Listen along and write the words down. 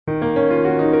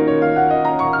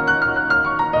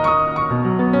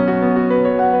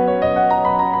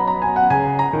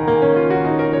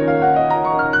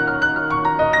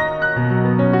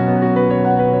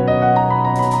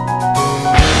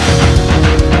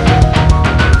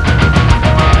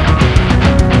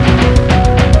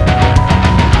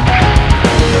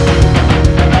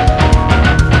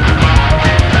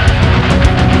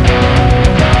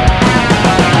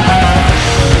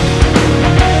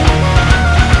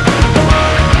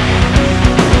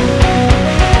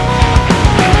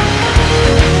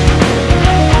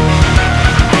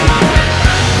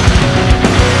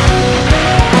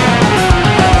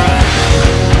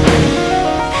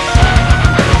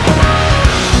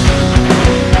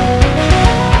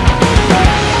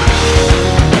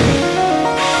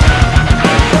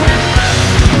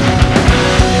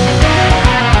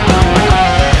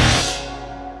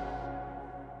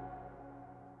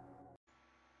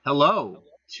Hello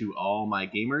to all my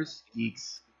gamers,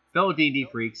 geeks, fellow D&D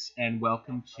freaks, and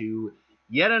welcome to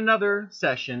yet another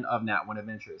session of Nat One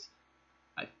Adventures.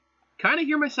 I kind of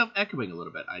hear myself echoing a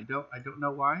little bit. I don't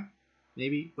know why.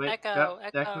 Maybe wait. Echo. I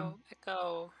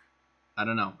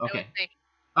don't know. Okay.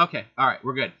 Okay. All right.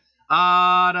 We're good.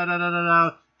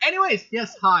 Anyways,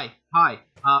 yes. Hi.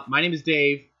 My name is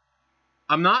Dave.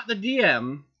 I'm not the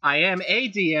DM. I am a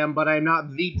DM, but I'm not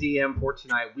the DM for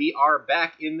tonight. We are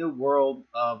back in the world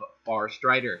of Far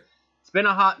Strider. It's been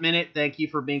a hot minute. Thank you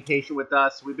for being patient with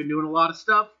us. We've been doing a lot of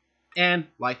stuff, and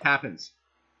life happens.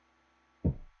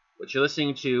 What you're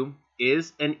listening to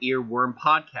is an Earworm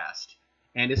podcast,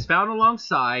 and is found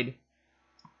alongside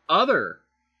other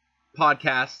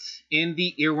podcasts in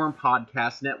the Earworm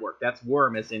Podcast Network. That's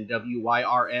Worm, as in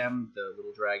W-Y-R-M, the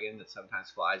little dragon that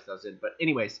sometimes flies, doesn't. But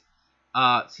anyways,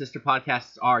 sister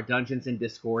podcasts are Dungeons and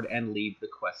Discord and Leave the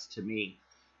Quest to Me.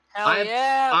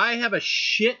 I have a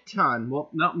shit ton. Well,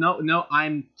 no,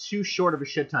 I'm too short of a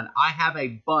shit ton. I have a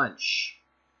bunch.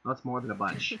 That's more than a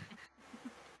bunch.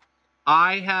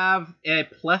 I have a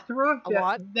plethora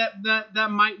that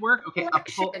might work. Okay,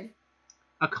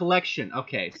 a collection.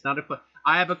 Okay, it's not a.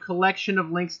 I have a collection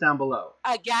of links down below.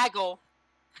 A gaggle.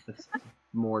 That's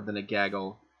more than a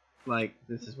gaggle. Like,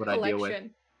 this is what I deal with.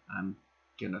 I'm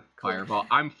gonna fireball.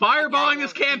 I'm fireballing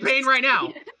this campaign right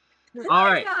now. All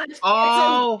right.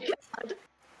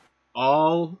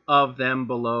 All of them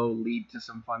below lead to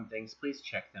some fun things. Please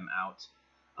check them out.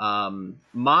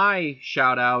 My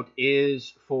shout out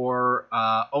is for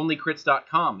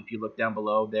onlycrits.com. If you look down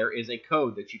below, there is a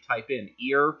code that you type in,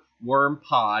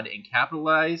 earwormpod, in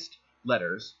capitalized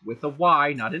letters with a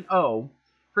Y, not an O,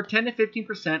 for 10 to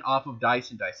 15% off of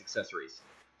dice and dice accessories.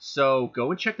 So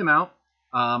go and check them out.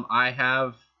 I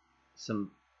have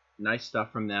some nice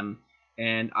stuff from them,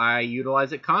 and I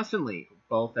utilize it constantly,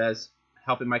 both as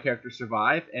helping my character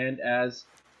survive and as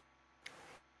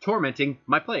tormenting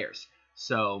my players.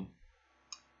 So,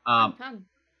 I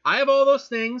have all those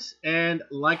things, and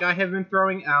like I have been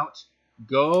throwing out,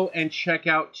 go and check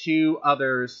out two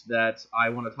others that I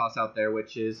want to toss out there,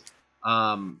 which is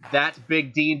That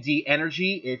Big D&D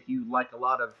Energy. If you like a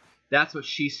lot of That's What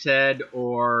She Said,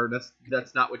 or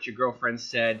That's Not What Your Girlfriend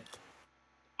Said,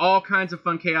 all kinds of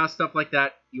fun chaos stuff like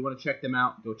that. You want to check them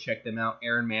out, go check them out.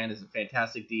 Aaron Mann is a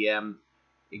fantastic DM.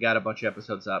 He got a bunch of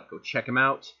episodes up. Go check him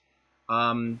out.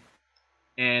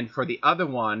 And for the other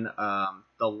one,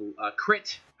 the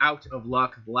Crit Out of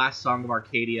Luck, The Last Song of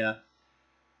Arcadia,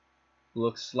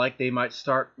 looks like they might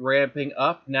start ramping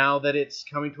up now that it's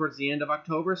coming towards the end of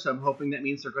October, so I'm hoping that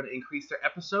means they're going to increase their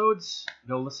episodes.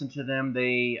 Go listen to them.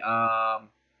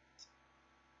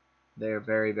 They're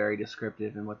very, very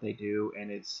descriptive in what they do,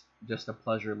 and it's just a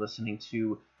pleasure listening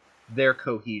to their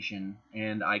cohesion,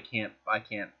 and I can't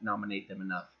nominate them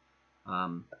enough.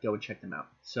 Go and check them out.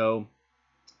 So,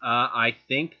 I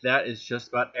think that is just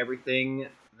about everything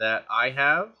that I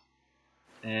have.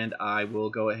 And I will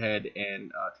go ahead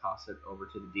and toss it over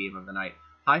to the DM of the night.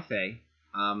 Hi, Faye.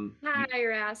 Hi,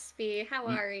 Raspy. How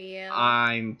are you?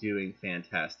 I'm doing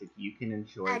fantastic. You can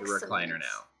enjoy the recliner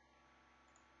now.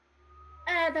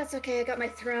 That's okay. I got my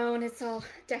throne. It's all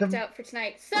decked out for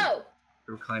tonight. So,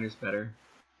 the recliner's better.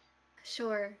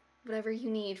 Sure. Whatever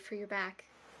you need for your back.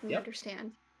 We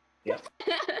understand. Yep.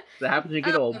 That happens to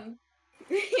get old.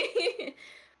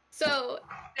 So,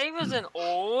 Dave isn't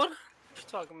old. What you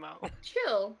talking about?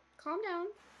 Chill. Calm down.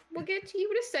 We'll get to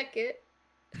you in a second.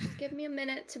 Just give me a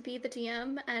minute to be the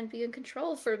DM and be in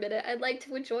control for a minute. I'd like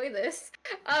to enjoy this.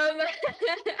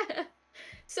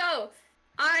 So,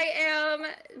 I am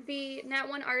the Nat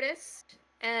 1 artist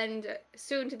and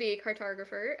soon to be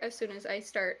cartographer as soon as I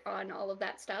start on all of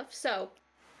that stuff. So,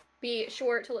 be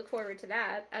sure to look forward to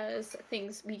that as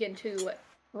things begin to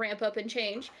ramp up and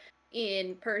change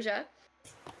in Persia.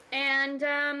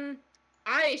 And,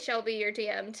 I shall be your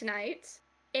DM tonight,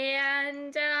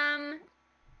 and I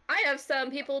have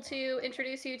some people to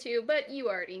introduce you to, but you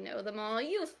already know them all.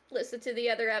 You've listened to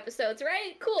the other episodes,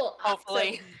 right? Cool.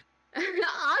 Hopefully.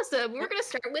 Awesome. We're going to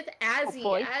start with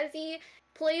Azzy. Azzy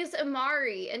plays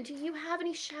Amari, and do you have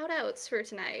any shout-outs for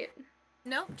tonight?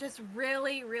 Nope, just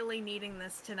really, really needing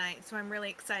this tonight, so I'm really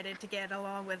excited to get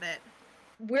along with it.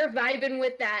 We're vibing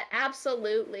with that,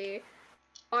 absolutely.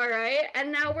 Alright,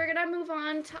 and now we're gonna move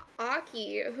on to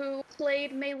Aki, who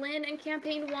played Maylin in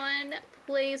Campaign 1,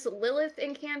 plays Lilith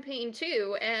in Campaign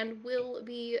 2, and will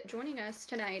be joining us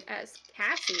tonight as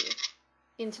Cassie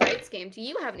in tonight's game. Do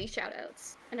you have any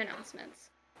shoutouts and announcements?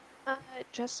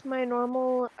 Just my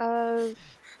normal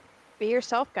be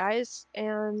yourself, guys,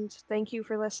 and thank you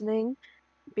for listening,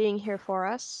 being here for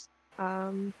us.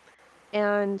 And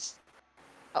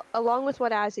along with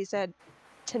what Azzy said,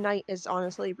 tonight is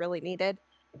honestly really needed.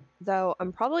 Though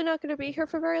I'm probably not going to be here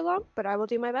for very long, but I will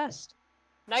do my best.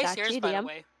 Nice Back to ears, you, by the DM.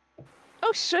 way.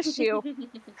 Oh, shush you.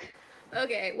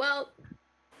 Okay, well,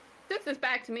 since it's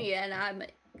back to me and I'm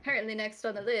currently next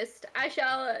on the list, I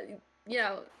shall,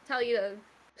 tell you to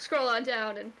scroll on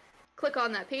down and click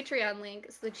on that Patreon link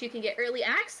so that you can get early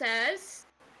access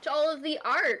to all of the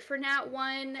art for Nat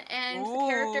 1 and the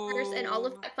characters and all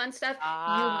of Ooh. that fun stuff. You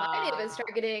might even start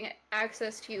getting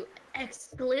access to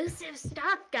exclusive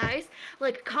stuff, guys,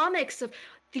 like comics of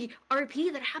the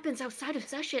RP that happens outside of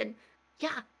session.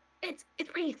 Yeah, it's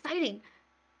pretty exciting.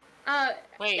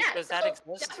 Wait, Yeah, does so that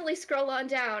exist? definitely scroll on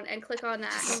down and click on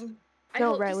that. I No,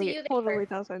 hope to Riley, see you it there. totally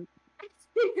doesn't.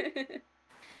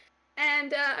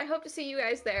 And I hope to see you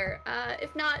guys there.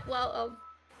 If not, well, oh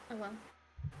well.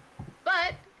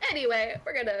 But anyway,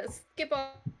 we're gonna skip on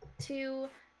to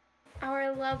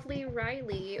our lovely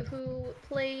Riley, who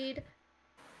played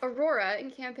Aurora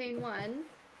in Campaign 1,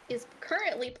 is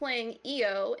currently playing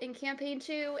Io in Campaign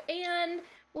 2, and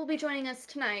will be joining us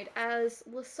tonight as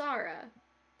Lasara.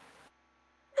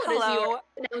 What is Hello, your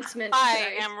announcement I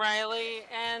tonight? am Riley,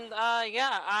 and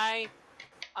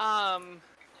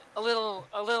a little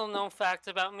known fact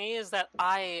about me is that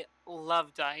I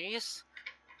love dice.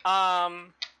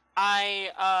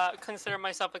 I consider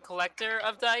myself a collector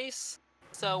of dice.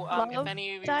 So if Love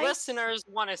any of you dice? listeners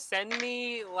want to send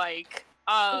me like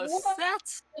What?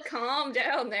 sets, Calm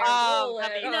down there.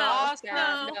 that'd be No, awesome.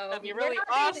 no. That'd be We're really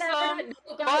not doing that, we're awesome. not-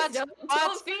 no, guys, But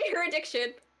don't feed your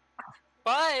addiction.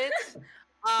 but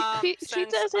She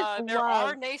since doesn't there are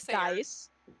love naysayers. dice.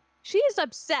 She is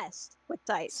obsessed with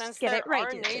dice. Since Get there it right,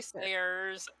 are dear sister.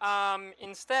 naysayers,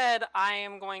 instead I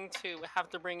am going to have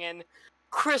to bring in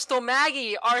Crystal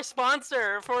Maggie, our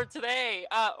sponsor for today.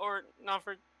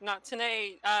 Not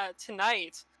today,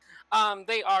 tonight.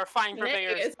 They are fine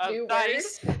purveyors Is of new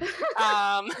dice. word.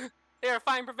 They are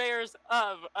fine purveyors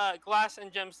of glass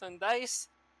and gemstone dice.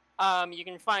 You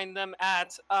can find them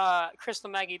at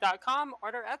crystalmaggie.com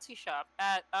or their Etsy shop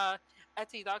at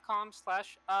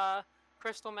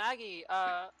etsy.com/Crystal Maggie.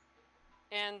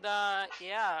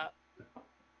 Yeah.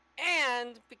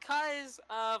 And because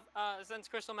of since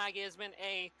Crystal Maggie has been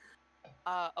a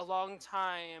long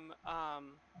time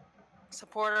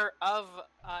supporter of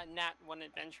Nat One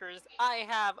Adventures, I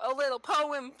have a little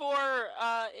poem for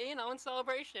in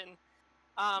celebration.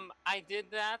 I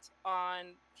did that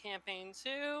on campaign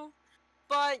 2,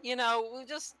 but we'll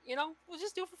just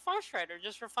do it for Far Strider,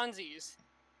 just for funsies.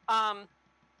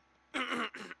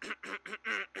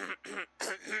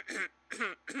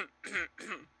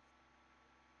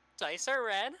 Dice are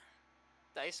red,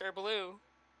 dice are blue.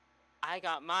 I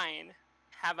got mine.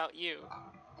 How about you?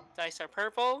 Dice are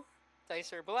purple,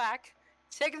 dice are black.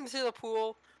 Take them to the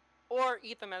pool or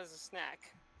eat them as a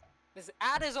snack. This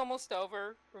ad is almost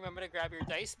over. Remember to grab your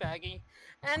dice baggie.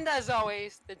 And as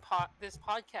always, this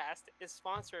podcast is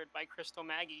sponsored by Crystal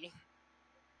Maggie.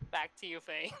 Back to you,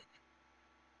 Faye.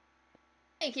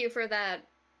 Thank you for that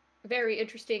very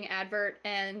interesting advert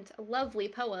and lovely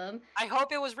poem. I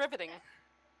hope it was riveting.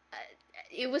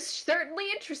 It was certainly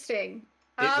interesting.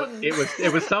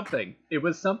 It was something. It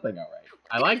was something, all right.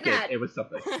 I liked it. that. It was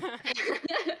something.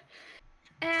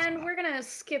 And we're gonna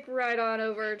skip right on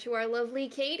over to our lovely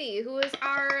Katie, who is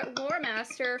our lore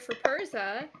master for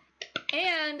Perza,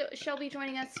 and she'll be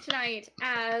joining us tonight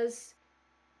as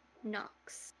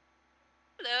Nox.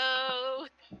 Hello.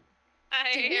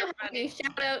 Do you have any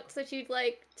shout outs that you'd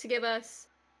like to give us?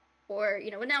 Or,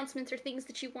 announcements or things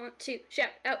that you want to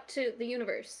shout out to the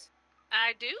universe?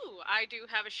 I do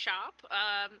have a shop.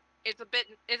 It's a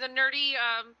nerdy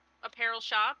apparel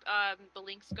shop. The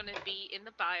link's gonna be in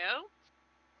the bio.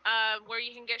 Where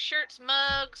you can get shirts,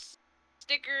 mugs,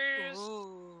 stickers,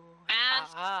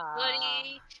 masks,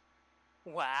 hoodie.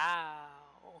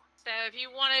 Wow. So if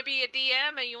you want to be a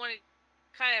DM and you want to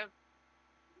kind of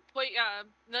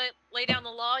lay down the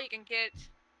law, you can get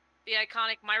the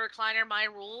iconic My Recliner, My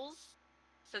Rules.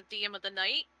 It's the DM of the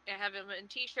night. I have them in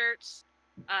t-shirts,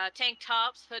 tank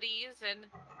tops, hoodies, and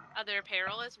other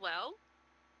apparel as well.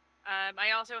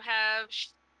 I also have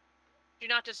Do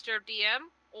Not Disturb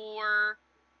DM or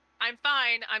I'm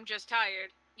fine, I'm just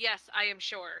tired. Yes, I am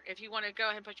sure. If you want to go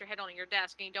ahead and put your head on your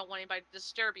desk and you don't want anybody to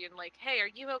disturb you and like, hey, are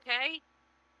you okay?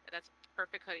 That's a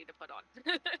perfect hoodie to put on.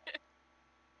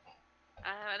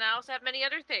 And I also have many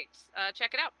other things.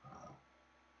 Check it out.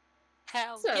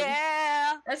 Hell Awesome.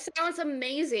 yeah! That sounds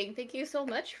amazing. Thank you so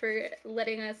much for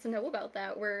letting us know about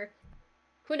that.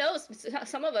 Who knows,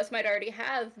 some of us might already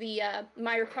have the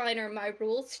My Recliner, My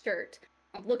Rules shirt.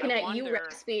 I'm looking at you,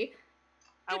 Raspy.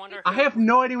 I wonder. I have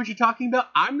no idea what you're talking about.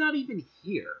 I'm not even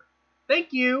here.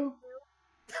 Thank you.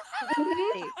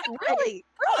 Really? Really?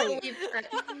 I'll Really? leave that.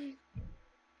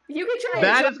 You can try.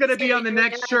 That and is gonna be on the join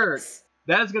next us. shirt.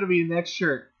 That is going to be the next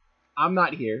shirt. I'm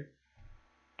not here.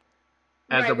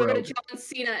 As Right, a we're gonna rogue. John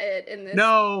Cena it in this.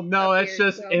 No, up it's here,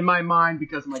 just so. in my mind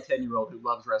because of my 10-year-old who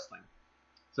loves wrestling.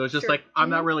 So it's just Sure. like, I'm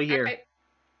not really here. Alright.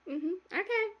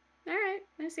 Okay. Alright.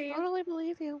 I see you. Totally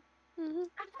believe you. Mhm.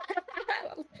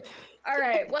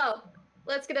 Alright, well,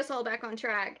 let's get us all back on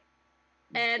track.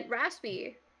 And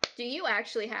Raspy, do you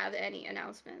actually have any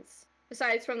announcements?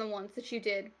 Besides from the ones that you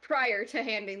did prior to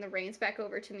handing the reins back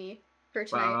over to me for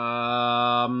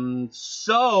tonight?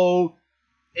 So,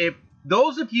 if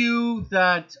those of you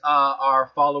that are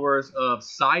followers of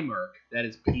Psymerc, that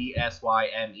is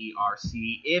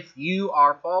PSYMERC, if you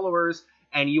are followers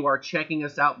and you are checking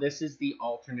us out, this is the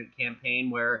alternate campaign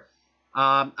where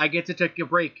I get to take a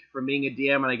break from being a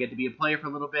DM and I get to be a player for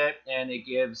a little bit, and it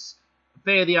gives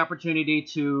Faye the opportunity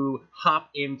to hop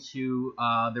into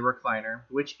the recliner,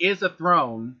 which is a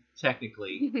throne,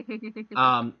 technically,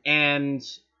 and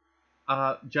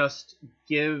just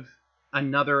give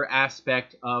another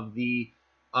aspect of the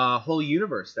whole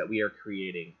universe that we are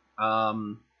creating.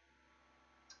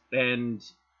 And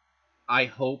I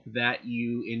hope that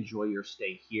you enjoy your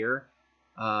stay here.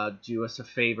 Do us a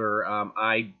favor.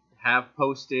 I have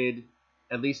posted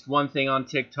at least one thing on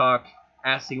TikTok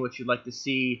asking what you'd like to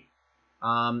see.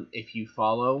 If you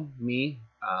follow me,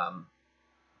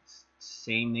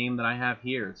 same name that I have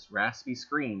here. It's Raspy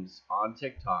Screams on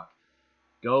TikTok.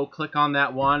 Go click on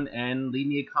that one and leave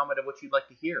me a comment of what you'd like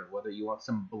to hear. Whether you want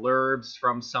some blurbs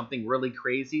from something really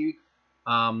crazy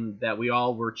that we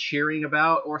all were cheering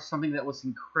about, or something that was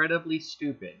incredibly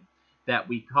stupid that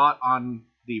we caught on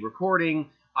the recording,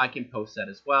 I can post that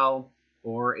as well.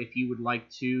 Or if you would like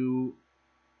to,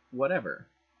 whatever.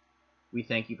 We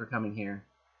thank you for coming here,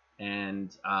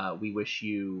 and we wish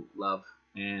you love,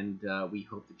 and we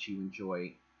hope that you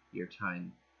enjoy your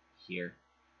time here.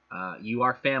 You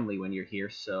are family when you're here,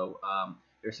 so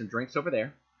there's some drinks over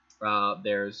there.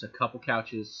 There's a couple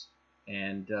couches,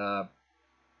 and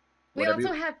We whatever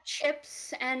also have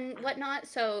chips and whatnot,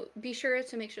 so be sure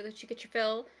to make sure that you get your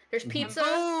fill. There's pizza,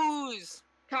 Booze!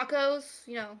 tacos,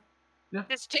 you know.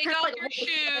 Just take kinda off like a your whole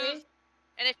buffet. shoes,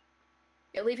 and if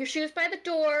Yeah, leave your shoes by the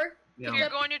door. Yeah. you're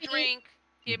going to Feet. drink,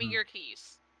 give me Mhm. your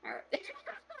keys. Alright.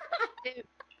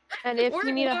 And if We're-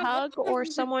 you need a we're- hug or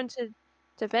someone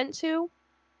to vent to,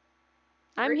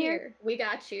 I'm We're here. We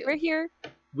got you. We're here.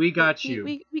 We got We- you.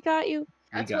 We got you.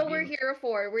 That's got what we're you. here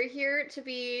for. We're here to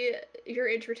be your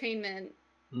entertainment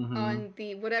Mhm. on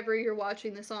the whatever you're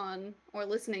watching this on or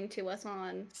listening to us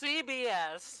on.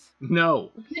 CBS.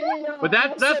 No, but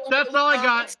that's all I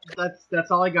got.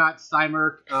 That's all I got.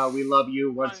 Cymerc, we love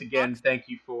you once Fine, again. Fox. Thank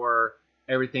you for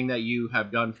everything that you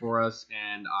have done for us,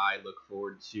 and I look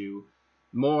forward to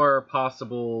more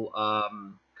possible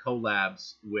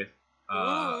collabs with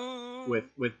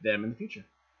them in the future.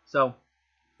 So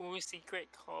Ooh, secret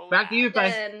collab. back to you, Faye.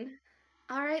 Then,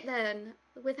 all right then.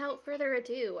 Without further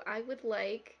ado, I would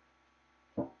like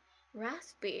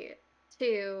Raspy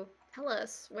to tell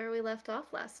us where we left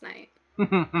off last night.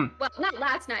 Well, not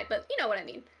last night, but you know what I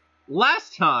mean.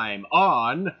 Last time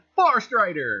on Forest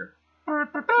Rider.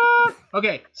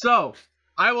 Okay, so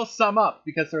I will sum up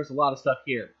because there's a lot of stuff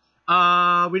here.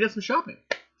 We did some shopping.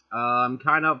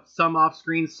 Kind of some off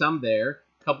screen, some there.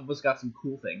 A couple of us got some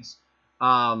cool things.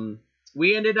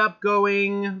 We ended up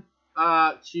going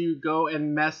to go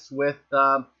and mess with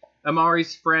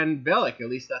Amari's friend Velik. At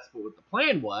least that's what the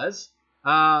plan was.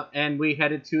 And we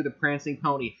headed to the Prancing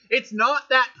Pony. It's not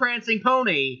that Prancing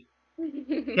Pony.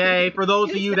 Okay, for those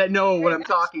of you that know what I'm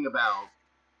talking about.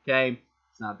 Okay,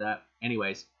 it's not that.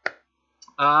 Anyways,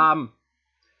 I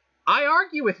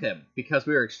argue with him because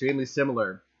we are extremely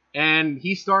similar, and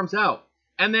he storms out.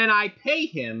 And then I pay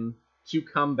him to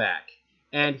come back,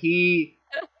 and he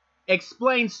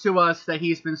explains to us that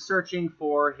he's been searching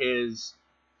for his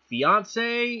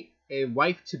fiance, a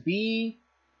wife-to-be,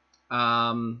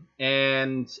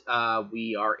 and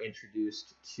we are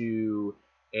introduced to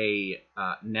a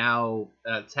now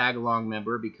tag-along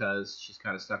member because she's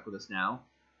kind of stuck with us now,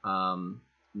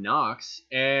 Nox,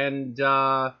 and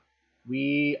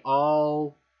we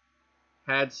all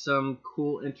had some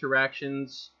cool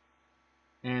interactions,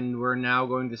 and we're now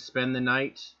going to spend the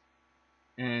night,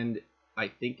 and I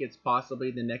think it's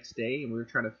possibly the next day, and we're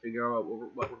trying to figure out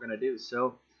what we're going to do.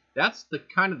 So that's the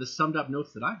kind of the summed up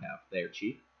notes that I have there,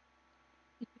 Chief.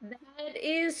 That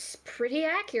is pretty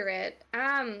accurate.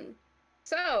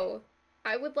 So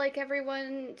I would like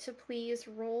everyone to please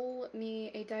roll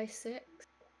me a die 6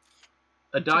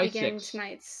 A to die begin 6.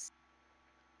 tonight's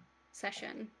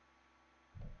session.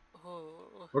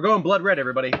 Ooh. We're going blood red,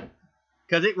 everybody.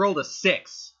 because it rolled a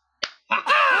 6.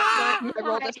 I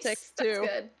rolled a Nice. 6 That's too.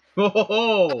 good.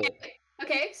 Oh,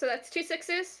 Okay, so that's 2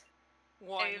 6s.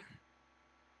 One. Dave.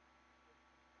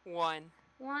 1.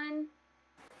 1.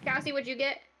 Cassie, what'd you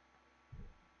get?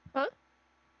 Huh?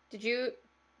 Did you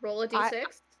roll a d6?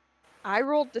 I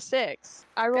rolled the 6.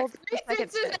 I rolled the 3 second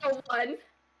 6s 6. and a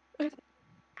 1.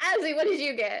 Azzy, what did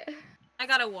you get? I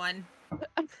got a 1.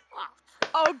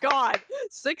 Oh god!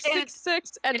 6, It- 6,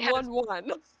 6, and it has- 1,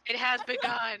 1. It has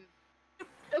begun.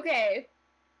 Okay.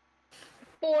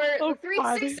 For Oh, the 3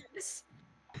 God. 6s,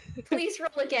 please roll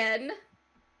again.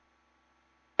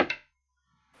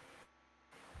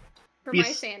 For my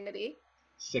Yes. sanity.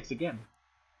 6 again.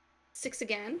 6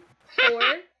 again. 4.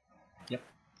 Yep.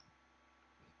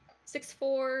 6,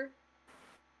 4.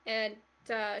 And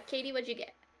Katie, what'd you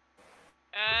get?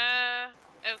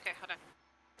 Okay, hold on.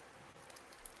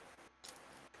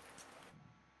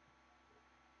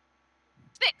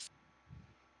 6.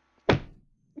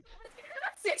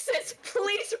 6s,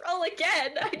 please roll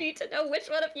again. I need to know which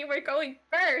one of you were going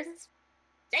first.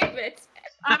 Damn it.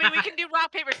 I mean, we can do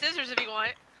rock, paper, scissors if you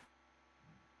want.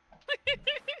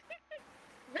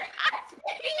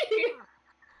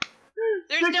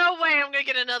 There's no way I'm gonna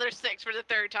get another 6 for the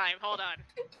 3rd time. Hold on.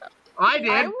 I I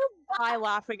did. will die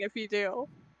laughing if you do.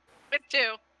 It's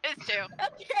 2. It's 2.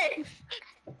 Okay.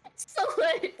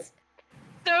 Excellent.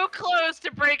 So close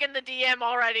to breaking the DM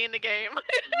already in the game.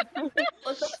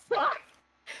 What the fuck?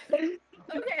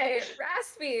 Okay,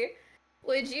 Raspy,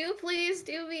 would you please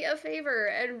do me a favor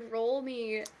and roll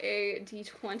me a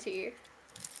d20?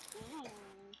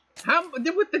 How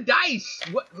with the dice?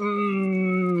 What?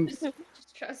 Just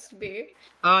trust me.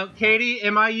 Katie,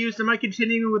 am I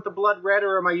continuing with the blood red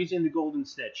or am I using the golden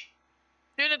snitch?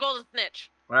 Do the golden snitch.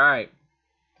 All right.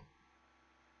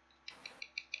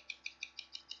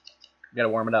 Gotta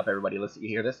warm it up, everybody. Listen, you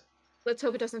hear this? Let's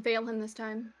hope it doesn't fail him this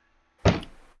time.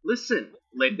 Listen,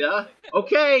 Linda.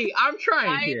 Okay, I'm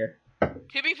trying here.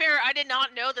 To be fair, I did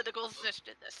not know that the golden snitch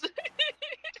did this.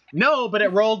 No, but it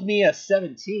rolled me a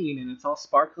 17, and it's all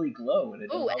sparkly glow. And it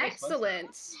Oh, does all this fun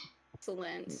excellent.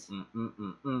 Excellent.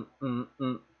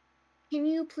 stuff. Can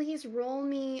you please roll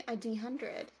me a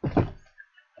d100?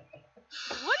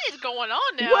 What is going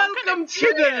on now? Welcome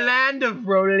to the land of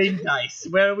rolling dice,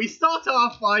 where we start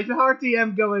off by our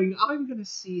DM going, I'm gonna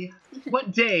see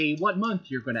what day, what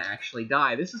month you're gonna actually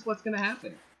die. This is what's gonna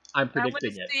happen. I'm I'm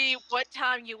predicting gonna it. see what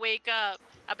time you wake up,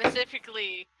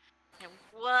 specifically, and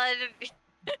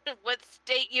what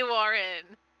state you are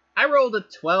in. I rolled a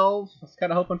 12. I was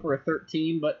kind of hoping for a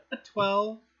 13, but a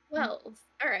 12. 12.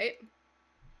 Alright.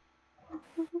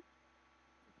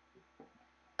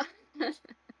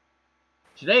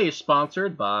 Today is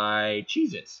sponsored by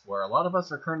Cheez-Its, where a lot of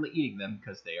us are currently eating them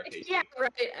because they are tasty. Yeah,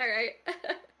 right, alright.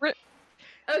 Rip.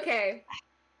 Okay.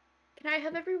 Can I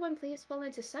have everyone please fall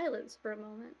into silence for a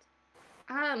moment?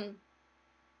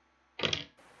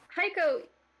 Heiko,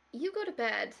 you go to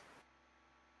bed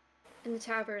in the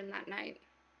tavern that night.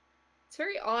 It's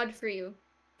very odd for you.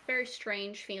 Very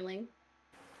strange feeling.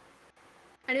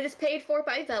 And it is paid for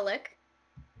by Velik.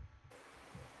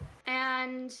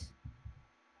 And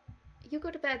you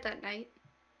go to bed that night.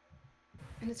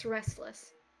 And it's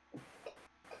restless.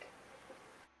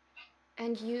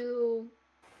 And you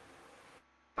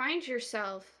find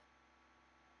yourself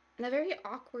in a very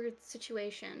awkward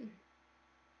situation.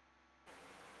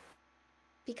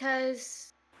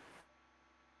 Because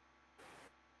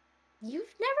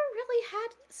you've never really had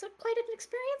quite an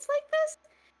experience like this.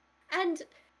 And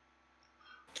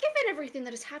given everything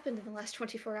that has happened in the last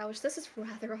 24 hours, this is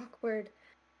rather awkward.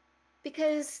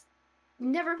 Because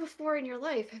never before in your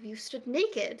life have you stood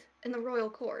naked in the royal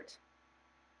court.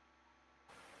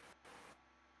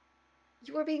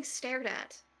 You are being stared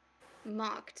at,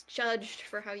 mocked, judged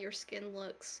for how your skin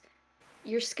looks.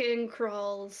 Your skin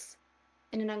crawls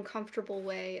in an uncomfortable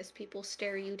way as people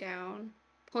stare you down,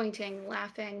 pointing,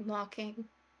 laughing, mocking.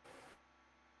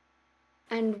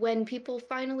 And when people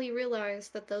finally realize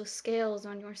that those scales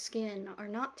on your skin are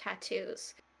not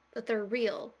tattoos, that they're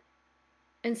real,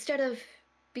 instead of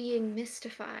being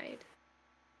mystified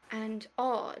and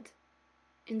awed,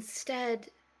 instead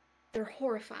they're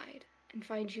horrified and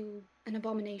find you an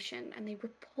abomination, and they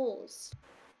repulsed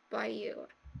by you,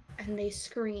 and they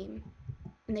scream,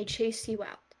 and they chase you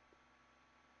out.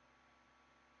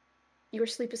 Your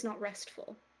sleep is not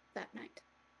restful that night.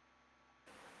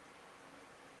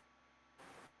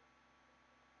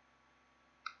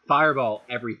 Fireball,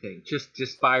 everything.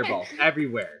 Just fireballs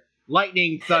everywhere.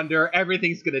 Lightning, thunder,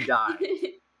 everything's gonna die.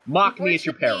 Mock me at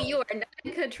your peril. Unfortunately, you are not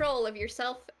in control of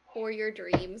yourself or your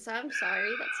dreams. I'm sorry,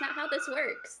 that's not how this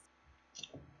works.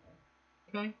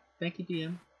 Okay, thank you,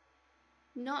 DM.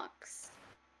 Nox,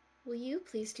 will you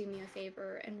please do me a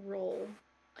favor and roll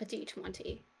a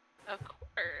d20? Of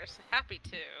course, happy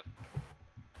to.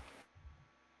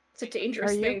 It's a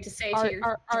dangerous Are you- thing to say to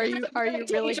your. Are you really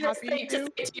dangerous happy thing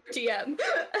to? say to your DM.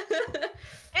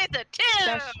 It's a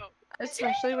 2!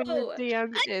 Especially when your Two!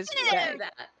 DM is I Faye. love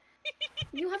that.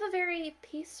 You have a very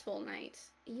peaceful night.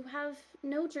 You have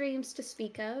no dreams to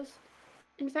speak of.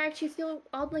 In fact, you feel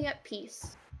oddly at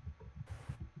peace.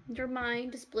 Your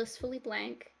mind is blissfully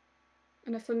blank,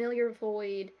 in a familiar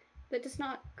void that does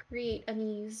not create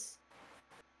unease.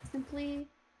 Simply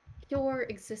your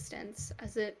existence,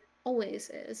 as it always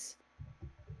is.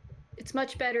 It's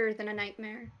much better than a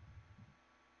nightmare.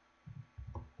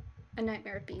 A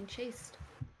nightmare of being chased.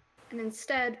 And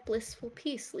instead, blissful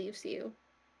peace leaves you,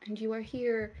 and you are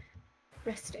here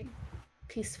resting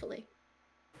peacefully.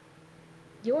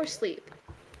 Your sleep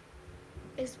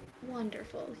is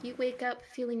wonderful. You wake up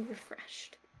feeling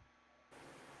refreshed.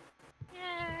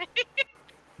 Yay!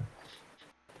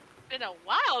 Been a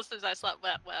while since I slept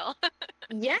that well.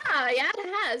 Yeah,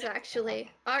 it has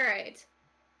actually. All right,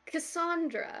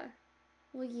 Cassandra,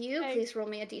 will you Hey. please roll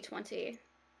me a d20?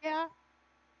 Yeah.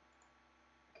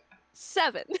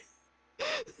 7.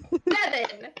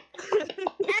 7.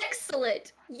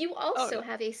 Excellent. You also no.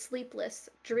 have a sleepless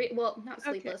dream. Well, not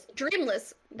Okay. sleepless.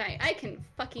 Dreamless night. I can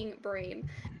fucking brain.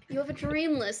 You have a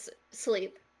dreamless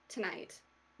sleep tonight,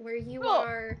 where you Cool.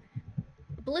 are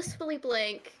blissfully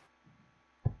blank.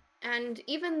 And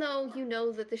even though you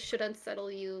know that this should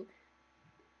unsettle you,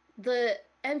 the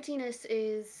emptiness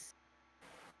is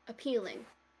appealing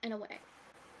in a way.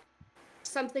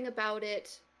 Something about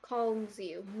it calms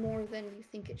you more than you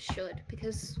think it should,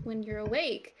 because when you're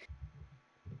awake,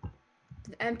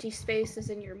 the empty spaces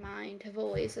in your mind have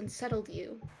always unsettled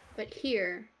you. But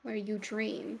here, where you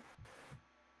dream,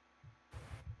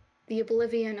 the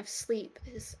oblivion of sleep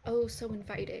is oh so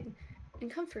inviting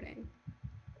and comforting.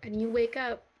 And you wake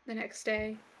up the next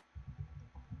day,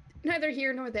 neither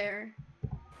here nor there,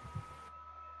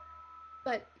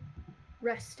 but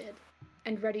rested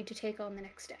and ready to take on the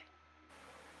next day.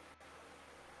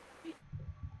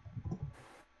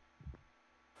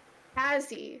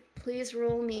 Hazzy, please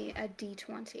roll me a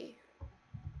d20.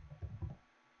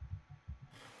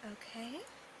 Okay.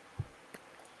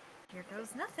 Here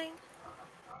goes nothing.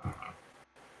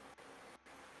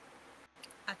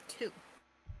 A 2.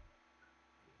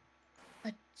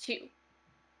 A 2.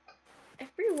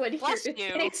 Everyone here Bless is you.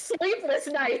 getting sleepless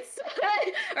nights.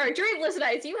 Or dreamless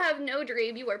nights. You have no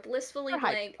dream. You are blissfully We're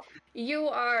hyped. blank. You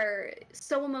are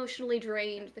so emotionally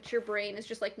drained that your brain is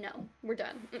just like, no, we're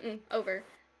done. Over.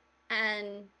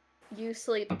 And you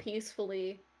sleep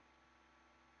peacefully,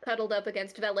 cuddled up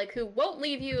against Velik, who won't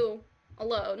leave you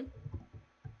alone.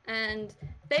 And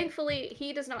thankfully,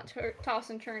 he does not toss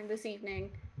and turn this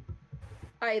evening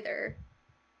either.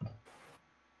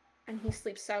 And he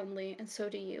sleeps soundly, and so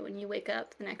do you, and you wake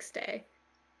up the next day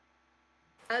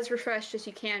as refreshed as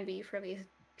you can be from a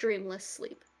dreamless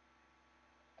sleep.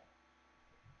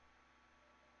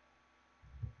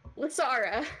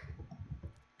 Lasara,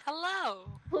 Hello.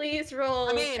 please roll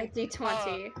I mean, a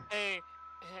d20. Hey.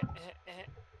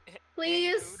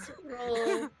 Please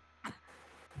roll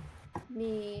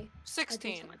me a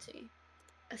 16. d20.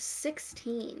 A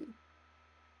 16.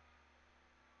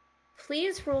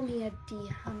 Please roll me a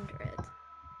d100.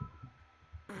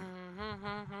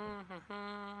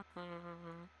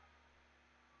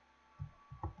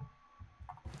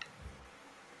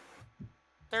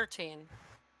 13.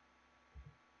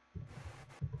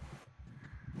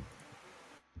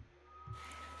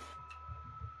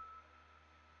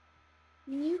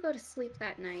 When you go to sleep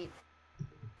that night,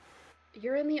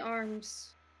 you're in the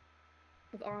arms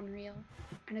of Onreal,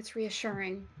 and it's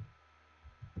reassuring.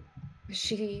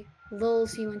 She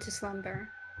lulls you into slumber,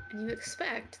 and you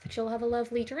expect that you'll have a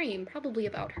lovely dream, probably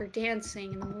about her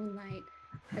dancing in the moonlight,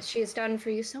 as she has done for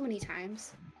you so many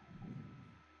times.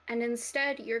 And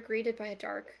instead, you're greeted by a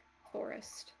dark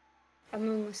forest, a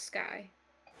moonless sky,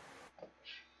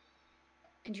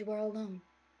 and you are alone.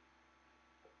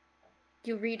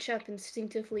 You reach up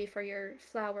instinctively for your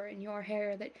flower in your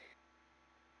hair that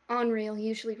Onreal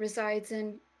usually resides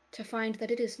in, to find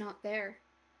that it is not there.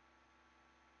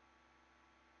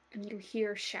 And you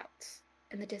hear shouts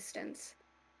in the distance.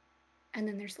 And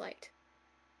then there's light.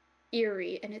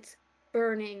 Eerie, and it's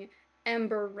burning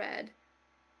ember red.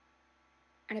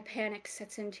 And a panic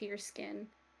sets into your skin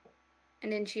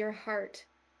and into your heart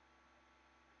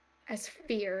as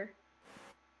fear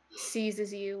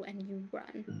seizes you and you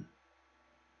run.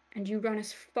 And you run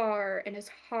as far and as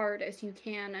hard as you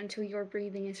can until your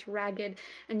breathing is ragged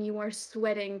and you are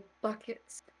sweating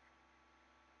buckets.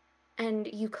 and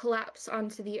you collapse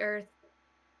onto the earth.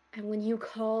 And when you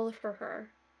call for her,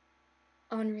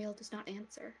 Unreal does not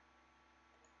answer.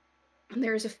 And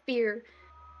there is a fear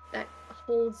that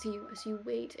holds you as you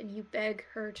wait and you beg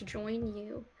her to join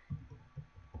you.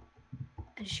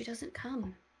 And she doesn't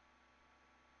come.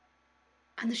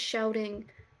 And the shouting,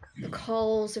 the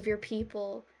calls of your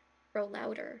people grow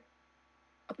louder.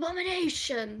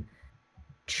 Abomination!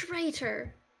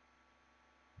 Traitor!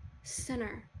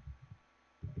 Sinner.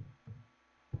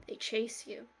 They chase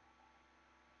you.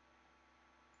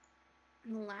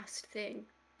 And the last thing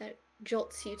that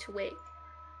jolts you to wake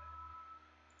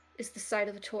is the sight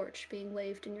of a torch being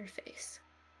waved in your face.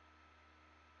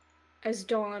 As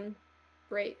dawn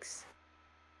breaks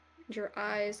and your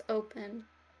eyes open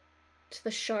to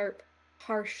the sharp,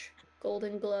 harsh,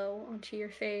 golden glow onto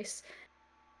your face,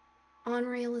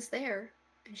 Onrail is there,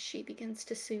 and she begins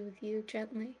to soothe you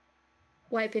gently,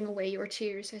 wiping away your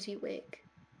tears as you wake,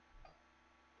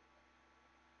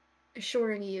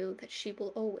 assuring you that she will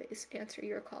always answer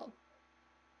your call.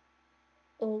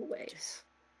 Always.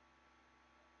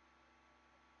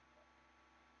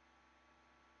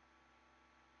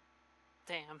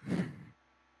 Damn.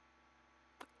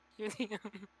 You God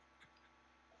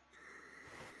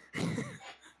damn.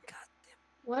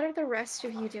 What are the rest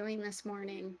of you doing this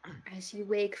morning as you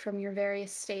wake from your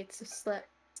various states of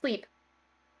sleep?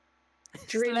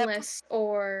 Dreamless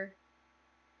or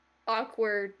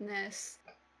awkwardness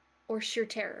or sheer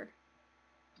terror?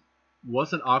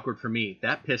 Wasn't awkward for me.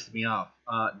 That pissed me off.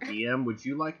 DM, would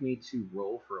you like me to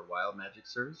roll for a wild magic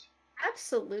surge?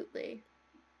 Absolutely.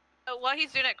 While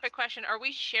he's doing that, quick question: are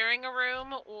we sharing a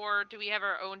room, or do we have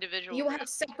our own individual? You room? have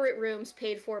separate rooms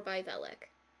paid for by Velik.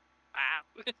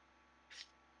 Wow.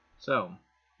 So,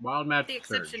 wild magic The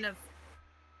exception surge. of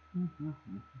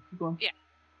Keep going. Yeah.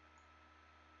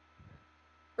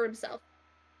 For himself.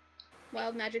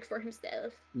 Wild magic for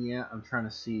himself. Yeah, I'm trying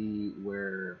to see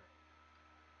where...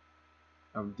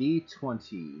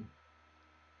 D20.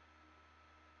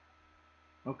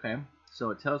 Okay, so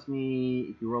it tells me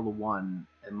if you roll a 1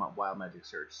 in my wild magic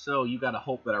surge. So you gotta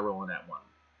hope that I roll in that 1.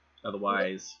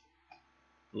 Otherwise,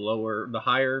 the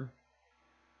higher,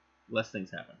 less things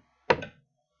happen.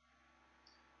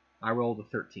 I rolled a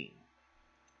 13.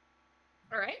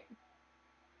 Alright.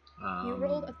 You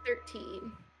rolled a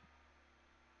 13.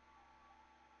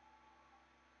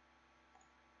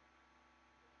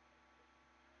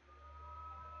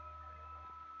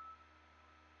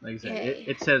 Like I said, Yay.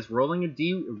 it says rolling a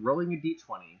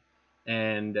d20,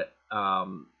 and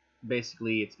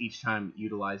basically it's each time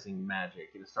utilizing magic.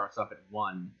 It starts off at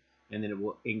 1, and then it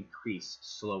will increase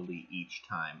slowly each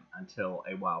time until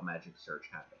a wild magic surge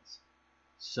happens.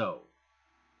 So,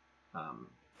 I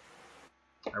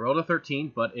rolled a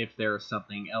 13, but if there is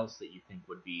something else that you think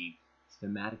would be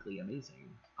thematically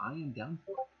amazing, I am down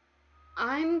for it.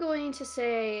 I'm going to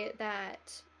say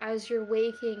that as you're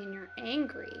waking and you're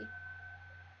angry,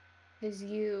 as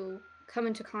you come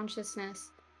into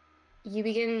consciousness, you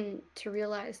begin to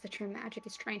realize that your magic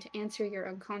is trying to answer your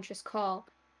unconscious call,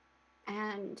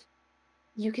 and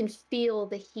you can feel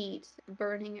the heat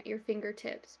burning at your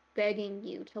fingertips, begging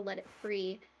you to let it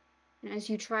free. And as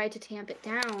you try to tamp it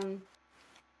down,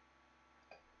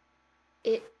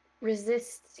 it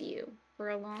resists you for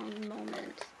a long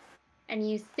moment. And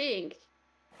you think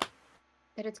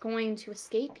that it's going to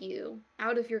escape you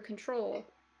out of your control,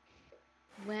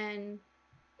 when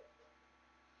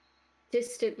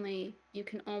distantly you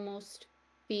can almost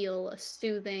feel a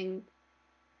soothing,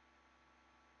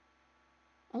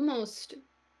 almost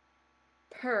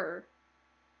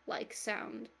purr-like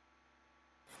sound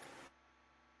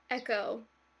echo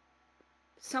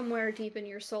somewhere deep in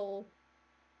your soul,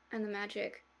 and the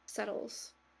magic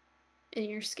settles in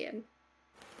your skin,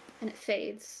 and it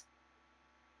fades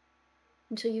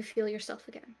until you feel yourself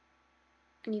again,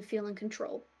 and you feel in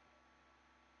control.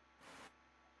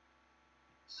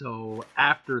 So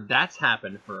after that's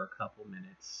happened for a couple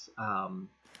minutes,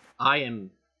 I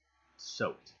am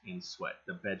soaked in sweat.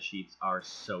 The bed sheets are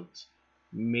soaked,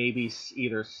 maybe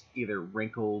either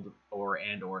wrinkled or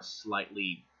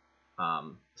slightly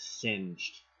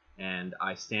singed. And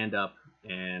I stand up,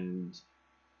 and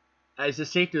is it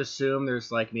safe to assume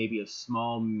there's like maybe a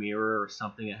small mirror or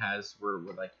something it has where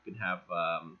like you can have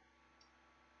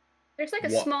There's like a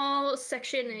small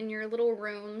section in your little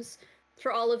rooms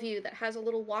for all of you that has a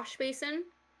little wash basin.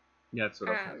 Yeah, that's what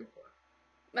I'm looking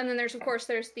for. And then there's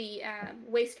the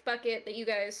waste bucket that you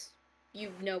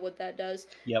know what that does.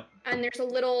 Yep. And there's a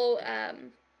little,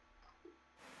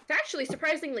 it's actually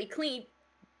surprisingly clean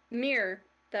mirror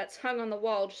that's hung on the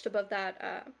wall just above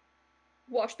that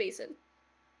wash basin.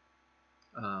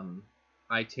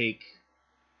 I take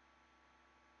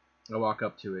I walk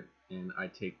up to it and I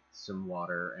take some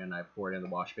water and I pour it in the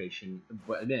wash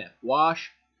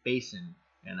basin,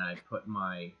 and I put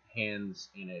my hands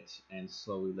in it and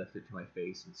slowly lift it to my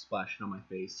face and splash it on my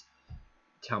face,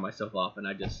 towel myself off, and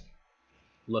I just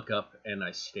look up and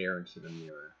I stare into the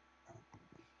mirror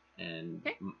and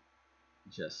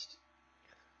just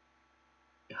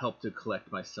help to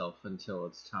collect myself until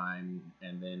it's time,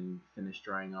 and then finish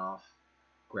drying off,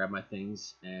 grab my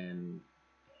things, and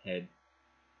head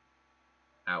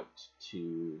out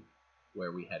to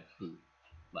where we had food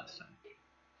last time.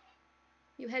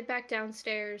 You head back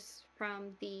downstairs from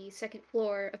the second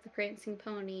floor of the Prancing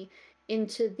Pony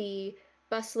into the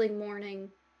bustling morning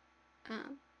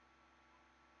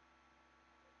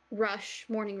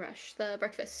morning rush, the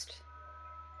breakfast,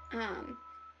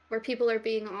 where people are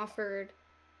being offered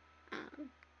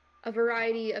a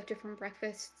variety of different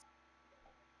breakfasts,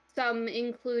 some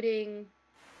including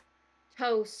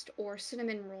toast or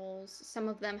cinnamon rolls. Some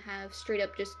of them have straight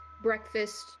up just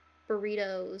breakfast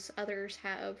burritos. Others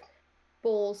have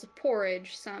bowls of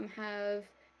porridge. Some have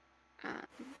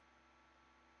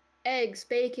eggs,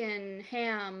 bacon,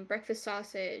 ham, breakfast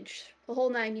sausage, the whole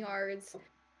 9 yards.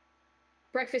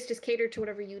 Breakfast is catered to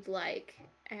whatever you'd like,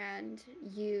 and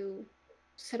you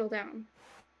settle down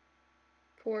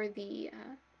for the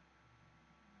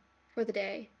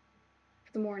day,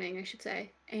 for the morning, I should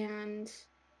say. And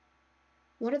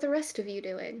what are the rest of you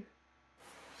doing?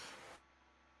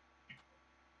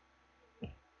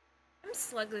 I'm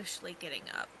sluggishly getting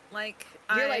up.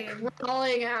 You're like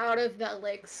crawling out of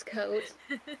Velik's coat.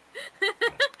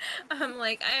 I'm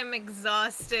like, I am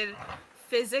exhausted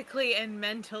physically and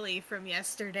mentally from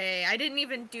yesterday. I didn't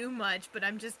even do much, but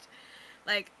I'm just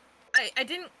like,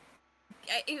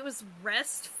 it was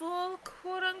restful,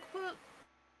 quote unquote,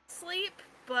 sleep,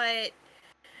 but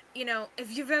you know,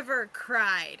 if you've ever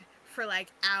cried for like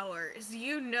hours,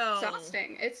 you know.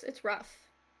 Exhausting. It's rough.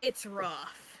 It's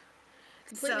rough.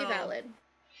 Completely valid.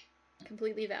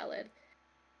 Completely valid.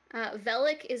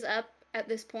 Velik is up at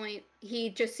this point. He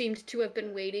just seemed to have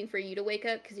been waiting for you to wake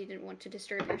up because he didn't want to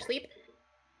disturb your sleep.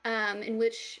 In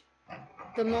which,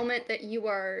 the moment that you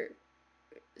are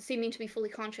seeming to be fully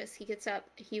conscious, he gets up,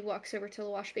 he walks over to the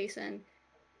wash basin,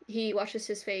 he washes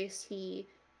his face, he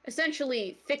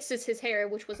essentially fixes his hair,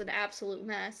 which was an absolute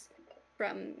mess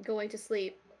from going to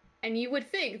sleep. And you would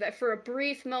think that for a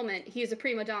brief moment he's a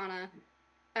prima donna,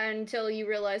 until you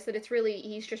realize that it's really,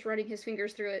 he's just running his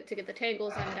fingers through it to get the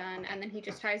tangles undone, and then he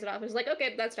just ties it off and is like,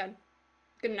 okay, that's done.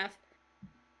 Good enough.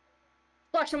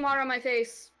 Splash some water on my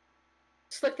face,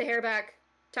 slick the hair back,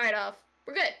 tie it off.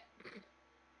 We're good.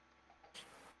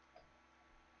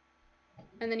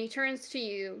 And then he turns to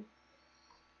you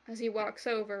as he walks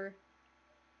over,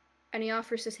 and he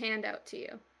offers his hand out to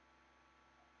you.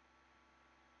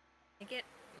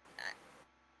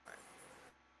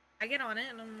 I get on it,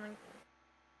 and I'm like...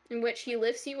 In which he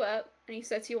lifts you up, and he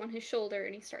sets you on his shoulder,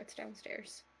 and he starts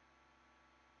downstairs.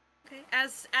 Okay.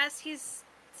 As he's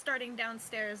starting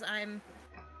downstairs, I'm,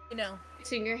 you know...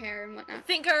 Seeing your hair and whatnot.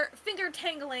 Finger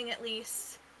tangling, at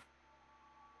least.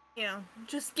 You know,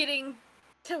 just getting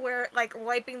to where, like,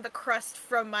 wiping the crust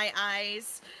from my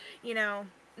eyes. You know,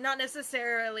 not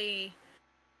necessarily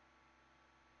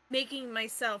making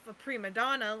myself a prima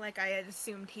donna like I had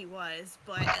assumed he was,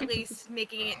 but at least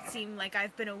making it seem like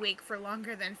I've been awake for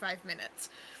longer than 5 minutes.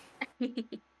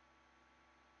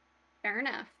 Fair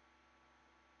enough.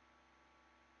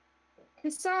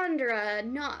 Cassandra,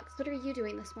 Nox, what are you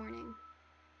doing this morning?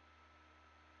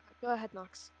 Go ahead,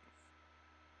 Nox.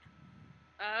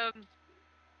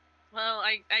 Well,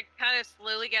 I kind of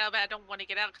slowly get out of bed. I don't want to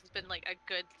get out because it's been, like, a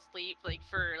good sleep, like,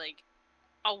 for, like,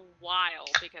 a while,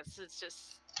 because it's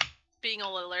just being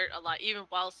all alert a lot, even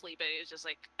while sleeping. It's just,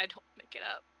 like, I don't want to get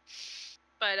up.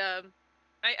 But,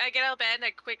 I get out of bed and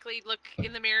I quickly look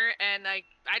in the mirror and I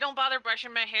don't bother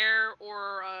brushing my hair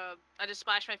or, I just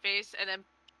splash my face and then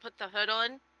put the hood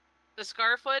on, the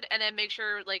scarf hood, and then make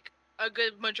sure, like, a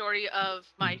good majority of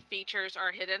my features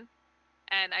are hidden.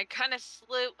 And I kind of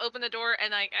open the door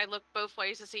and I look both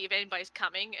ways to see if anybody's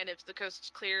coming, and if the coast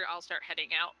is clear, I'll start heading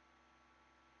out.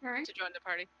 Alright. To join the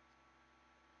party.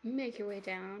 You make your way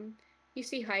down. You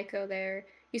see Heiko there.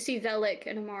 You see Velik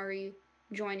and Amari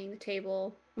joining the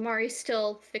table. Amari's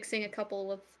still fixing a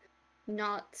couple of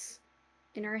knots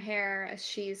in her hair as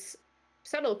she's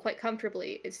settled quite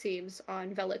comfortably, it seems,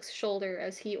 on Velik's shoulder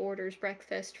as he orders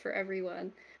breakfast for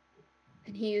everyone.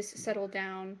 And he's settled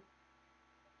down.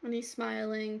 And he's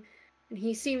smiling, and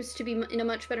he seems to be in a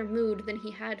much better mood than he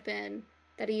had been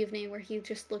that evening, where he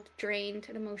just looked drained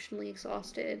and emotionally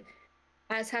exhausted,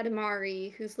 as had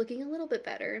Amari, who's looking a little bit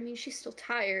better. I mean, she's still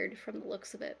tired from the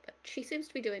looks of it, but she seems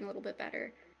to be doing a little bit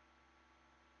better.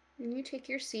 And you take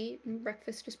your seat, and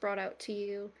breakfast is brought out to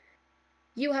you.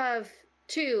 You have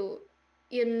 2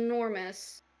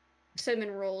 enormous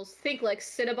cinnamon rolls. Think like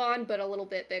Cinnabon, but a little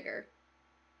bit bigger.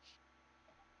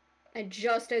 And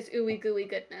just as ooey gooey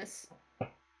goodness.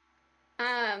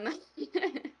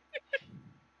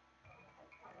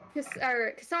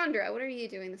 Cassandra, what are you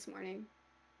doing this morning?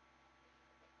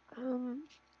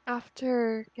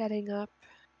 After getting up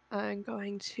and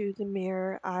going to the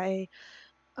mirror, I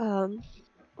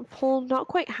pull not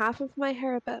quite half of my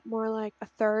hair, but more like a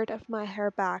third of my hair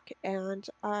back, and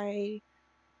I,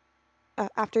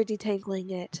 after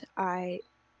detangling it, I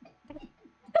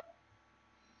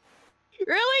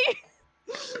really,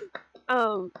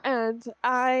 and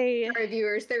I, Sorry,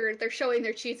 viewers, they're showing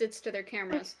their Cheez-Its to their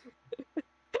cameras.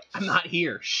 I'm not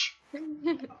here. Shh.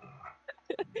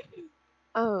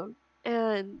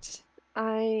 and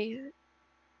I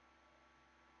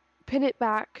pin it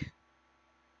back.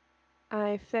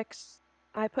 I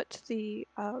put the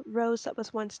rose that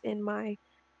was once in my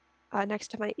next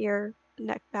to my ear,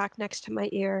 back next to my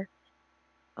ear.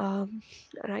 And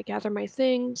I gather my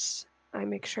things. I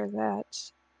make sure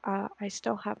that I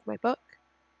still have my book.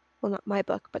 Well, not my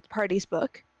book, but the party's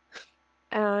book.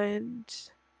 And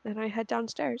then I head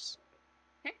downstairs.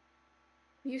 Okay.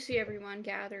 You see everyone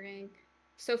gathering.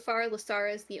 So far,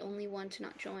 Lasara is the only one to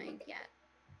not join yet.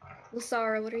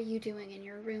 Lasara, what are you doing in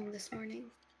your room this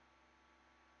morning?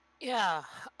 Yeah,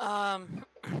 I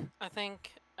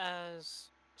think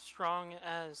as strong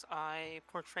as I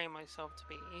portray myself to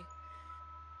be,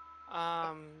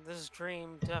 this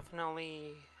dream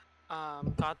definitely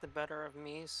got the better of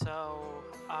me. So,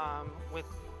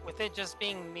 with it just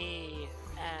being me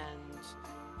and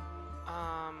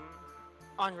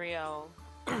Unreal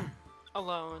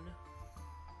alone,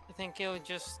 I think it would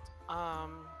just I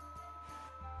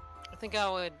think I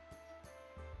would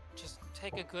just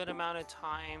take a good amount of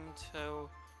time to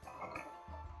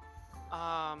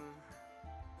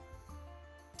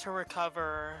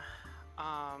recover.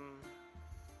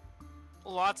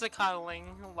 Lots of cuddling.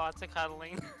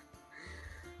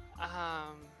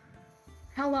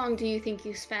 How long do you think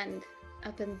you spend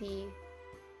up in the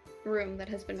room that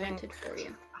has been rented for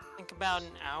you? I think about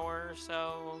an hour or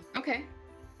so. Okay.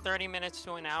 30 minutes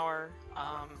to an hour.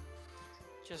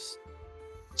 Just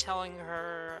telling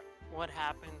her what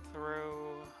happened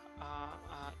through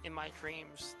in my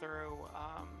dreams through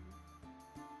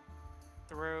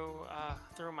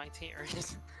my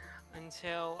tears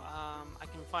until I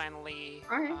can finally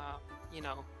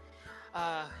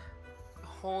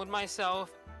hold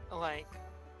myself like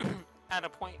at a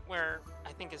point where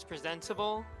I think is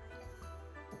presentable.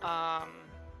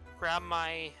 Grab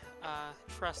my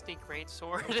trusty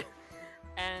greatsword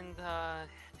and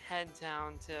head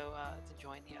down to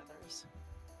join the others.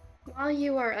 While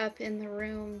you are up in the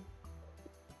room,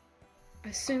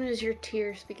 as soon as your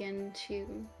tears begin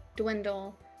to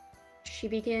dwindle, she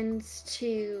begins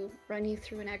to run you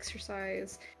through an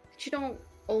exercise that you don't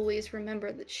always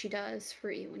remember that she does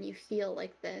for you when you feel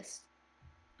like this.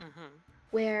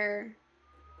 Where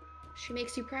she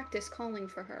makes you practice calling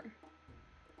for her.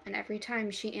 And every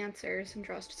time she answers and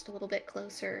draws just a little bit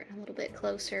closer and a little bit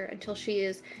closer until she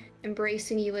is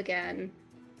embracing you again,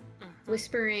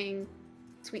 whispering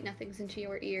sweet nothings into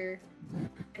your ear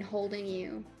and holding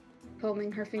you,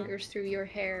 combing her fingers through your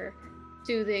hair,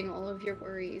 soothing all of your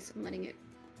worries and letting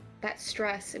that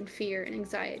stress and fear and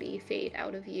anxiety fade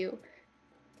out of you.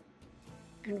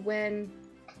 And when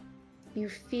you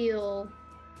feel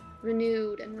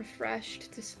renewed and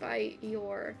refreshed despite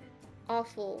your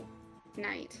awful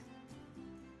night,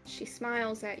 she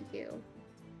smiles at you.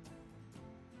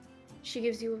 She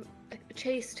gives you a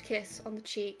chaste kiss on the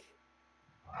cheek.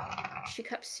 She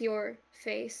cups your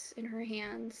face in her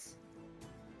hands.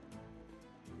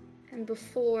 And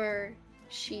before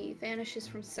she vanishes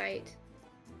from sight,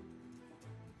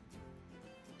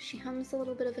 she hums a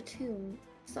little bit of a tune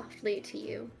softly to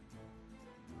you.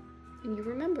 And you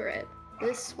remember it.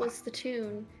 This was the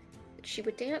tune that she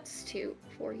would dance to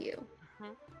for you.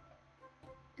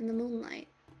 In the moonlight.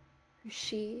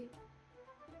 She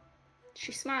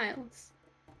smiles.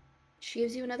 She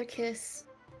gives you another kiss.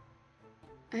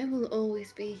 I will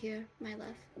always be here, my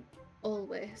love.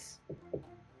 Always.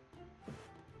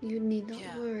 You need not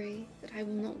worry that I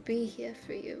will not be here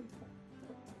for you.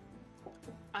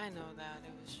 I know that.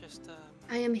 It was just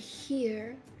I am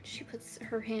here. She puts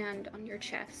her hand on your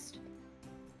chest.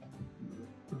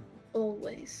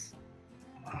 Always.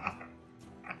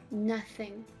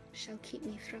 Nothing shall keep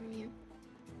me from you.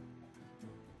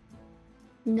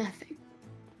 Nothing.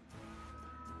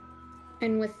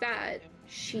 And with that,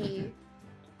 she,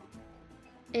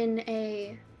 in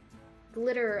a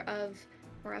glitter of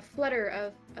or a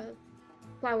flutter of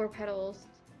flower petals,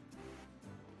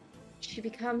 she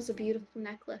becomes a beautiful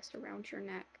necklace around your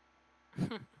neck.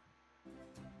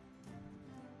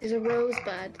 Is a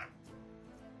rosebud,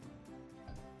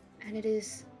 and it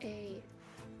is a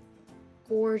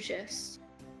gorgeous,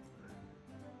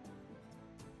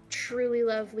 truly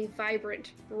lovely,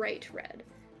 vibrant, bright red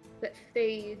that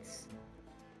fades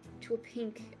to a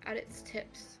pink at its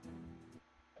tips.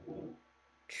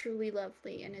 Truly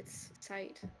lovely in its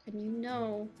sight, and you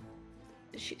know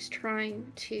that she's trying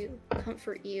to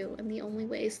comfort you in the only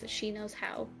ways that she knows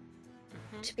how,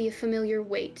 to be a familiar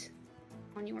weight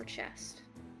on your chest.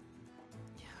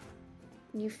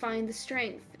 And you find the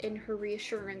strength in her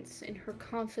reassurance, in her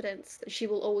confidence that she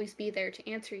will always be there to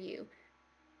answer you.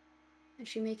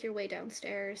 As you make your way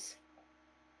downstairs.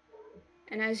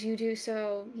 And as you do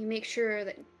so, you make sure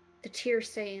that the tear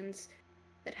stains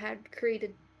that had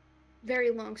created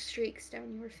very long streaks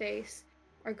down your face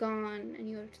are gone, and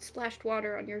you have splashed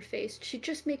water on your face. She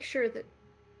just makes sure that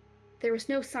there was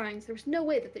no signs, there was no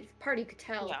way that the party could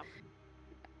tell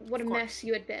what a mess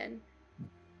you had been.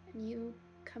 And you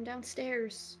come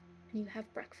downstairs, and you have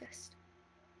breakfast.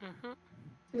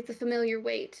 With the familiar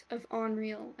weight of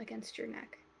Unreal against your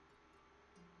neck.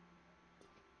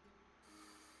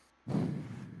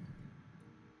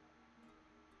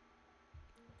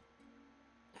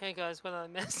 Hey guys, what did I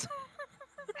miss?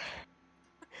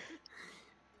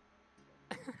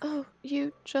 Oh,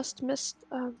 you just missed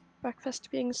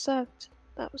breakfast being served.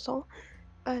 That was all.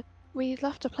 We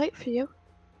left a plate for you.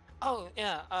 Oh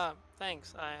yeah,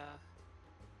 thanks. I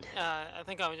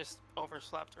think I just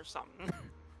overslept or something.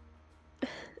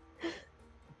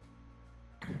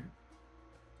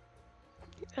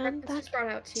 And Breakfast is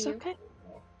brought out to that's you. okay.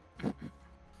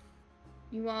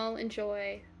 You all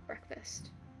enjoy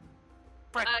breakfast.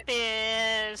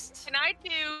 Breakfast! Can I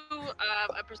do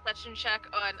a perception check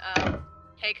on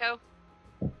Keiko?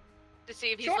 To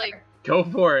see if he's like, Go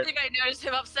for I it. think I noticed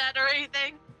him upset or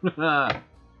anything. Alright,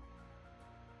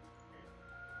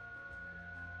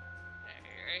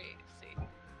 let's see.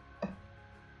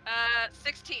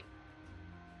 16.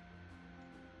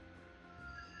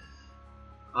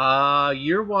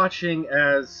 You're watching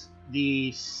as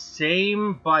the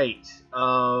same bite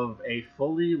of a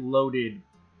fully loaded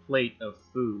plate of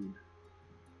food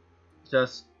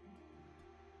just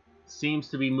seems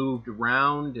to be moved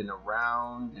around and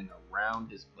around and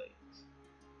around his plate,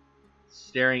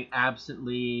 staring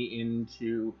absently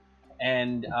into,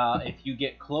 and if you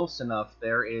get close enough,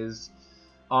 there is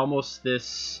almost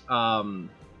this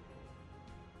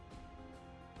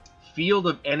field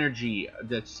of energy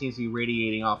that seems to be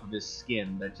radiating off of his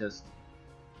skin that just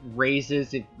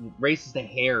raises the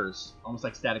hairs, almost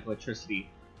like static electricity,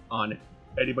 on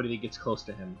anybody that gets close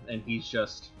to him, and he's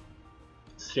just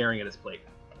staring at his plate.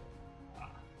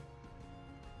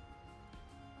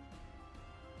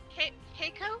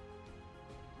 Keiko?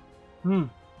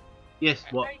 Yes,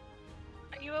 what?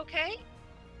 Are you okay?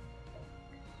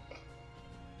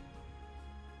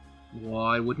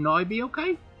 Why wouldn't I be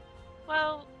okay?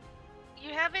 Well,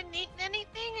 you haven't eaten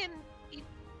anything and you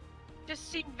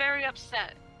just seem very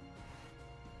upset.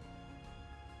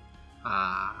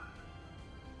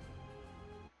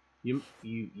 You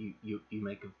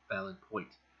make a valid point.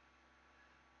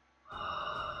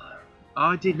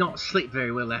 I did not sleep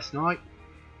very well last night,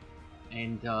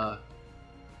 and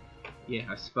yeah,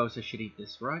 I suppose I should eat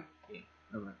this, right? Yeah,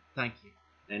 alright, thank you.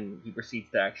 And he proceeds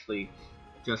to actually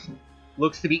just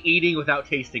looks to be eating without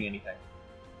tasting anything.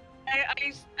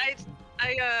 I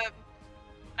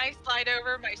slide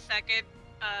over my second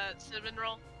cinnamon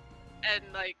roll and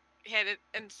like hand it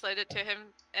and slide it to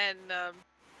him and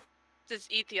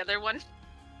just eat the other one.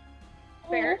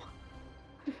 Fair.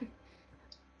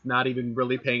 Not even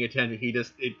really paying attention.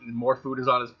 More food is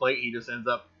on his plate. He just ends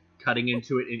up cutting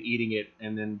into it and eating it,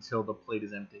 and then until the plate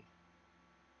is empty.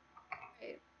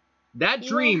 Right. That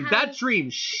dream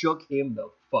shook him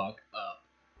the fuck up.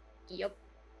 Yep.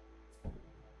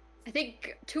 I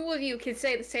think two of you can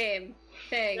say the same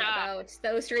thing about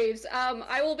those dreams.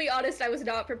 I will be honest, I was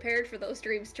not prepared for those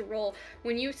dreams to roll.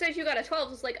 When you said you got a 12,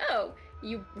 I was like, oh,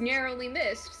 you narrowly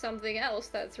missed something else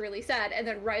that's really sad. And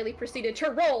then Riley proceeded to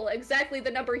roll exactly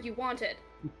the number you wanted.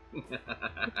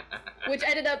 Which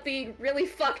ended up being really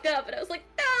fucked up, and I was like,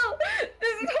 no!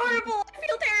 This is horrible! I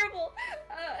feel terrible!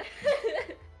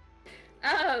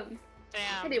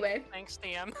 Damn. Anyway. Thanks,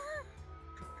 DM.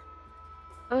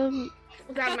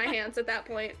 Grabbed my hands at that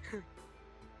point.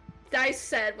 Dice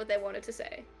said what they wanted to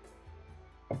say.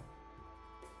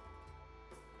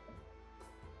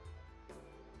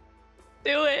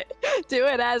 Do it! Do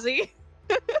it, Azzy!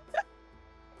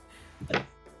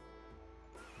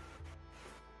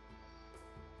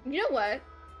 You know what?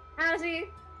 Azzy,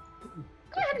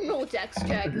 go ahead and roll a dex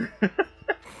check.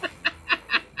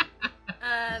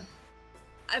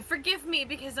 Forgive me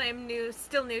because I am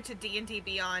still new to D&D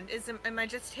Beyond. Am I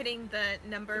just hitting the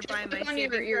number Just by my click on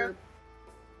saving your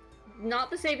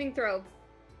not the saving throw.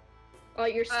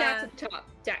 Your stats at the top.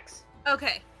 Dex. throw?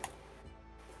 Okay.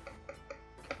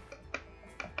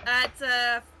 That's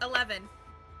 11.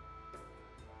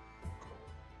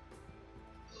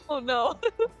 Oh no.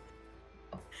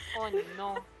 Oh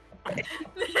no.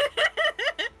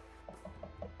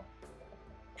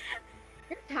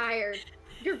 You're tired.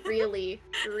 You're really,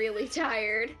 really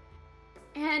tired.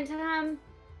 And,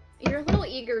 you're a little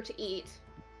eager to eat.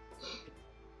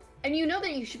 And you know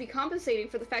that you should be compensating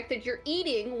for the fact that you're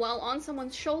eating while on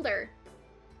someone's shoulder.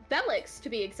 Velix, to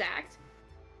be exact.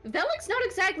 Velix not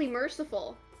exactly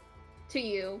merciful to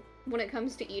you when it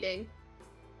comes to eating.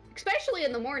 Especially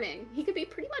in the morning. He could be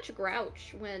pretty much a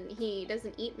grouch when he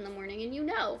doesn't eat in the morning, and you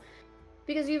know.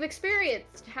 Because you've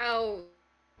experienced how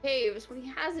he behaves when he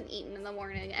hasn't eaten in the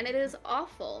morning, and it is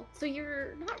awful. So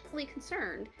you're not really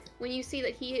concerned when you see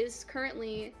that he is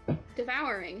currently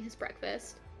devouring his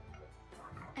breakfast.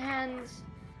 And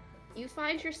you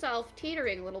find yourself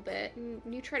teetering a little bit, and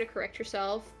you try to correct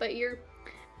yourself, but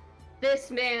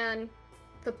this man,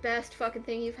 the best fucking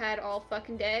thing you've had all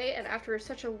fucking day, and after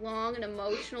such a long and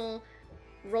emotional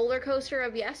roller coaster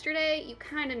of yesterday, you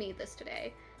kind of need this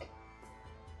today.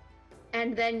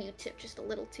 And then you tip just a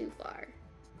little too far.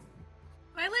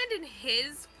 I land in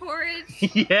his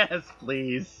porridge. Yes,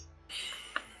 please.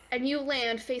 And you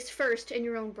land face first in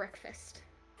your own breakfast.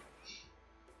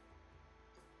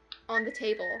 On the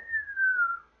table.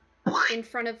 In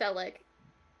front of Velik.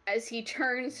 As he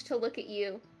turns to look at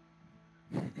you.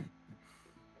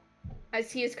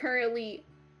 As he is currently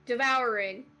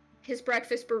devouring his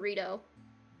breakfast burrito.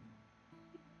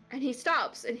 And he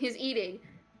stops in his eating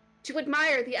to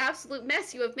admire the absolute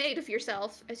mess you have made of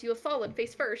yourself as you have fallen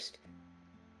face first.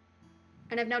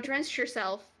 And have now drenched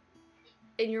yourself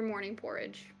in your morning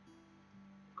porridge.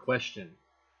 Question.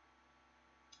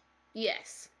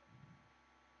 Yes.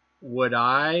 Would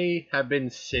I have been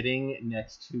sitting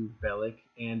next to Velik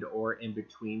and or in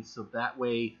between, so that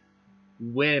way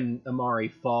when Amari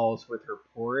falls with her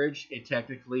porridge, it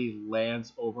technically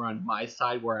lands over on my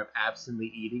side where I'm absently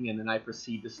eating, and then I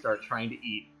proceed to start trying to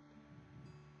eat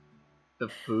the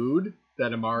food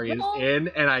that Amari is in,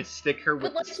 and I stick her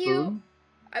with the spoon?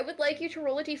 I would like you to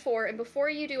roll a d4, and before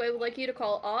you do, I would like you to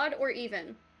call odd or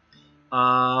even.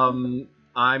 I'm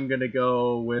gonna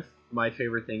go with my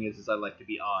favorite thing is I like to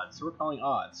be odd, so we're calling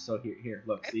odds. So here,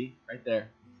 look, Okay. see right there,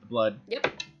 the blood.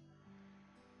 Yep.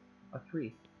 A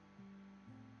 3.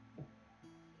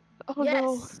 Oh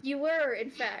no. Yes, you were,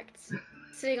 in fact,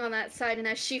 sitting on that side, and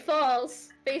as she falls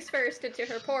face first into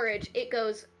her porridge, it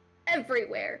goes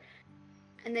everywhere.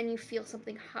 And then you feel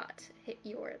something hot hit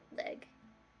your leg.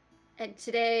 And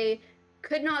today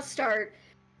could not start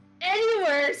any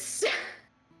worse.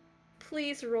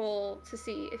 Please roll to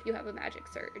see if you have a magic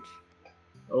surge.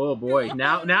 Oh boy,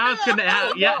 now it's gonna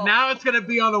now it's gonna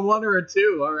be on a 1 or a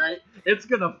 2. All right, it's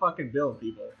gonna fucking bill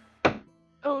people.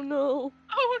 Oh no.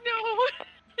 Oh no!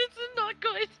 This is not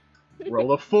good.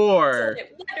 Roll a 4.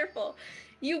 Wonderful.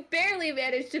 You barely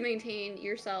managed to maintain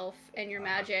yourself and your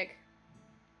magic.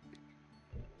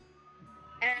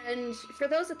 And for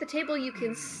those at the table, you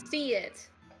can see it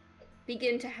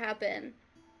begin to happen.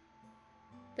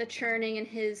 The churning in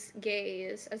his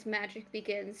gaze as magic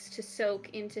begins to soak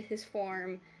into his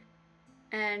form.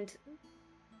 And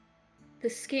the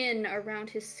skin around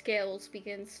his scales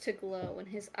begins to glow, and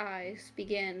his eyes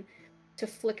begin to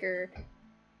flicker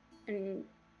and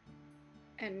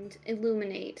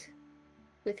illuminate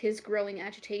with his growing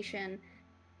agitation.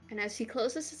 And as he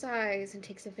closes his eyes and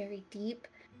takes a very deep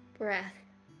breath,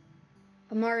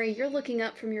 Amari, you're looking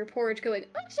up from your porridge going,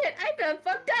 oh shit, I've been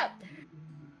fucked up!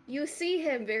 You see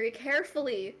him very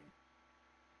carefully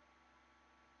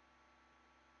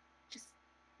just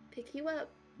pick you up,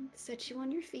 set you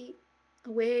on your feet,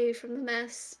 away from the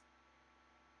mess.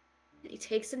 And he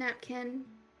takes a napkin,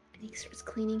 and he starts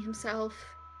cleaning himself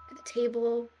at the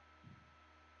table.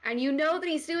 And you know that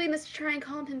he's doing this to try and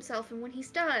calm himself, and when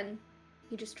he's done,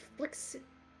 he just flicks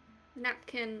the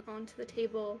napkin onto the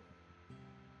table,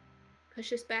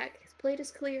 pushes back, his plate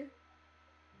is clear.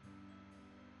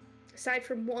 Aside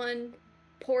from one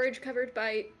porridge-covered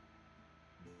bite.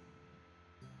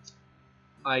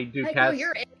 I do I cast. know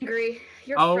you're angry.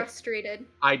 You're Oh. frustrated.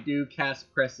 I do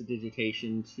cast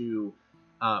Prestidigitation to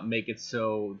make it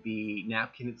so the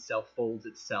napkin itself folds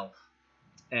itself,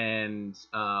 and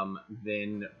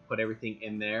then put everything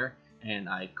in there. And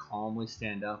I calmly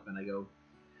stand up and I go,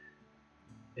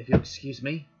 "If you'll excuse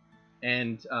me,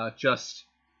 and just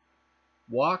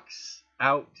walks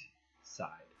outside.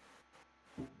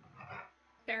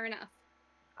 Fair enough.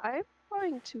 I'm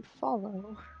going to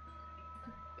follow.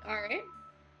 All right.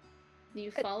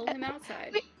 You follow him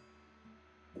outside.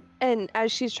 And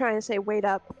as she's trying to say, wait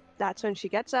up, that's when she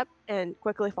gets up and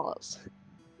quickly follows.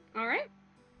 All right.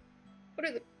 What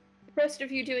are the rest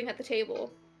of you doing at the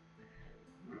table?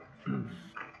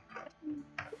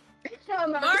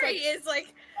 Mari is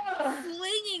like "Ugh."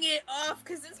 flinging it off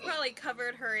because it's probably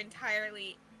covered her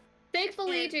entirely.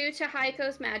 Thankfully, And- due to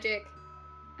Heiko's magic,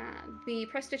 the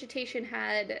prestidigitation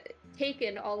had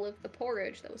taken all of the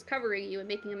porridge that was covering you and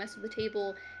making a mess of the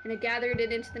table, and had gathered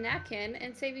it into the napkin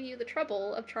and saving you the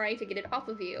trouble of trying to get it off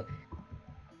of you.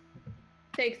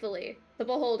 Thankfully, the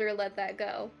beholder let that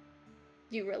go.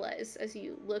 You realize as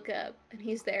you look up, and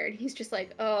he's there, and he's just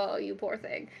like, "Oh, you poor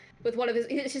thing." With one of his,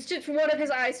 it's just one of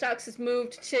his eye stalks is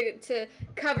moved to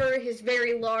cover his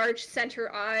very large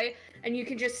center eye, and you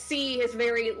can just see his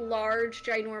very large,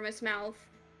 ginormous mouth,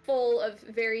 full of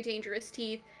very dangerous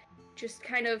teeth, just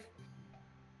kind of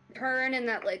turn in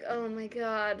that like, "Oh my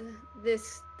god,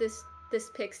 this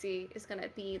pixie is gonna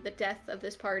be the death of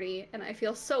this party," and I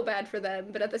feel so bad for them,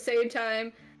 but at the same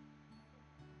time,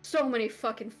 so many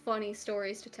fucking funny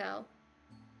stories to tell.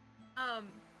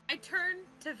 I turn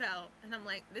to Vel and I'm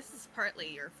like, this is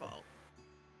partly your fault.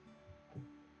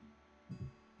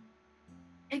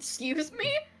 Excuse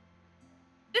me?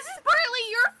 This is partly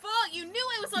your fault! You knew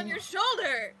I was on your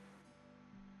shoulder!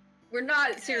 We're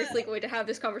not seriously going to have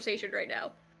this conversation right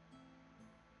now.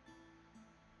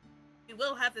 We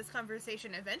will have this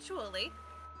conversation eventually.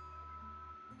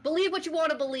 Believe what you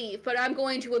want to believe, but I'm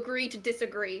going to agree to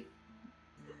disagree.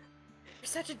 You're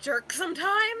such a jerk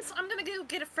sometimes. I'm gonna go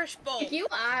get a fresh bowl. If you,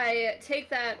 I take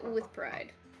that with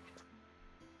pride.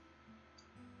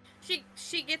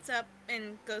 She gets up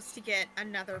and goes to get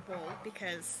another bowl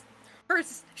because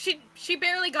first she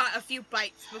barely got a few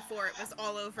bites before it was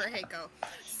all over Heiko.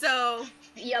 So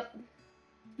Yep.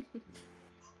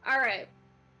 Alright.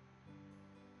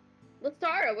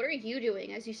 Lithara, what are you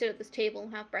doing as you sit at this table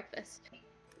and have breakfast?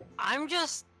 I'm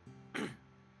just.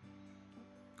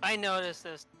 I noticed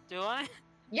this. Do I?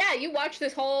 Yeah, you watch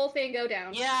this whole thing go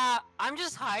down. Yeah, I'm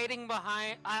just hiding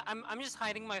behind. I'm just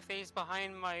hiding my face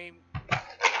behind my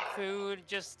food.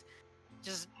 Just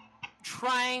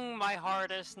trying my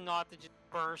hardest not to just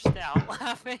burst out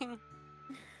laughing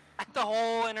at the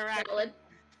whole interaction.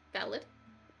 Valid.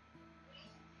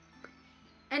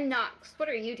 And Nox, what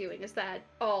are you doing as that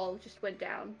all just went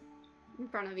down in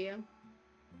front of you?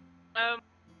 I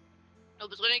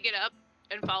was gonna get up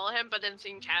and follow him, but then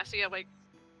seeing Cassie, I'm like,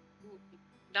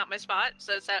 not my spot.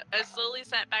 So I slowly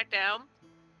sat back down.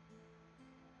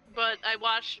 But I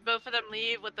watched both of them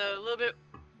leave with a little bit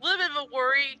of a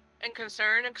worry and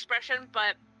concern expression,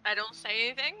 but I don't say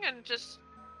anything and just,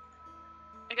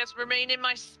 I guess, remain in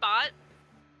my spot.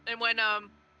 And when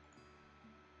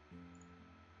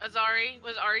Azari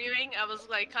was arguing, I was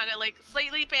like kind of like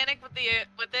slightly panicked with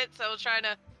it, so I was trying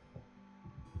to.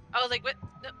 I was like, what?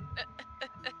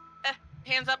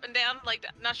 Hands up and down, like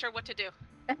not sure what to do.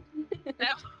 No.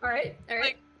 Alright.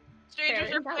 Like, strangers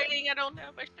Fair are and valid. fighting. I don't know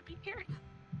if I should be here.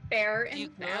 Fair You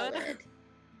and good? valid.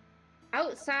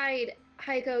 Outside,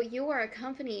 Heiko, you are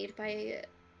accompanied by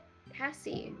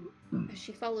Cassie as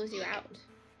she follows you out.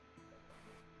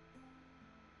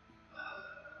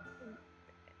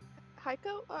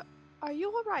 Heiko, are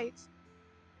you alright?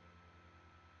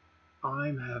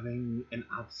 I'm having an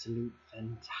absolute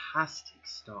fantastic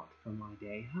start for my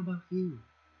day. How about you?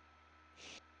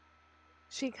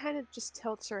 She kind of just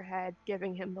tilts her head,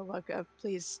 giving him the look of,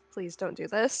 please don't do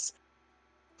this.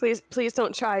 Please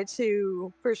don't try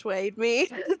to persuade me.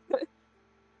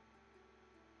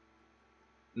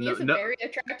 He is a very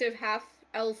attractive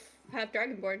half-elf,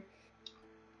 half-dragonborn.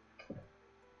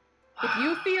 If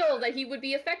you feel that he would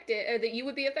be affected, or that you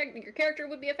would be affected, your character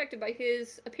would be affected by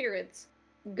his appearance,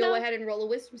 go No. ahead and roll a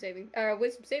wisdom saving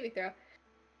throw.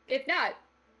 If not,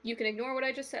 you can ignore what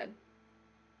I just said.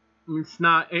 It's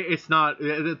not.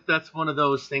 That's one of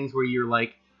those things where you're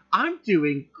like, I'm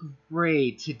doing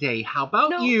great today. How about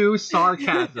No. you?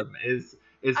 Sarcasm is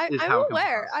I'm how it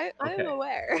aware. comes across. I'm Okay.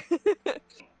 aware.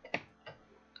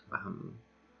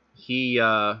 He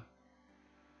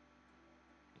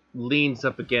leans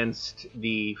up against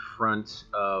the front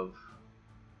of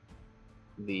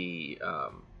the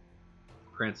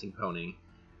prancing pony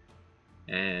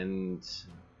and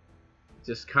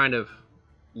just kind of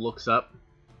looks up.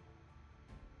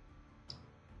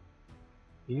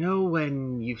 You know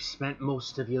when you've spent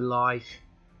most of your life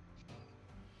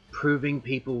proving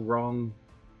people wrong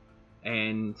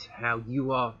and how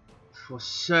you are for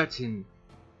certain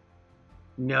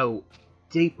know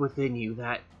deep within you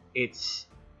that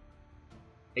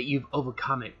you've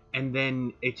overcome it, and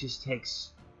then it just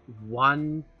takes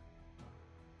one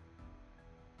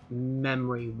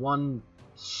memory, one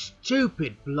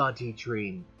stupid bloody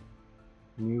dream,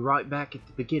 and you're right back at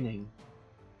the beginning.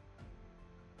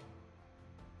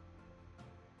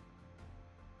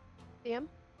 Damn.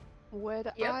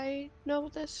 Would Yep. I know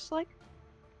what this is like?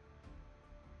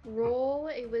 Roll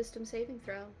a wisdom saving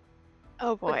throw.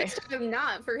 Oh But boy. this time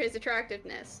not for his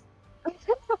attractiveness.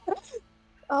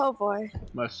 Oh boy.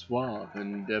 My suave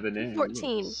and debonair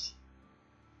 14. looks.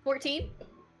 14?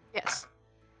 Yes.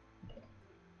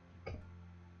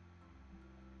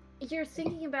 You're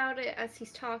thinking about it as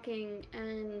he's talking,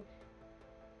 and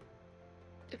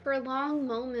for a long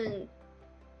moment,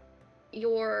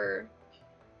 you're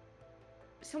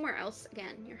somewhere else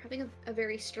again. You're having a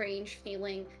very strange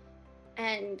feeling,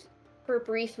 and for a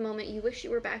brief moment, you wish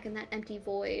you were back in that empty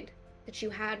void that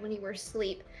you had when you were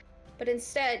asleep. But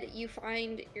instead, you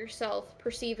find yourself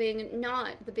perceiving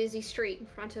not the busy street in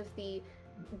front of the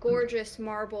gorgeous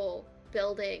marble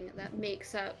building that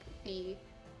makes up the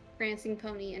Prancing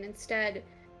Pony, and instead,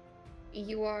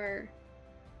 you are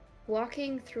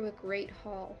walking through a great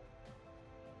hall,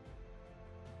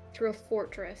 through a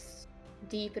fortress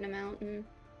deep in a mountain,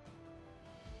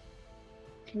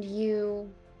 and you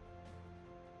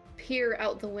peer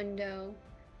out the window,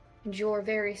 and your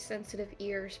very sensitive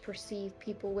ears perceive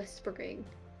people whispering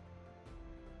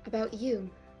about you,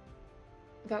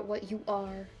 about what you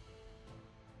are.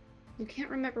 You can't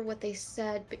remember what they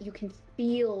said, but you can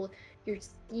feel your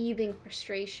seething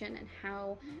frustration and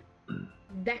how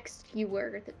vexed you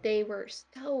were that they were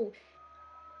so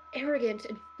arrogant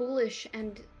and foolish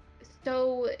and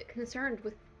so concerned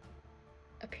with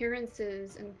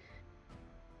appearances and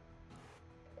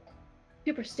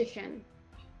superstition.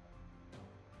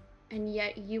 And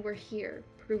yet you were here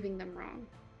proving them wrong.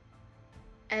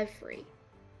 Every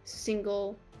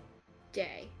single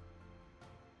day.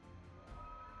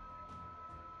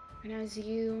 And as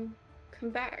you come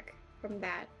back from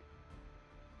that,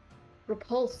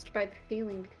 repulsed by the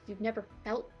feeling because you've never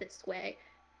felt this way,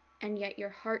 and yet your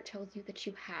heart tells you that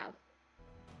you have,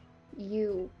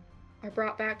 you are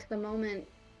brought back to the moment.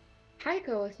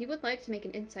 Heiko, if you would like to make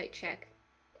an insight check,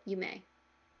 you may.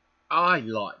 I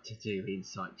like to do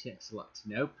insight checks. I like to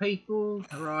know people.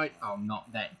 Alright, I'm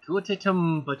not that good at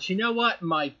them, but you know what?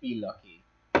 Might be lucky.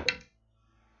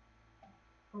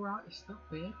 Alright, it's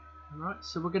not bad. Alright,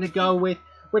 so we're gonna go with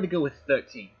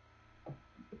 13.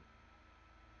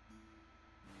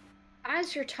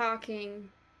 As you're talking,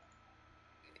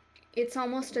 it's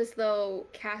almost as though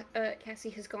Cassie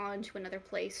has gone to another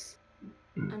place,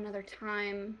 another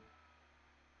time,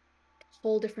 a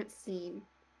whole different scene.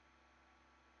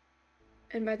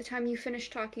 And by the time you finish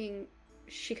talking,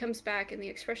 she comes back and the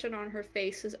expression on her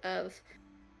face is of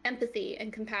empathy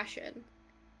and compassion.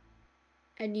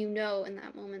 And you know in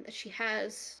that moment that she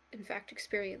has, in fact,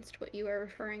 experienced what you are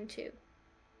referring to,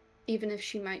 even if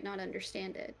she might not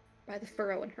understand it, by the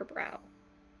furrow in her brow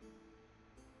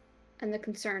and the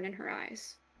concern in her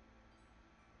eyes.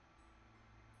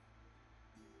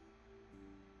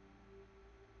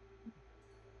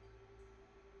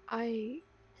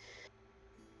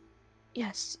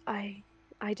 Yes, I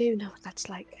do know what that's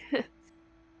like.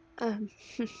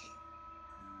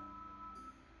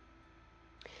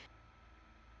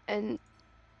 And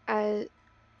as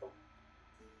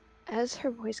her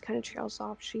voice kind of trails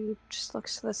off, she just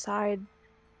looks to the side,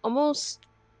 almost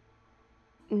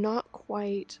not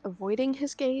quite avoiding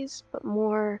his gaze, but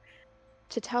more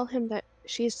to tell him that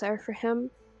she's there for him,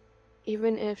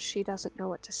 even if she doesn't know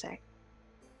what to say.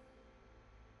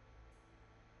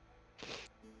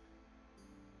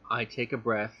 I take a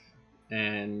breath,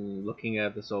 and looking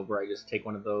at this over, I just take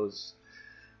one of those.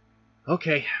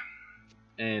 Okay.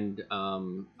 And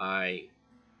I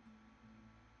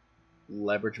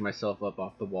leverage myself up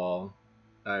off the wall.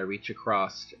 I reach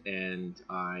across and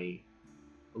I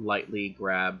lightly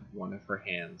grab one of her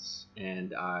hands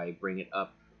and I bring it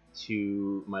up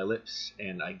to my lips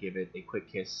and I give it a quick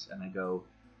kiss and I go,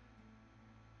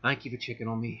 "Thank you for checking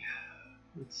on me.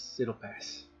 It'll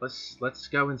pass. Let's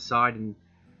go inside and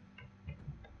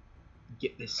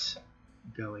get this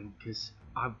going, because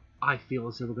I feel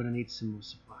as though we're gonna need some more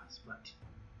supplies, but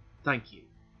thank you."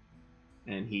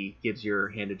 And he gives your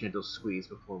hand a gentle squeeze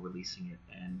before releasing it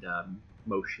and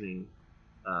motioning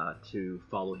to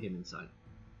follow him inside.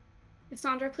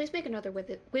 Sandra, please make another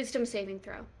wisdom saving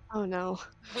throw. Oh no.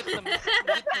 With them.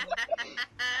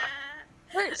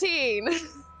 13! You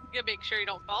gotta make sure you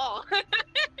don't fall.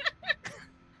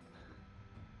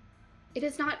 It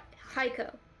is not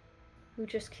Heiko who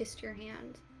just kissed your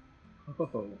hand.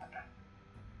 Oh.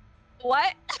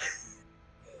 What?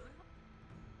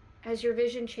 As your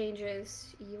vision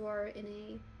changes, you are in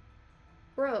a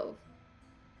grove.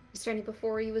 Standing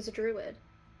before you is a druid.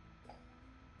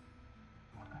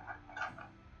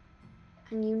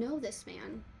 And you know this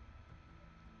man.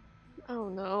 Oh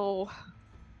no.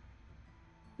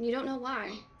 You don't know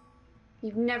why.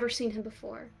 You've never seen him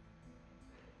before.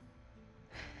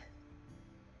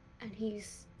 And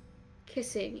he's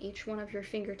kissing each one of your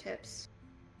fingertips.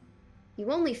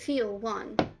 You only feel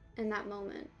one in that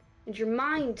moment. And your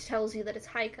mind tells you that it's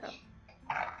Heiko.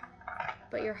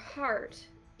 But your heart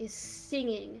is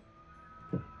singing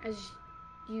as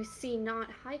you see not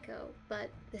Heiko, but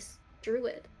this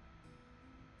druid.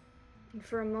 And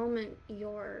for a moment,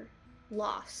 you're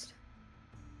lost.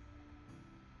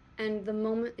 And the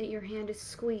moment that your hand is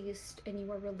squeezed and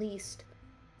you are released,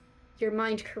 your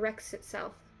mind corrects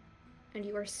itself, and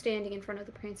you are standing in front of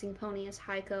the prancing pony as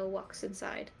Heiko walks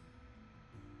inside.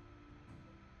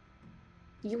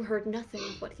 You heard nothing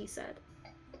of what he said.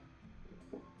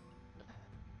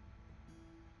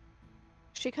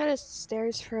 She kind of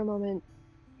stares for a moment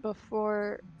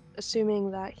before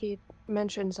assuming that he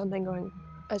mentioned something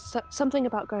something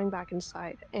about going back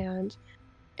inside, and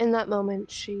in that moment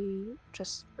she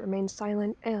just remains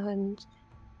silent and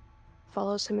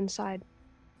follows him inside,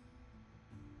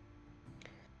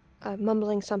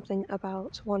 mumbling something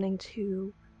about wanting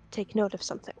to take note of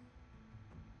something.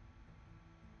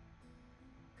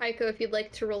 Heiko, if you'd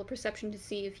like to roll a perception to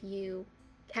see if you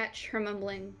catch her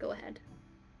mumbling, go ahead.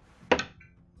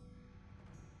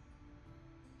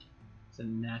 It's a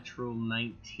natural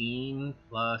 19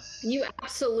 plus... You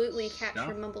absolutely catch her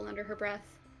stuff? mumble under her breath.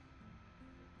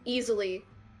 Easily.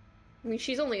 I mean,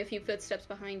 she's only a few footsteps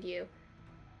behind you.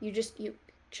 You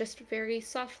just very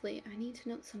softly, I need to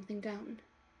note something down.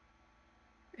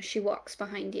 As she walks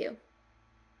behind you.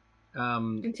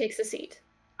 And takes a seat.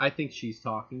 I think she's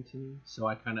talking to me, so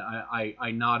I kind of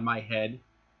I nod my head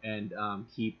and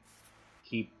keep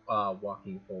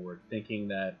walking forward, thinking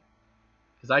that,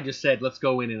 because I just said let's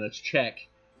go in and let's check,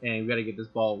 and we got to get this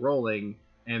ball rolling,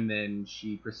 and then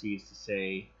she proceeds to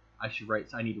say I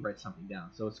need to write something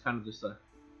down. So it's kind of just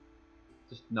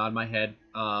nod my head,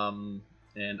 and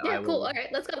Yeah, I will. cool. All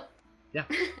right, let's go. Yeah.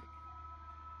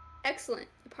 Excellent.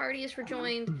 The party is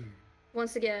rejoined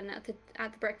once again at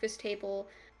the breakfast table.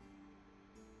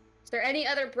 Is there any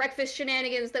other breakfast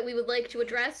shenanigans that we would like to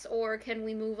address, or can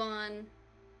we move on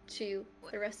to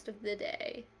the rest of the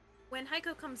day? When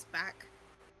Heiko comes back,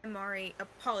 Amari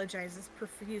apologizes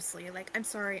profusely. Like, I'm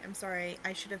sorry,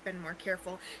 I should have been more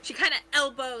careful. She kind of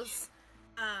elbows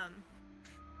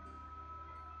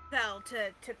Belle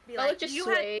to be like, It just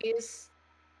sways.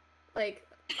 Like,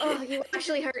 oh, you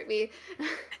actually hurt me.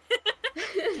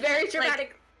 Very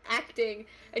dramatic acting,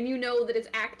 and you know that it's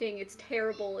acting, it's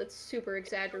terrible, it's super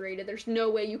exaggerated. There's no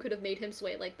way you could have made him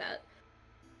sway like that.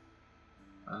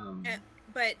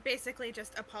 But basically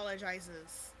just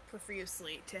apologizes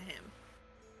profusely to him.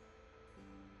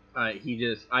 I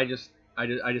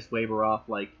just wave her off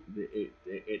like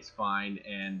it's fine,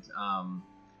 and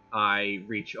I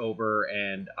reach over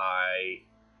and I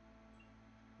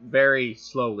very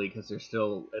slowly, because it's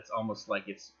almost like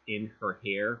it's in her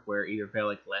hair where either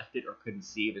Velik left it or couldn't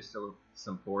see. There's still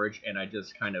some forage, and I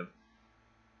just kind of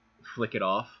flick it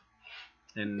off,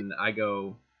 and I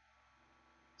go,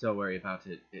 "Don't worry about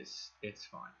it. It's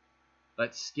fine.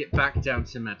 Let's get back down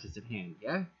to matters at hand,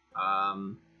 yeah?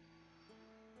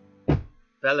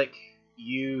 Velik,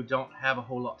 you don't have a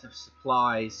whole lot of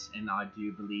supplies, and I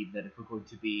do believe that if we're going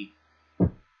to be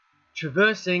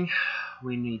traversing,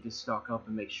 we need to stock up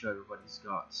and make sure everybody's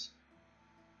got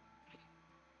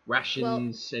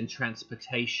rations and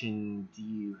transportation. Do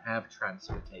you have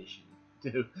transportation?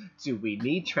 Do we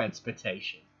need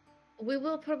transportation? We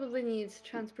will probably need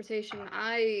transportation.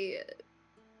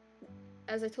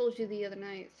 As I told you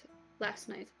last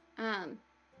night,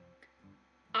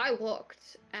 I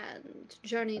walked and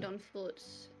journeyed on foot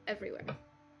everywhere,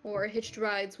 or hitched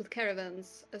rides with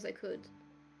caravans as I could.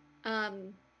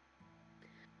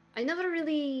 I never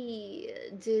really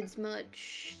did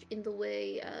much in the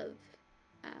way of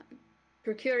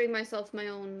procuring myself my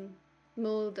own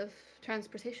mode of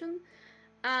transportation.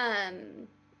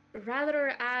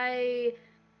 Rather, I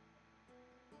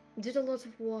did a lot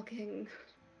of walking,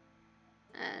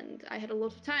 and I had a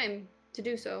lot of time to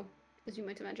do so, as you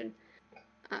might imagine.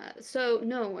 So,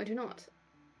 no, I do not.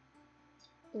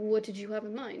 What did you have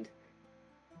in mind?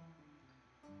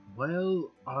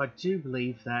 Well, I do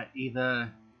believe that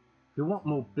either if we want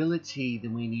mobility,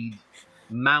 then we need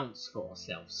mounts for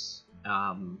ourselves.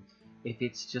 If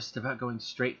it's just about going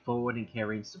straight forward and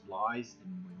carrying supplies,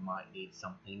 then we might need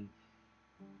something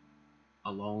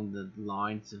along the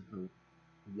lines of a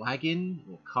wagon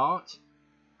or cart.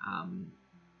 I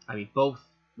mean, both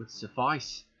would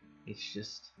suffice. It's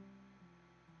just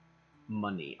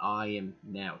money. I am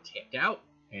now tapped out,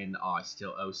 and I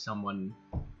still owe someone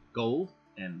gold.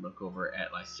 And look over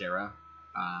at Lysera.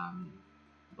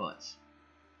 But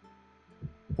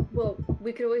Well,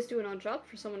 we could always do an odd job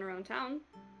for someone around town.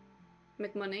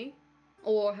 Make money.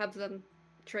 Or have them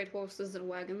trade horses and a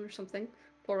wagon or something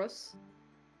for us.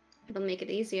 It'll make it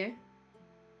easier.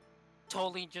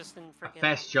 Totally just didn't a forget.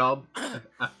 fast job,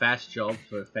 a fast job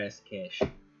for fast cash.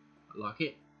 I like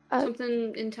it.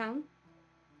 Something in town?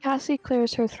 Cassie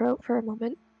clears her throat for a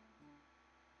moment.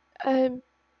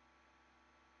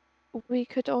 We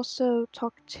could also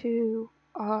talk to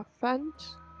our friend.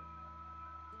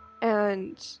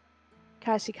 And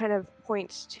Cassie kind of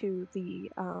points to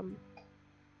the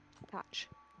patch.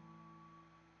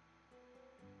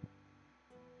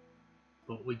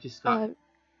 But we just got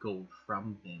gold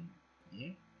from them,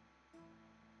 yeah?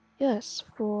 Yes,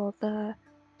 for the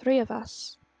 3 of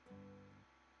us.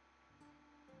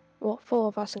 Well, 4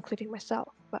 of us, including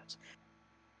myself, but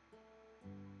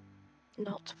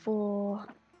not for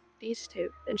these 2.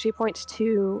 And she points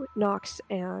to Nox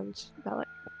and Bellic.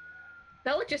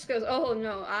 Bellic just goes, oh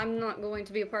no, I'm not going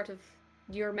to be a part of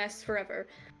your mess forever.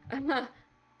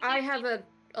 I have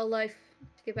a life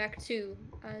to get back to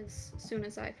as soon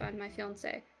as I find my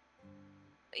fiance.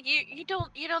 You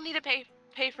don't need to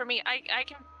pay for me. I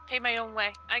can pay my own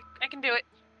way. I can do it.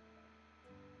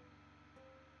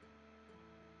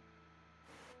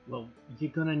 Well,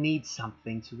 you're gonna need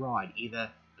something to ride.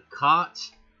 Either a cart,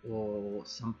 or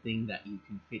something that you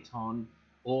can fit on,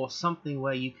 or something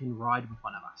where you can ride with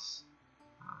one of us.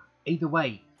 Either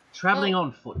way, traveling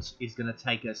on foot is gonna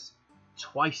take us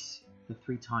twice to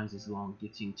 3 times as long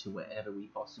getting to wherever we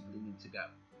possibly need to go.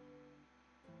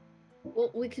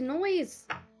 Well, we can always,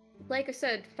 like I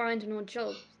said, find an odd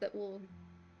job that will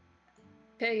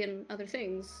pay in other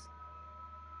things.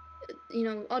 You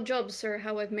know, odd jobs are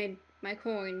how I've made my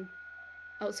coin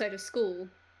outside of school.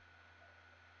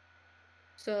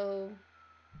 So...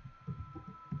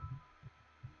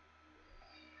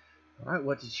 Alright,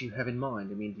 what did you have in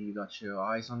mind? I mean, do you got your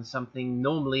eyes on something?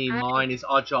 Normally, mine is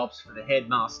odd jobs for the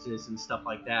headmasters and stuff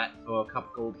like that, for a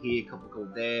couple gold here, a couple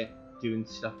gold there, doing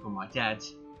stuff for my dad.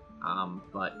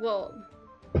 But... Well,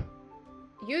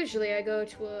 usually I go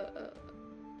to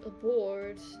a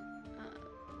board,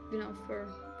 you know, for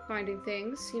finding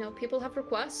things. You know, people have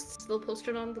requests, they'll post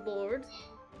it on the board.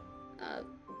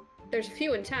 There's a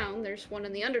few in town. There's one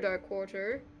in the Underdark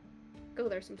Quarter. Go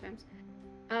there sometimes.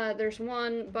 There's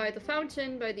one by the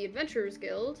fountain, by the Adventurers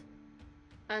Guild.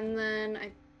 And then,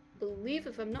 I believe,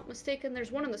 if I'm not mistaken,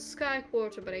 there's one in the Sky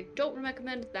Quarter, but I don't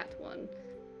recommend that one.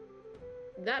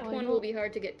 That one will be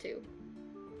hard to get to.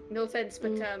 No offense,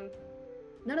 but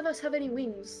none of us have any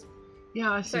wings.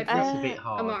 Yeah, I think that's a bit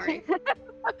hard. Amari.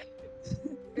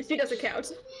 She doesn't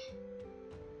count.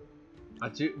 I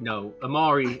do. No,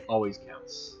 Amari always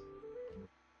counts.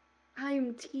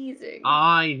 I'm teasing.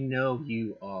 I know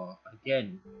you are.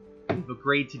 Again, we've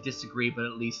agreed to disagree, but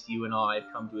at least you and I have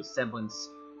come to a semblance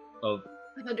of...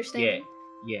 understanding.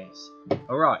 Yeah, yes.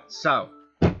 Alright, so...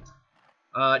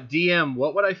 DM,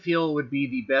 what would I feel would be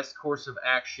the best course of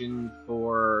action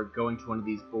for going to one of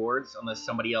these boards, unless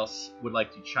somebody else would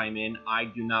like to chime in? I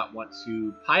do not want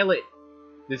to pilot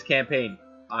this campaign.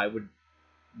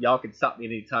 Y'all can stop me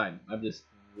anytime. I'm just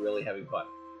really having fun.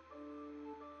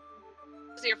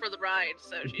 She's here for the ride,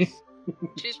 so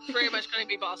she's pretty much going to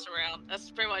be bossed around.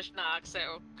 That's pretty much Nox,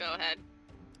 so go ahead.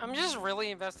 I'm just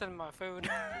really invested in my food.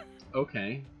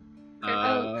 Okay.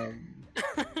 Go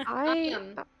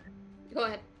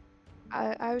ahead.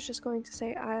 I was just going to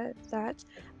say that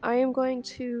I am going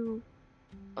to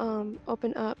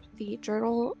open up the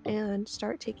journal and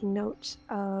start taking notes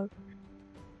of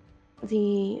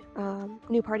the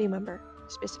new party member,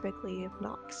 specifically of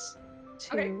Nox,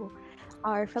 to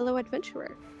our fellow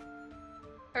adventurer.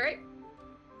 Alright.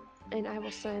 And I will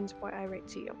send what I write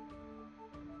to you.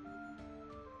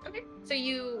 Okay. So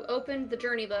you open the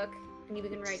journey book and you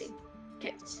begin writing.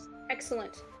 Okay. Yes.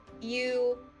 Excellent.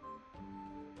 You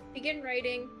begin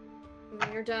writing, and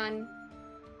when you're done,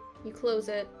 you close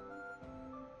it.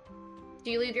 Do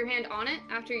you leave your hand on it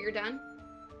after you're done?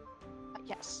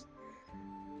 Yes.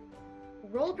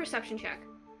 Roll a perception check,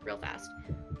 real fast.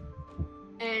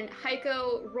 And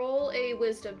Heiko, roll a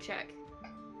wisdom check.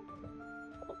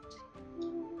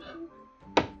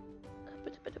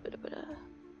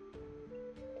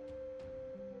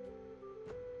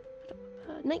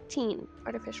 19,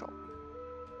 artificial.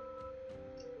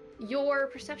 Your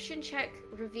perception check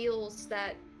reveals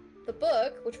that the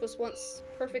book, which was once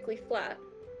perfectly flat,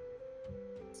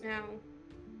 is now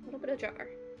a little bit ajar.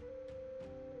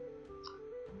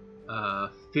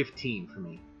 15 for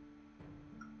me.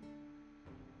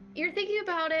 You're thinking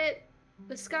about it,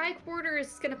 the Sky Quarter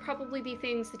is going to probably be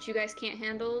things that you guys can't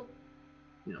handle.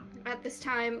 Yeah. At this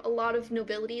time, a lot of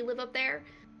nobility live up there,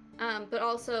 but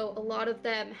also a lot of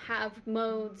them have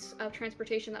modes of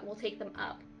transportation that will take them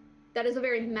up. That is a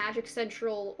very magic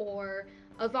central or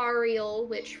Avarial,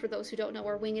 which for those who don't know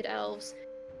are winged elves,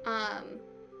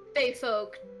 fae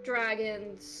folk,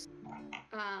 dragons,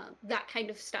 that kind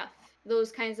of stuff.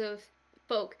 Those kinds of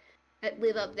folk that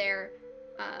live up there.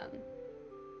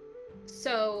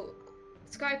 So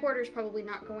Sky Quarter is probably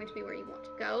not going to be where you want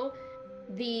to go.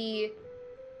 The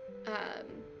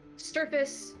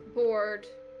Sturfus board,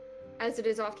 as it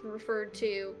is often referred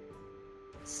to,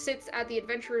 sits at the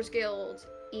Adventurers Guild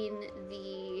in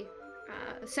the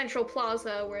central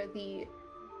plaza where the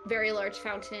very large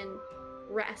fountain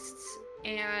rests,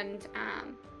 and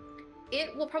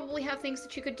it will probably have things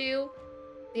that you could do.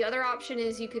 The other option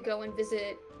is you could go and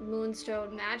visit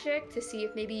Moonstone Magic to see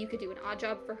if maybe you could do an odd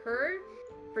job for her,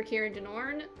 for Kieran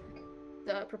Denorn,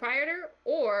 the proprietor,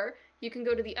 or you can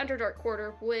go to the Underdark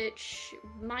Quarter, which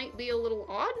might be a little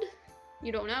odd.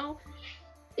 You don't know.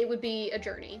 It would be a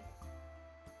journey,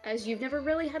 as you've never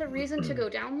really had a reason to go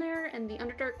down there, and the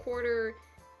Underdark Quarter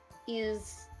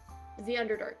is the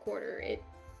Underdark Quarter.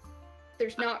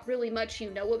 There's not really much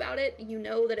you know about it. You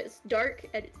know that it's dark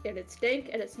and it's dank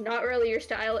and it's not really your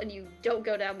style, and you don't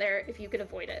go down there if you can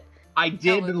avoid it. I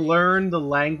did learn the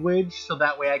language so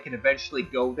that way I can eventually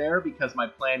go there, because my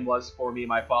plan was for me and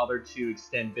my father to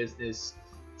extend business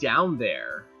down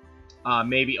there.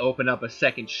 Maybe open up a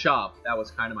second shop. That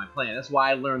was kind of my plan. That's why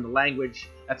I learned the language.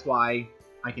 That's why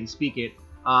I can speak it.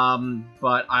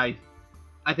 But I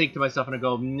think to myself and I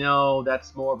go, no,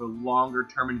 that's more of a longer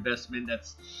term investment.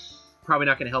 That's probably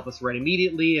not going to help us right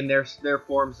immediately, and their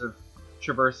forms of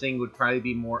traversing would probably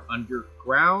be more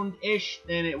underground-ish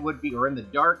than it would be, or in the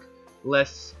dark.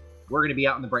 Less, we're going to be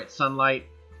out in the bright sunlight.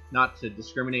 Not to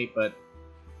discriminate, but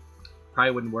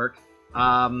probably wouldn't work.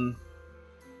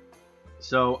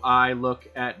 So I look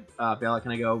at Bellic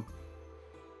and I go,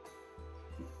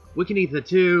 we can either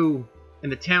do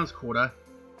in the town's quarter,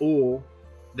 or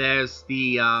there's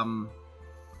the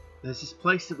there's this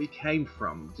place that we came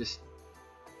from. Just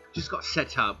got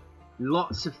set up.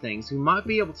 Lots of things. We might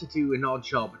be able to do an odd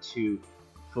job or two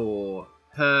for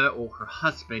her or her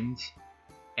husband.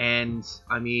 And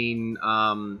I mean,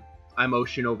 I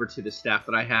motion over to the staff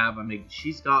that I have. I mean,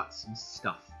 she's got some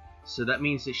stuff. So that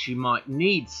means that she might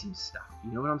need some stuff.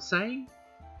 You know what I'm saying?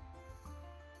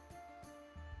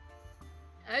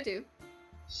 I do.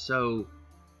 So,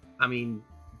 I mean,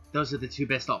 those are the two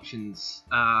best options.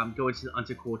 Going to the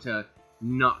Underquarter,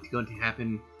 not going to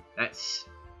happen. That's...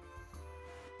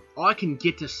 I can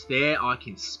get us there, I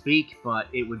can speak, but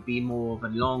it would be more of a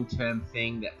long-term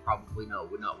thing that probably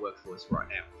would not work for us right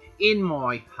now, in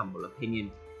my humble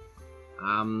opinion.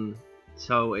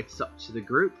 So it's up to the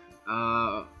group.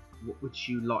 What would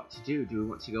you like to do? Do we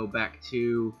want to go back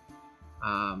to,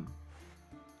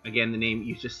 again, the name,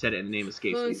 you just said it and the name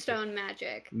escapes me. Moonstone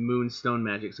Magic. Moonstone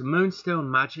Magic. So Moonstone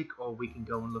Magic, or we can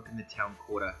go and look in the town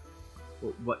quarter.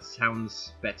 What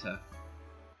sounds better?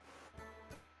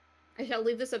 I shall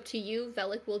leave this up to you.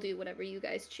 Velik will do whatever you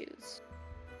guys choose.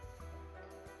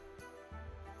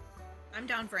 I'm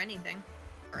down for anything.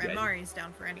 Or Good. Amari's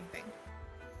down for anything.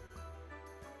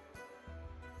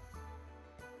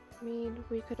 I mean,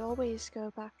 we could always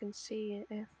go back and see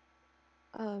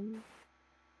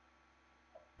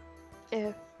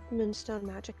if Moonstone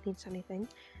Magic needs anything.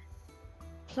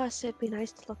 Plus, it'd be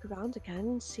nice to look around again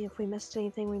and see if we missed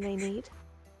anything we may need.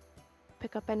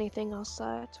 Pick up anything else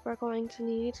that we're going to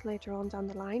need later on down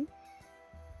the line.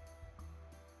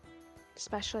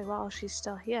 Especially while she's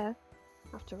still here,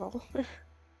 after all.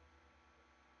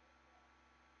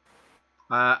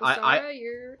 Sarah,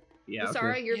 you're... Yeah.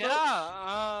 Sarah, Okay. your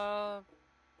vote?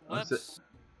 Let's...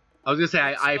 I was gonna say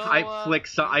I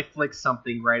Let's go, I flick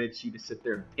something right at you to sit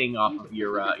there and ping off of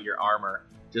your armor.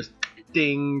 Just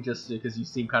ding, just because you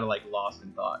seem kind of like lost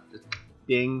in thought. Just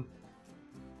ding.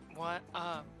 What?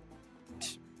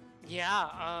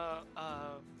 Yeah,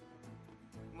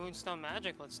 Moonstone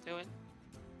Magic, let's do it.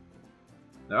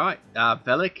 Alright,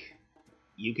 Velik,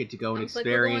 you get to go and Sounds like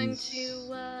we're going experience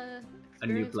to, a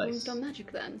new experience place. Moonstone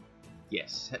Magic then.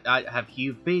 Yes. Have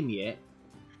you been yet?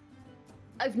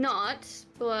 I've not,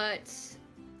 but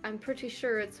I'm pretty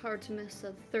sure it's hard to miss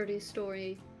a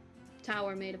 30-story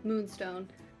tower made of moonstone.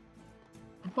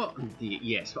 Well,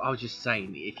 yes, I was just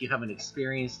saying, if you haven't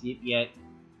experienced it yet,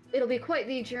 It'll be quite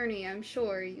the journey, I'm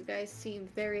sure. You guys seem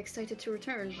very excited to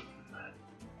return.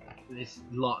 There's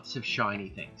lots of shiny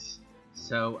things.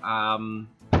 So,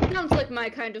 Sounds like my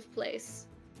kind of place.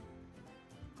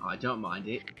 I don't mind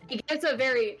it. He gets a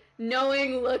very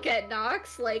knowing look at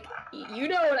Nox, like, you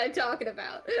know what I'm talking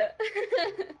about.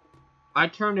 I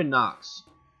turn to Nox,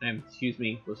 and excuse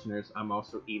me, listeners, I'm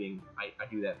also eating. I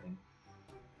do that thing.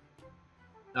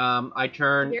 I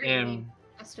turn Very and neat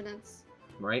sustenance.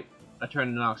 right. I turn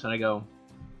to Nox and I go.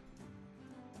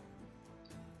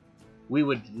 We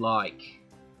would like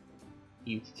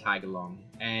you to tag along,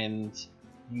 and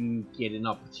you get an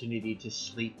opportunity to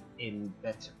sleep in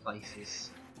better places.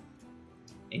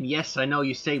 And yes, I know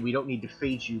you say we don't need to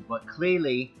feed you, but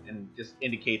clearly, and just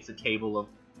indicates a table of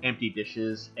empty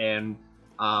dishes, and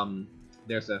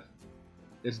there's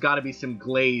got to be some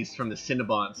glaze from the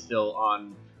Cinnabon still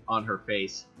on her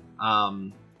face.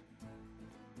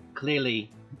 Clearly,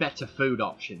 better food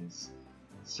options.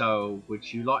 So,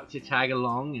 would you like to tag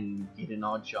along and get an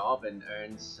odd job and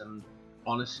earn some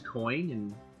honest coin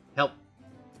and help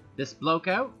this bloke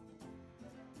out?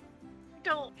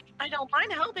 I don't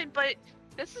mind helping, but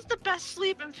this is the best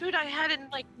sleep and food I had in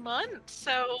like months.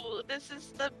 So this is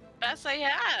the best I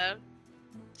have.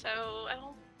 So I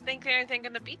don't think there's anything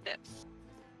gonna beat this.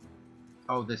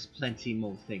 Oh, there's plenty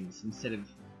more things. Instead of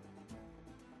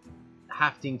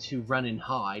having to run and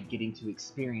hide, getting to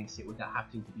experience it without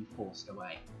having to be forced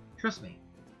away. Trust me.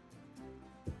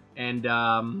 And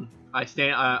I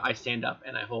stand up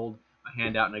and I hold my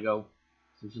hand out and I go,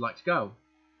 so would you like to go?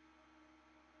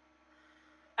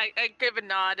 I give a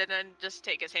nod and then just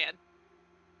take his hand.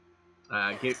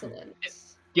 Excellent.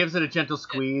 Gives it a gentle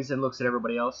squeeze and looks at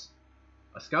everybody else.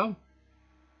 Let's go.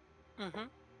 Mm-hmm.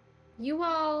 You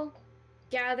all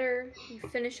gather, you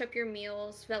finish up your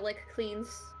meals, Velik cleans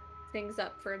things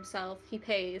up for himself, he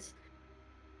pays.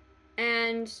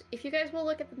 And if you guys will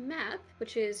look at the map,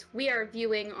 which is we are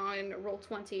viewing on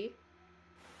Roll20,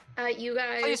 you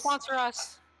guys Please sponsor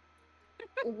us.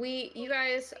 you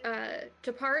guys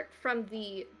depart from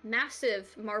the massive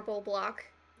marble block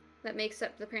that makes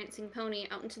up the Prancing Pony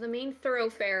out into the main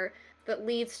thoroughfare that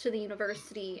leads to the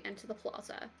university and to the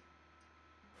plaza.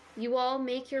 You all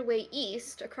make your way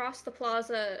east across the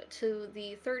plaza to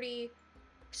the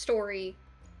 30-story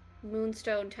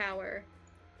Moonstone Tower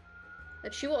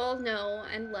that you all know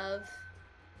and love,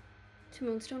 to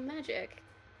Moonstone Magic.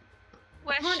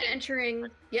 Upon Question. entering,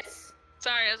 yes.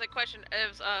 Sorry, as a question,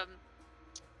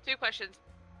 two questions.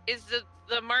 Is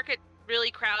the market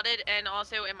really crowded, and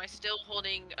also am I still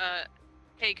holding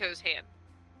Keiko's hand?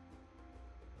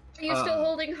 Are you still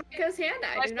holding Heiko's hand?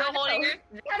 Am I I do still not holding know.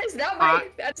 her? That's not my.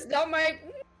 That's not my.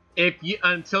 If you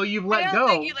until you've I let don't go,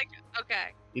 think you okay.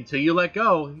 until you let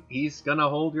go, he's gonna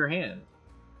hold your hand.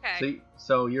 Okay.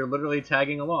 So you're literally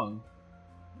tagging along.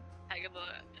 Tag along.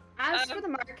 As for the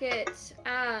market,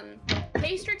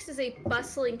 Pastrix is a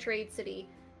bustling trade city.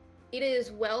 It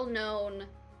is well known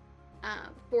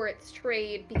for its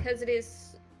trade because it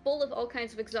is full of all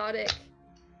kinds of exotic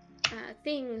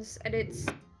things, and it's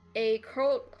a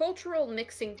cultural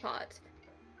mixing pot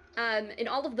in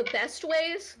all of the best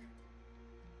ways.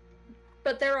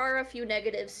 But there are a few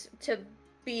negatives to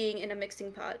being in a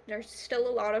mixing pot. There's still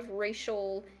a lot of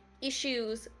racial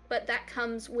issues, but that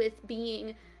comes with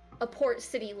being a port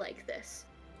city like this.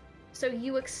 So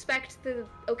you expect the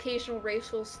occasional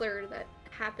racial slur that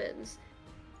happens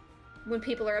when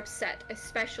people are upset,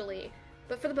 especially.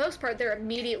 But for the most part, they're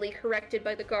immediately corrected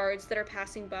by the guards that are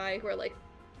passing by, who are like,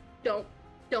 don't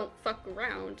fuck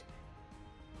around.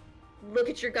 Look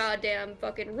at your goddamn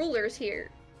fucking rulers here.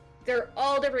 They're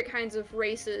all different kinds of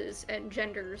races and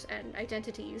genders and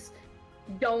identities.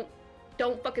 Don't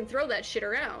fucking throw that shit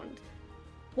around.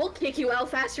 We'll kick you out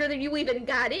faster than you even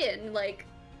got in. Like,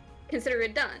 consider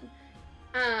it done.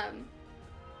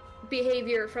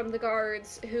 Behavior from the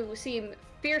guards, who seem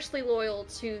fiercely loyal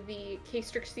to the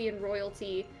Kaystrixian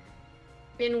royalty,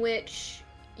 in which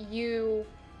you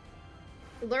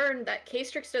learn that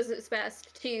Kaystrix does its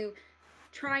best to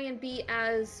try and be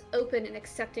as open and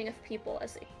accepting of people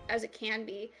as it can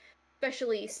be,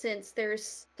 especially since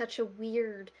there's such a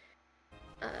weird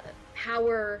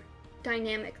power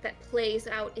dynamic that plays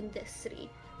out in this city.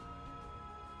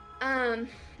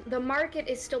 The market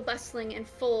is still bustling and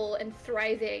full and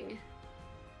thriving,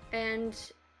 and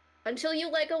until you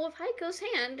let go of Heiko's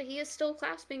hand, he is still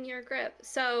clasping your grip.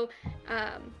 So,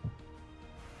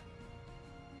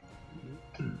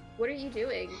 what are you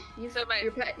doing?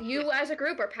 You as a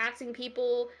group are passing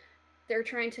people. They're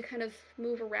trying to kind of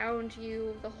move around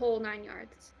you, the whole 9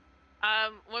 yards.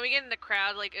 When we get in the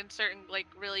crowd, like in certain like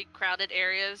really crowded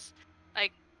areas,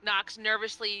 like Knox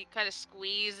nervously kind of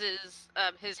squeezes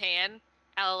his hand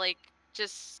out, like,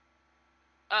 just,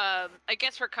 I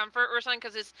guess for comfort or something,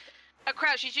 because it's a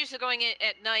crowd. She's used to going in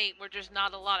at night where there's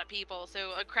not a lot of people,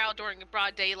 so a crowd during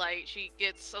broad daylight,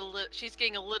 she's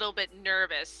getting a little bit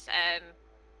nervous and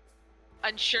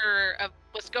unsure of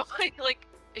what's going. Like,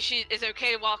 is it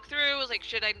okay to walk through? Like,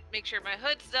 should I make sure my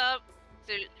hood's up?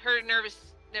 So her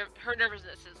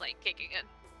nervousness is like kicking in.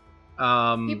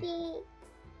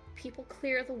 People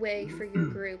clear the way for your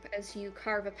group as you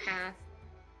carve a path.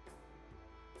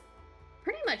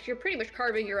 You're pretty much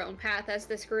carving your own path as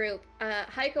this group.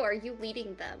 Heiko, are you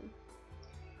leading them?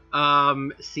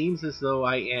 Seems as though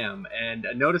I am, and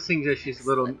noticing that she's a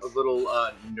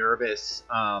little nervous.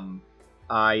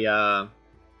 I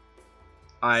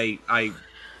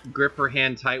grip her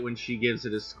hand tight when she gives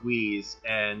it a squeeze,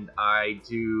 and I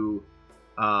do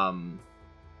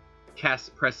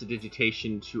cast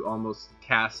Prestidigitation to almost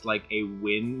cast like a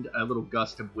little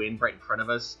gust of wind right in front of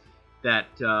us that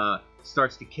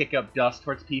starts to kick up dust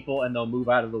towards people, and they'll move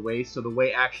out of the way, so the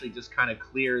way actually just kind of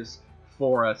clears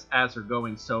for us as we're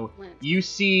going. So you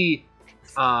see,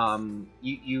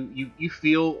 you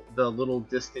feel the little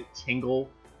distant tingle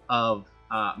of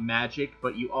magic,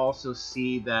 but you also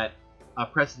see that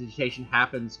Prestidigitation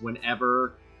happens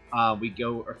whenever we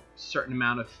go a certain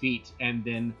amount of feet, and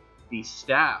then the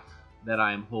staff that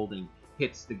I am holding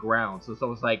hits the ground. So it's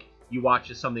almost like you watch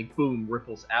as something, boom,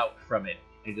 ripples out from it,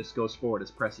 and it just goes forward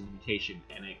as Prestidigitation,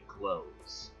 and it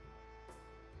glows.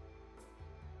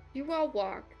 You all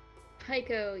walk.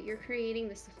 Heiko, you're creating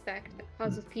this effect that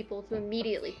causes people to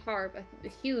immediately carve a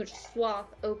huge swath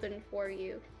open for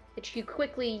you that you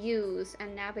quickly use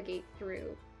and navigate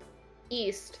through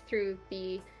east through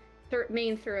the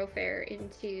main thoroughfare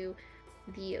into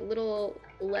the little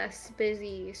less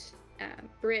busy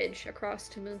bridge across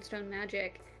to Moonstone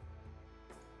Magic.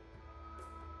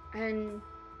 And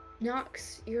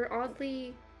Knox, you're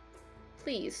oddly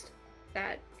pleased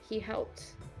that he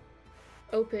helped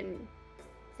open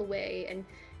the way and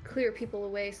clear people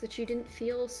away so that you didn't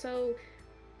feel so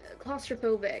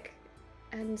claustrophobic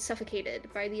and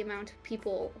suffocated by the amount of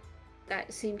people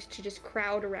that seemed to just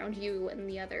crowd around you and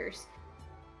the others.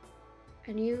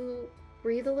 And you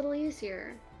breathe a little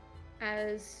easier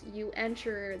as you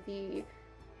enter the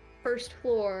first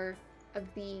floor of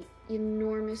the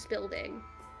enormous building.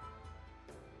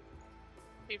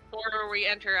 Before we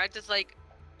enter, I just like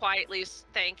quietly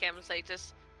thank him, say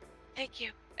just thank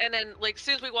you. And then like as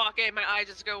soon as we walk in, my eyes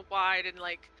just go wide and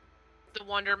like the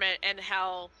wonderment and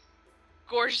how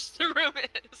gorgeous the room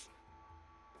is.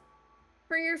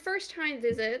 For your first time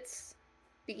visits,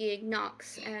 being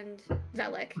Knox and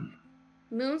Velik,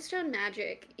 Moonstone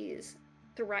Magic is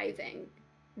thriving.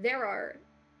 There are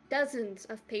dozens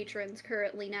of patrons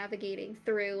currently navigating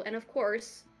through, and of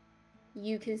course,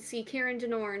 you can see Kieran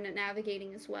Denorn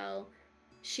navigating as well.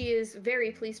 She is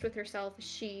very pleased with herself as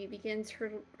she begins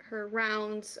her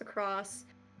rounds across,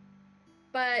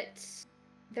 but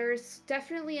there's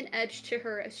definitely an edge to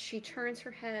her as she turns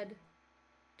her head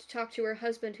to talk to her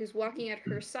husband, who's walking at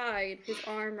her side, his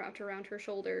arm wrapped around her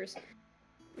shoulders,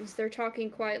 as they're talking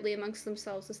quietly amongst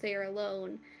themselves as they are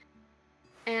alone.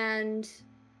 And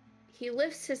he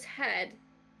lifts his head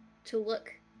to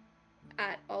look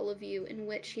at all of you, in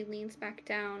which he leans back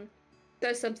down,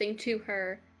 does something to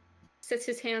her, sets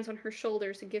his hands on her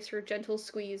shoulders and gives her a gentle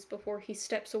squeeze before he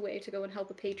steps away to go and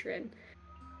help a patron.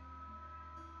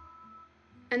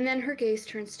 And then her gaze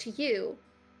turns to you,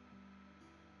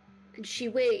 and she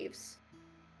waves,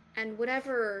 and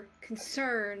whatever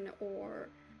concern or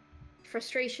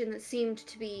frustration that seemed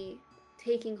to be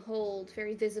taking hold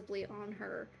very visibly on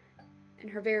her and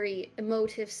her very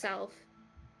emotive self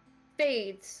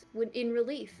fades in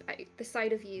relief at the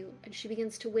sight of you, and she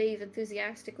begins to wave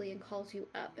enthusiastically and calls you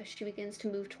up as she begins to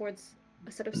move towards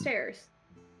a set of stairs.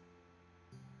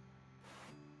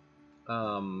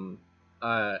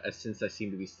 Since I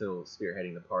seem to be still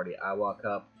spearheading the party, I walk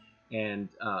up and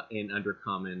in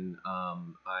Undercommon,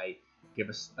 I give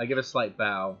a slight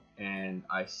bow and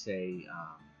I say,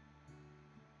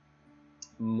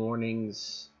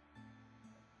 morning's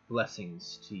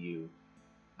blessings to you.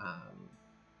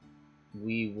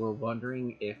 We were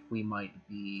wondering if we might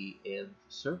be of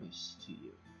service to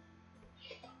you.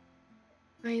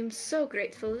 I am so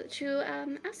grateful that you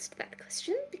asked that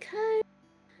question, because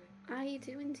I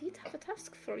do indeed have a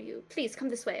task for you. Please come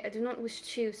this way. I do not wish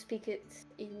to speak it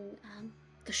in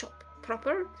the shop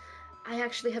proper. I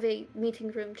actually have a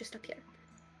meeting room just up here.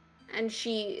 And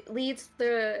she leads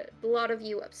the lot of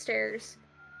you upstairs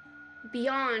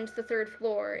beyond the 3rd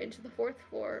floor into the 4th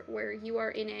floor, where you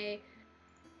are in a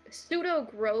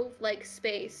pseudo-grove-like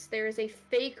space, there is a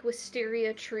fake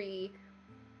wisteria tree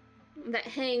that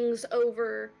hangs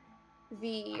over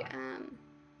the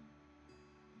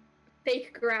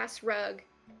fake grass rug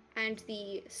and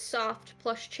the soft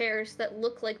plush chairs that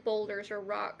look like boulders or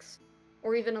rocks,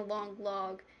 or even a long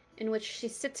log, in which she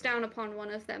sits down upon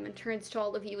one of them and turns to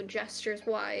all of you and gestures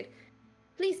wide.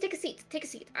 Please take a seat, take a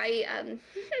seat. I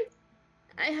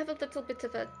I have a little bit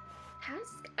of a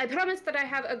task. I promise that I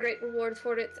have a great reward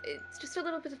for it. It's just a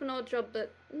little bit of an odd job,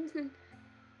 but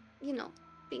you know,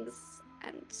 things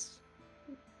and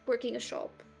working a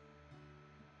shop.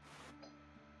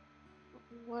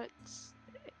 What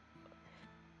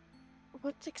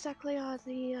exactly are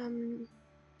the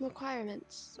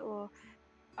requirements or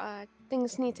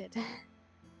things needed?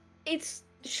 It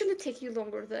shouldn't take you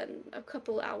longer than a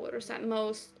couple hours at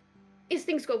most, if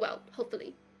things go well,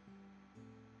 hopefully.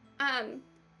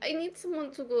 I need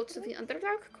someone to go to the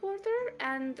Underdark Quarter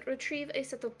and retrieve a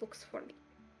set of books for me.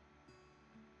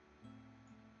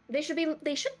 They should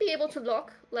be able to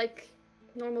lock like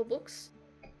normal books,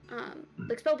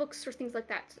 like spell books or things like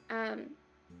that.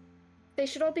 They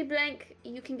should all be blank.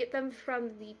 You can get them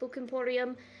from the Book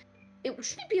Emporium. It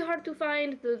shouldn't be hard to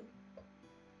find.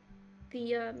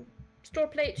 The store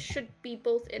plate should be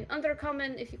both in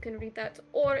Undercommon, if you can read that,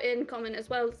 or in Common as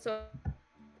well. So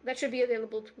that should be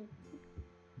available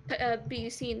to be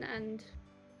seen and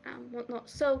whatnot.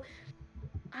 So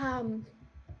I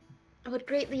would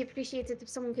greatly appreciate it if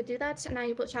someone could do that, and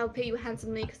I shall pay you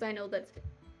handsomely because I know that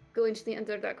going to the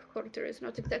Underdark Quarter is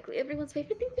not exactly everyone's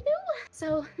favorite thing to do.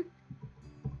 So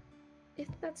if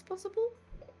that's possible.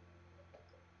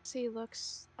 She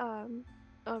looks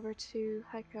over to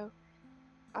Heiko,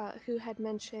 who had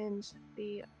mentioned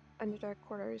the Underdark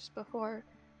Quarters before.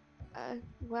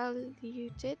 Well, you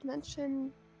did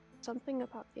mention something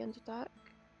about the Underdark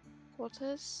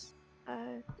Quarters,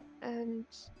 and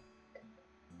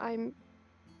I'm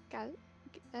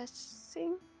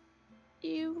guessing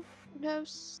you know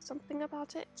something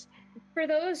about it? For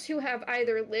those who have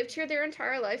either lived here their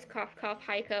entire life, cough cough,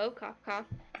 Heiko, cough cough,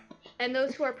 and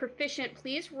those who are proficient,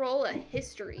 please roll a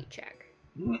history check.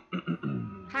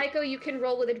 Heiko, you can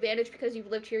roll with advantage because you've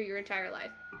lived here your entire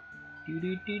life.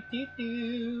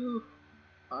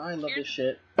 I love this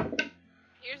shit.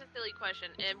 Here's a silly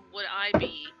question, and would I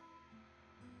be...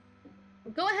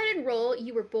 Go ahead and roll.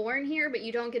 You were born here, but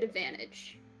you don't get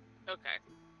advantage. Okay.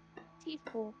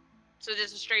 T4. So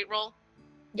just a straight roll?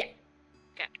 Yeah.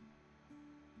 Okay.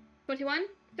 21,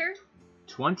 sir?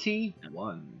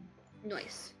 21.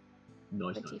 Nice.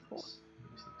 Nice. 24.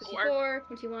 24,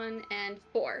 21, and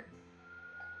 4.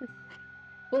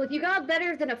 Well, if you got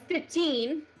better than a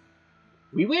 15...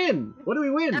 We win! What do we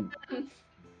win?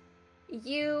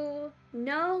 You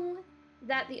know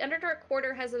that the Underdark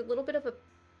Quarter has a little bit of a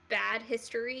bad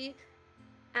history,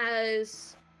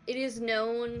 as it is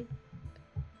known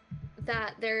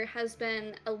that there has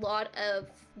been a lot of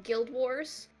guild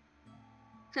wars.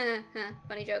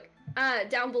 Funny joke.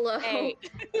 Down below. Hey.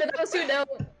 For those who know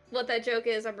what that joke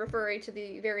is, I'm referring to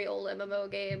the very old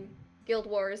MMO game, Guild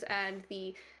Wars, and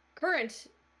the current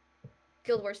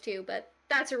Guild Wars 2, but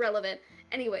that's irrelevant.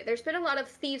 Anyway, there's been a lot of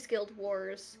Thieves Guild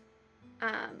Wars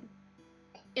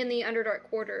in the Underdark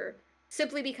Quarter,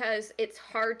 simply because it's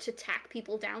hard to tack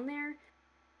people down there,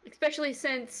 especially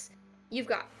since you've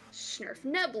got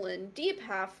Snurfneblin, Deep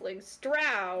Halfling,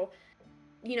 Strow,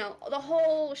 you know, the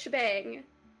whole shebang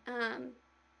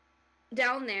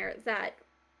down there that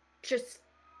just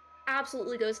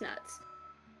absolutely goes nuts.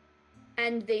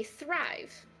 And they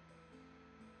thrive.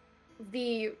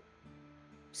 The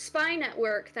spy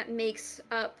network that makes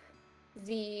up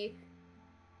the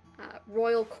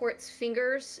Royal Court's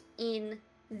fingers in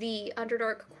the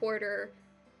Underdark Quarter,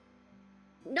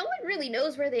 no one really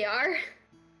knows where they are.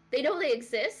 They know they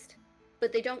exist,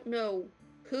 but they don't know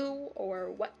who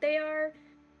or what they are,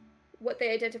 what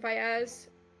they identify as.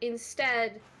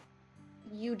 Instead,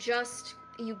 you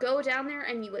go down there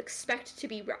and you expect to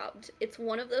be robbed. It's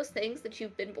one of those things that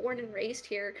you've been born and raised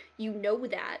here. You know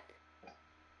that,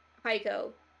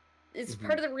 Heiko. It's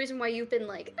part of the reason why you've been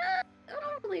like, I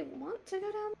don't really want to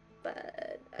go down,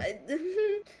 but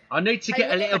I need to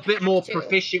get a little bit more to.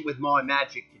 proficient with my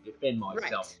magic to defend myself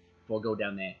Right. before I go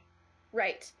down there.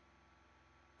 Right.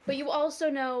 But you also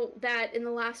know that in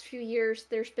the last few years,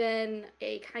 there's been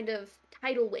a kind of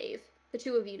tidal wave. The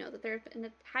two of you know that there's been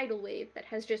a tidal wave that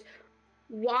has just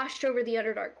washed over the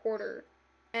Underdark Quarter,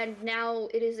 and now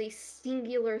it is a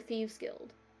singular thieves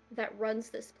guild that runs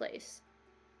this place.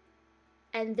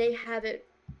 And they have it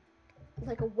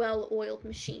like a well-oiled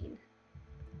machine.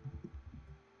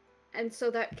 And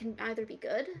so that can either be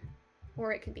good,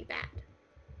 or it can be bad.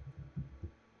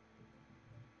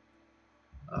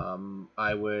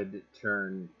 I would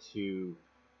turn to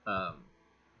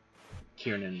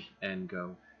Kiernan and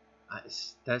go,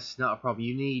 that's not a problem.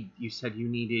 You said you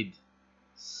needed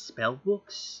spell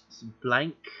books?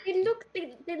 Blank? They look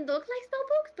like spell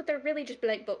books, but they're really just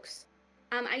blank books.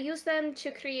 I use them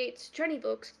to create journey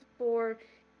books for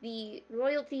the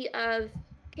royalty of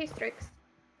Castrix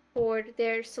for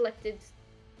their selected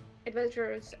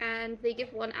adventurers, and they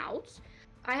give one out.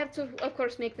 I have to, of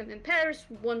course, make them in pairs.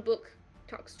 One book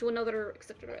talks to another,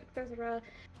 etc., etc.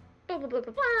 Blah blah blah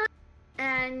blah blah.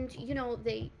 And you know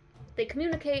they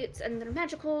communicate, and they're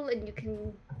magical, and you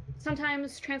can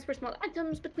sometimes transfer small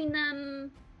items between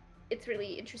them. It's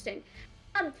really interesting.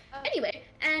 Anyway,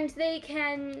 and they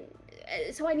can.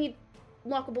 So I need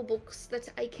lockable books that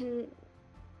I can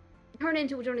turn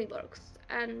into journey books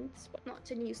and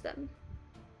whatnot, and use them.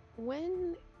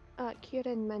 When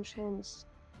Kieran mentions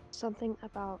something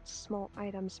about small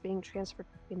items being transferred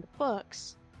between the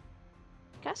books,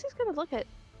 Cassie's gonna look at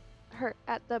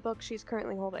the book she's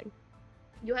currently holding.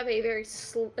 You have a very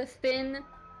thin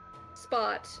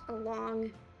spot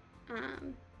along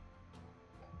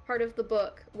part of the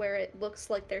book where it looks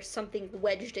like there's something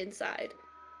wedged inside.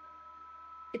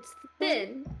 It's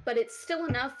thin, but it's still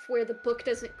enough where the book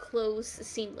doesn't close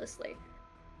seamlessly.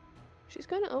 She's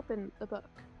going to open the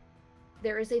book.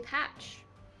 There is a patch.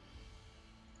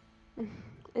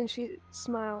 And she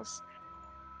smiles.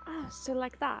 Ah, so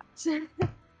like that.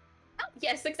 Oh,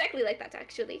 yes, exactly like that,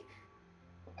 actually.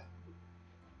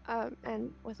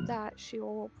 And with that, she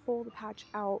will pull the patch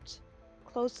out,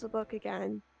 close the book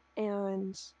again,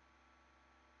 and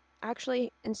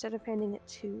actually, instead of handing it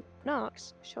to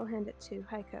Nox, she'll hand it to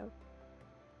Heiko.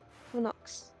 Well,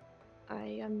 Nox,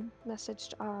 I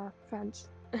messaged our friends.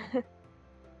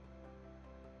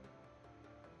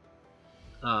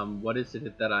 What is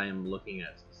it that I am looking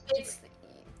at? It's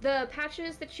the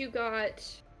patches that you got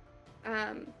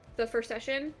the first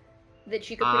session that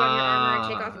you could put on your armor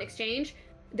and take off in exchange.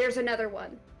 There's another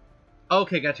one.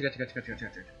 Okay, gotcha.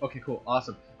 Okay, cool,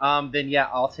 awesome. Then yeah,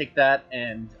 I'll take that,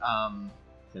 and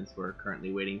since we're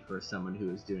currently waiting for someone who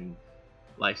is doing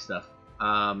life stuff,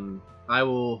 I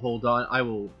will hold on. I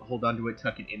will hold on to it,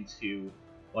 tuck it into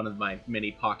one of my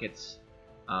mini pockets,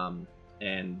 and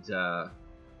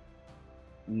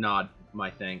nod my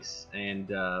thanks, and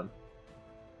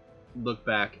look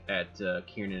back at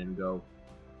Kiernan and go,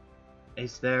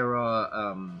 is there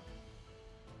a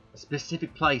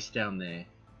specific place down there?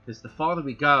 Because the farther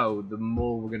we go, the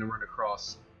more we're going to run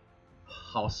across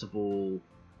possible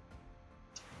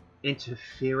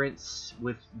interference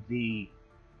with the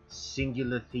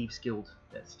singular Thieves Guild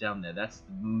that's down there. That's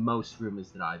the most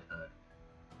rumors that I've heard.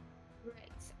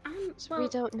 Right. So we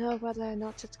don't know whether or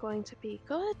not it's going to be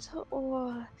good,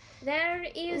 or... There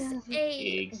is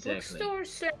a Exactly.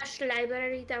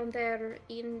 bookstore/library down there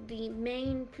in the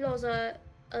main plaza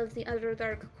of the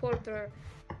Underdark Quarter,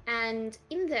 and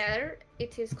in there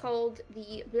it is called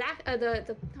the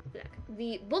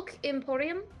the Book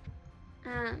Emporium.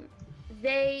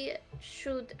 They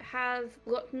should have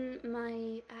gotten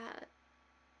my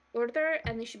order,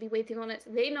 and they should be waiting on it.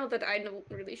 They know that I don't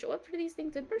really show up for these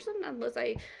things in person unless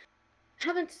I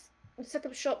haven't set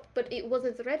up shop, but it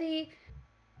wasn't ready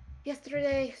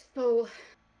yesterday, so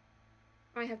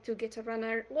I have to get a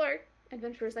runner or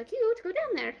adventurers like you to go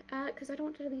down there, because I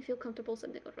don't really feel comfortable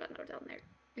sending a runner down there,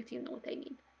 if you know what I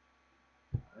mean.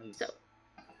 Nice. So.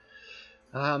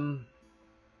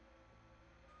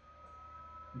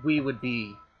 We would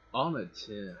be honored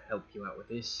to help you out with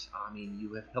this. I mean,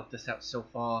 you have helped us out so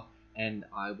far, and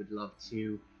I would love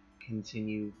to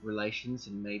continue relations,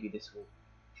 and maybe this will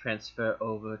transfer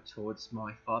over towards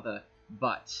my father.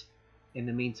 But in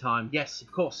the meantime, yes,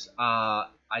 of course, I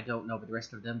don't know about the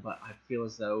rest of them, but I feel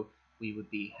as though we would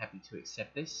be happy to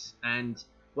accept this. And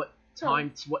what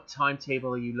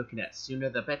timetable are you looking at? Sooner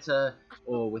the better,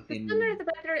 or within... The sooner the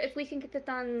better. If we can get it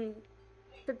done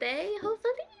today,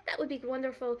 hopefully, that would be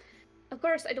wonderful. Of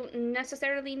course, I don't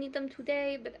necessarily need them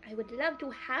today, but I would love to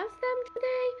have them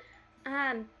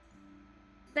today.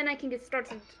 Then I can get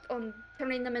started on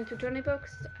turning them into journey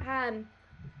books. How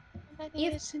many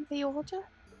is in the order?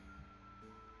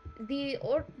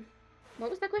 What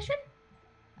was that question?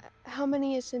 How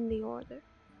many is in the order?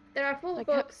 There are 4 Like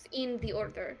books in the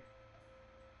order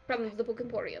from the Book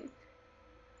Emporium.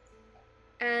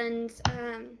 And,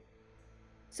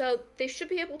 so they should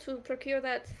be able to procure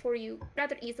that for you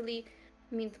rather easily.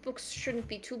 I mean, the books shouldn't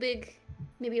be too big,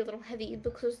 maybe a little heavy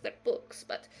because they're books,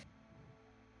 but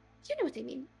you know what I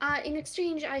mean. In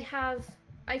exchange, I have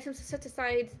items set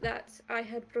aside that I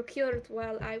had procured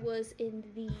while I was in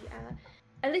the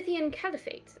Alithian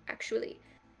Caliphate, actually.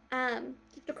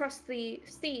 just across the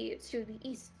sea to the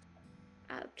east,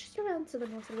 just around to the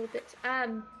north a little bit.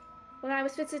 When I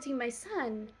was visiting my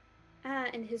son,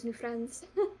 and his new friends,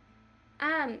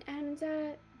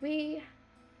 we,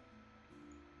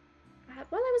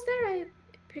 while I was there, I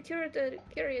procured a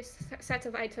curious set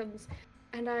of items,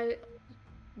 and I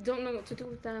don't know what to do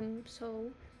with them, so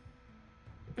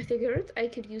I figured I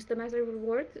could use them as a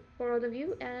reward for all of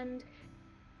you, and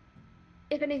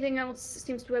if anything else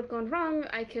seems to have gone wrong,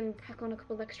 I can pack on a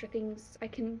couple extra things. I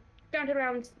can scout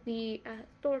around the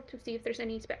store to see if there's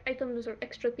any items or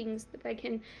extra things that I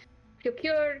can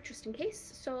procure just in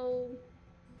case. So,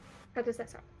 how does that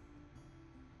sound?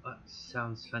 That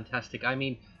sounds fantastic. I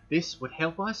mean, this would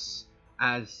help us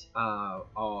as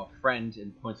our friend,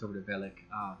 and points over to Velik,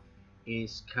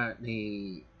 is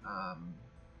currently...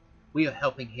 we are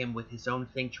helping him with his own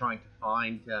thing, trying to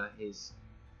find his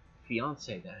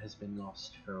fiance that has been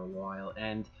lost for a while,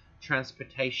 and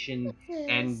transportation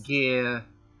and gear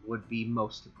would be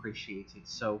most appreciated.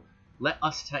 So let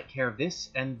us take care of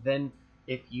this, and then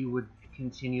if you would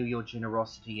continue your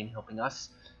generosity in helping us,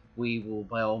 we will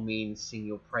by all means sing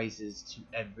your praises to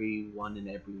everyone and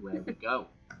everywhere we go.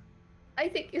 I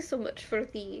thank you so much for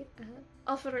the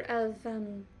offer of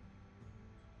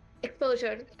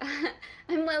exposure.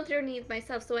 I'm well journeyed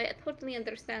myself, so I totally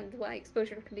understand why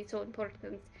exposure can be so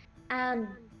important.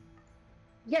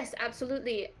 Yes,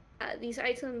 absolutely. These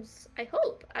items, I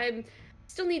hope. I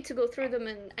still need to go through them,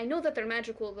 and I know that they're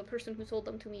magical. The person who sold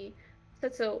them to me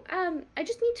said so. I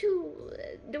just need to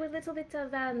do a little bit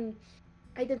of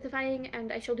identifying,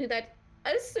 and I shall do that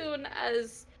as soon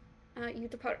as you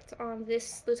depart on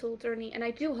this little journey. And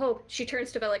I do hope, she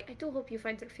turns to Velik, I do hope you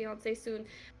find your fiance soon.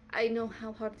 I know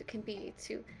how hard it can be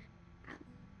to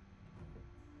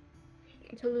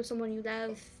lose someone you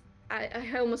love.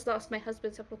 I almost lost my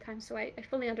husband several times, so I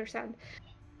fully understand.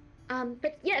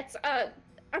 But yes,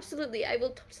 absolutely, I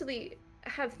will totally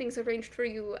have things arranged for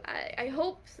you. I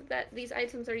hope that these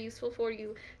items are useful for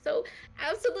you. So,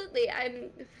 absolutely,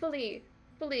 I'm fully,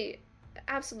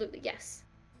 absolutely, yes.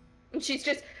 And she's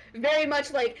just very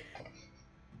much like,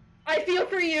 I feel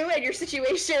for you and your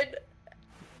situation.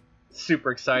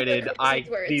 Super excited. I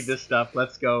need this stuff.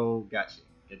 Let's go. Gotcha.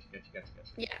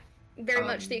 Yeah, very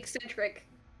much the eccentric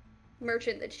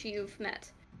merchant that you've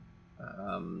met.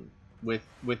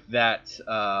 With that,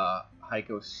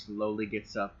 Heiko slowly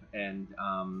gets up and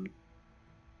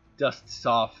dusts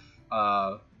off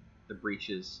the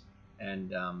breeches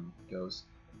and goes,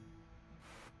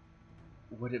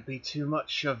 would it be too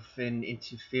much of an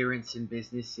interference in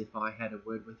business if I had a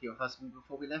word with your husband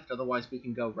before we left? Otherwise we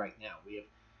can go right now. We have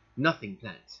nothing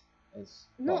planned, as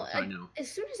far as I know.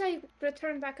 As soon as I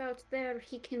return back out there,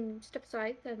 he can step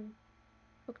aside and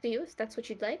talk to you, if that's what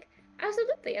you'd like.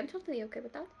 Absolutely, I'm totally okay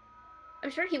with that. I'm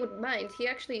sure he wouldn't mind. He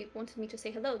actually wanted me to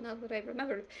say hello, now that I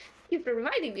remembered. Thank you for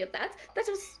reminding me of that. That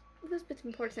was a bit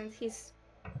important. He's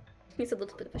a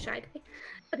little bit of a shy guy.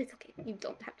 But it's okay. You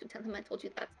don't have to tell him I told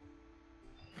you that.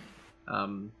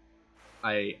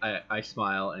 I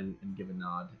smile and give a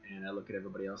nod, and I look at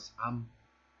everybody else.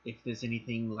 If there's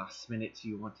anything last minute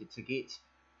you wanted to get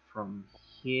from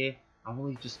here, I'll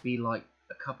only just be like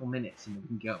a couple minutes and we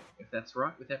can go, if that's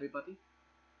right with everybody.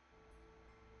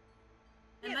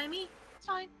 Am I me? It's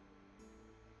fine.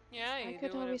 Yeah, I you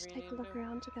could do always whatever you take a need look to.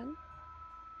 around again.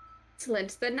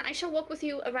 Excellent. Then I shall walk with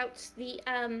you about the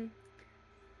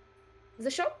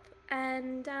shop,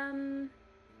 and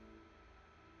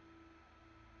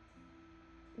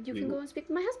you can go and speak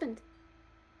to my husband.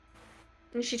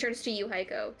 And she turns to you,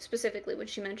 Heiko, specifically when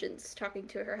she mentions talking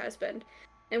to her husband,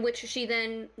 in which she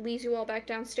then leads you all back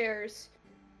downstairs,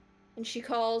 and she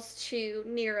calls to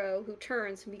Nero, who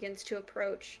turns and begins to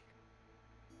approach.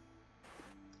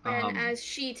 And as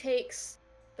she takes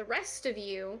the rest of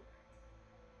you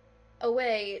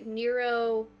away,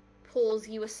 Nero pulls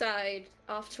you aside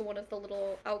off to one of the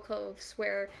little alcoves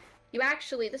where you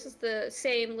actually, this is the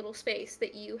same little space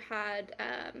that you had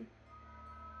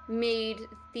made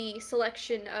the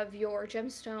selection of your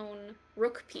gemstone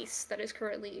rook piece that is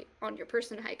currently on your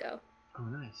person, Heiko. Oh,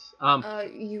 nice.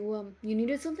 You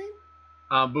needed something?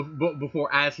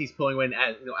 Before, as he's pulling away, and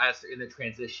as in the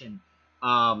transition,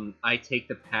 I take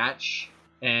the patch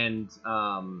and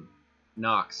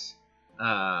Nox.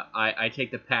 I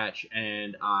take the patch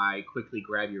and I quickly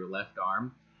grab your left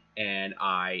arm and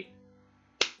I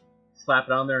slap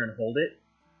it on there and hold it.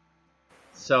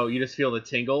 So you just feel the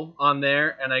tingle on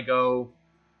there, and I go,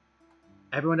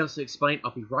 everyone else will explain.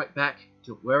 I'll be right back.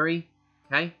 Don't worry.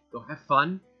 Okay? Go have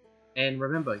fun. And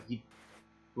remember, you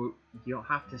don't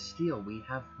have to steal. We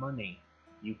have money.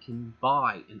 You can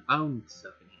buy and own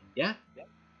stuff in here. Yeah?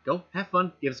 Go have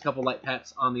fun. Give us a couple light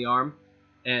pats on the arm.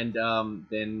 and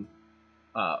then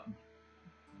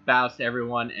bows to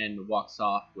everyone and walks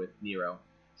off with Nero.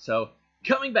 So,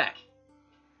 coming back,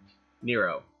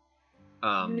 Nero.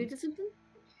 You needed something?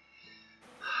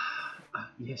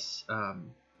 Yes,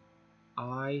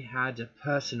 I had a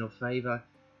personal favor.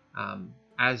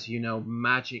 As you know,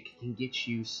 magic can get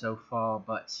you so far,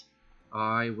 but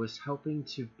I was hoping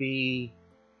to be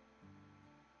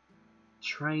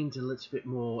trained a little bit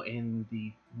more in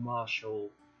the martial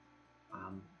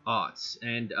arts,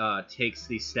 and takes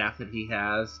the staff that he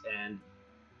has, and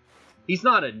he's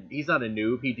not a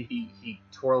noob. He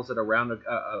twirls it around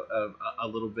a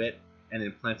little bit and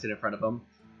then plants it in front of him.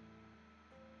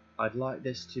 I'd like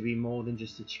this to be more than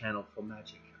just a channel for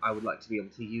magic. I would like to be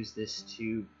able to use this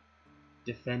to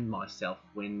defend myself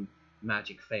when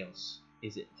magic fails.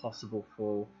 Is it possible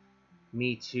for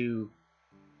me to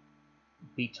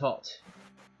be taught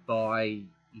by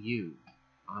you?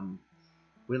 I'm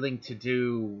willing to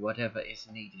do whatever is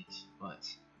needed, but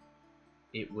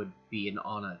it would be an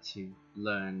honor to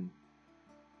learn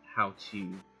how to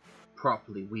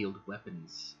properly wield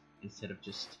weapons instead of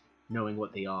just knowing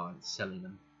what they are and selling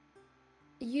them.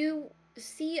 You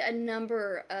see a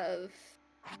number of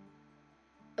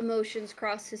emotions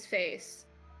cross his face,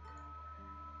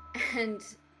 and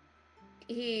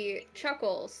he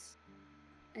chuckles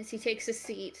as he takes a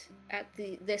seat at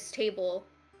this table.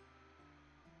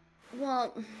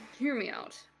 Well, hear me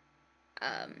out.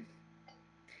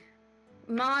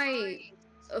 My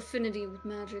affinity with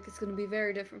magic is going to be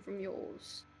very different from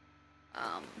yours.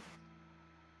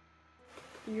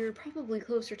 You're probably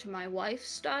closer to my wife's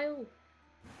style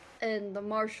and the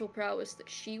martial prowess that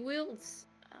she wields.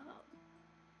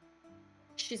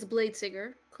 She's a blade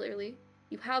singer, clearly.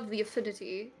 You have the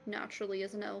affinity, naturally,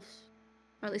 as an elf,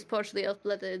 or at least partially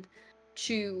elf-blooded,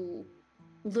 to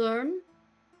learn.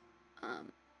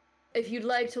 If you'd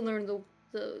like to learn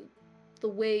the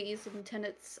ways and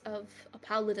tenets of a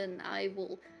paladin, I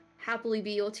will happily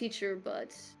be your teacher,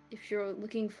 but if you're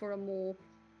looking for a more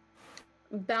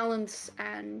balance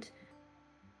and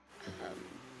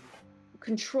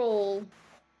control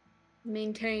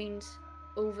maintained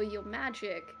over your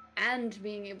magic and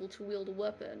being able to wield a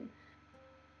weapon,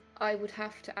 I would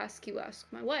have to ask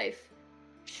my wife.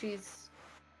 She's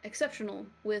exceptional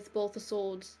with both the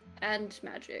swords and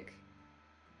magic.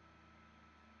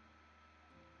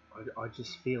 I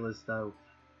just feel as though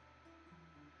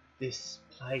this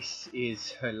place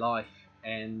is her life,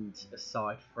 and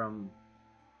aside from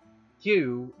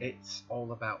you, it's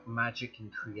all about magic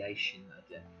and creation.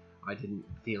 I didn't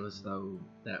feel as though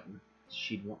that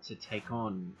she'd want to take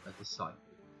on a disciple.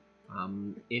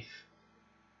 If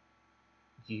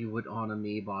you would honor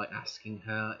me by asking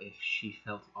her if she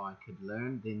felt I could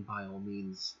learn, then by all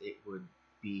means it would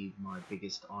be my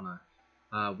biggest honor.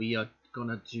 We are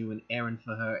gonna do an errand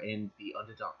for her in the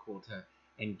Underdark Quarter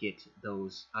and get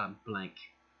those blank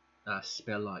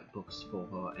spell-like books for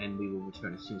her, and we will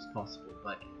return as soon as possible.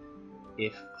 But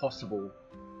if possible,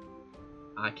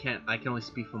 I can only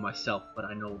speak for myself, but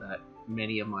I know that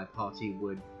many of my party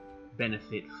would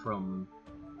benefit from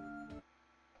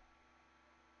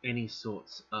any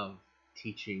sorts of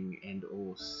teaching and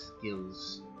or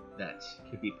skills that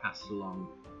could be passed along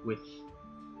with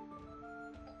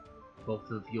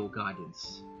both of your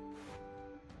guidance.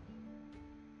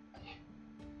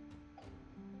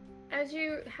 As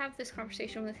you have this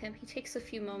conversation with him, he takes a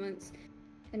few moments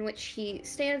in which he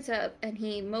stands up and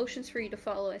he motions for you to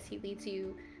follow as he leads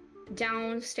you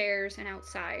downstairs and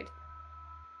outside.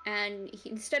 And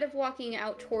instead of walking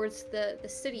out towards the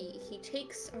city, he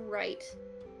takes a right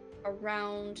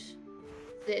around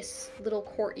this little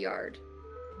courtyard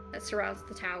that surrounds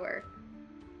the tower.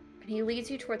 And he leads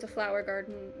you towards a flower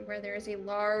garden where there is a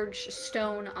large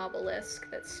stone obelisk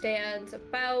that stands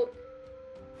about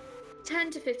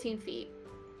 10 to 15 feet.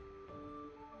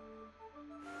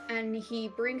 And he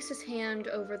brings his hand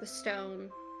over the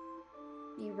stone.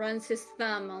 He runs his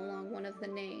thumb along one of the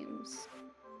names.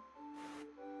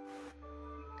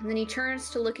 And then he turns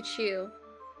to look at you.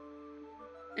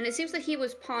 And it seems that he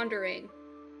was pondering,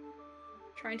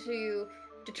 trying to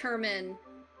determine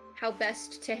how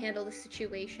best to handle the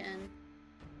situation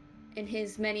in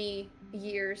his many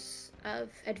years of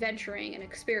adventuring and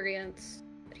experience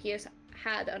that he has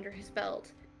had under his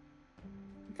belt.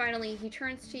 And finally, he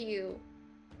turns to you.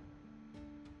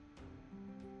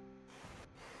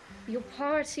 Your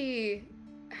party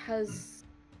has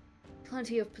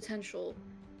plenty of potential,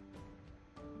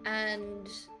 and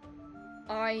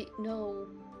I know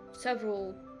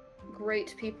several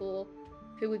great people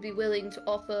who would be willing to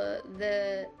offer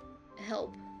their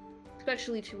help,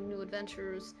 especially to new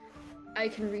adventurers. I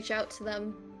can reach out to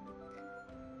them.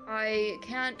 I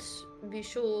can't be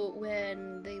sure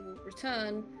when they will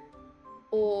return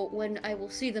or when I will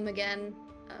see them again.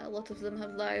 A lot of them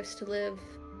have lives to live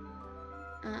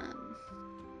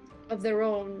of their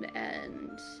own,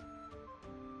 and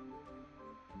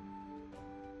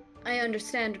I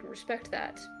understand and respect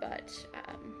that, but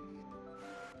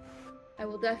I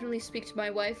will definitely speak to my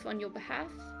wife on your behalf,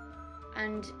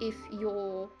 and if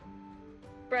your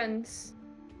friends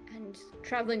and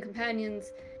traveling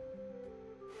companions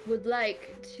would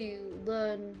like to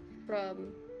learn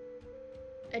from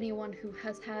anyone who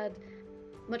has had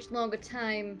much longer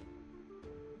time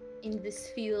in this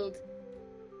field,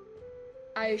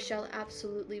 I shall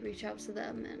absolutely reach out to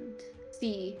them and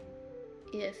see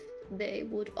if they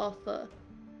would offer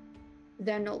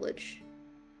their knowledge.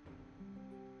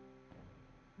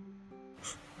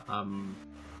 I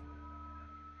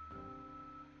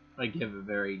give a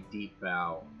very deep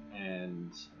bow,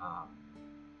 and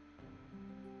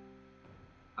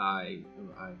I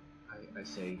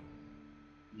say,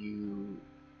 you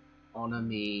honor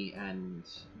me and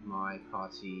my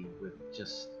party with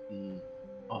just the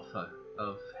offer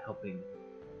of helping,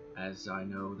 as I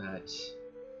know that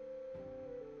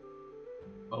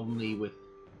only with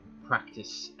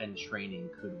practice and training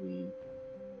could we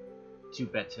do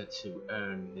better to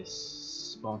earn this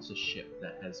sponsorship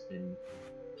that has been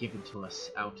given to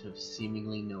us out of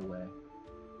seemingly nowhere.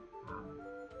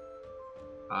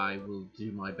 I will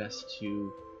do my best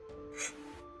to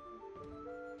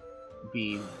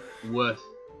be worth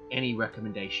any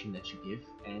recommendation that you give,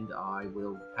 and I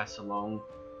will pass along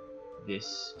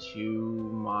this to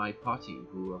my party,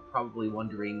 who are probably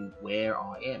wondering where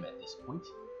I am at this point,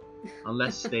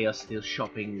 unless they are still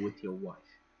shopping with your wife.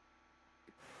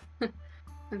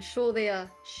 I'm sure they are.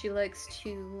 She likes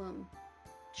to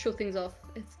show things off.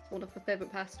 It's one of her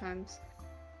favorite pastimes.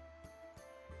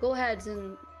 Go ahead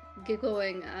and get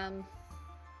going. I'm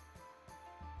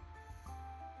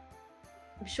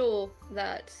sure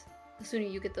that the sooner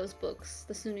you get those books,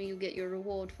 the sooner you get your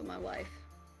reward for my wife.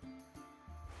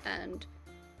 And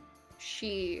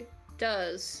she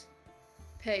does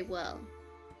pay well.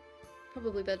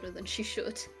 Probably better than she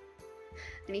should.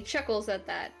 And he chuckles at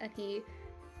that, and he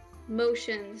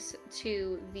motions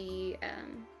to the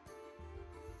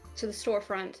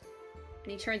storefront,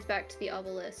 and he turns back to the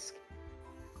obelisk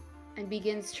and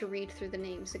begins to read through the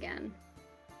names again.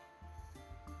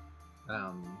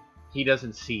 He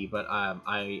doesn't see, but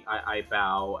I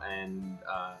bow, and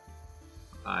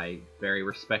I very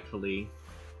respectfully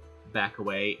back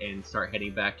away and start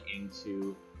heading back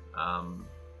into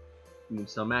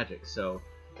Moonstone Magic. So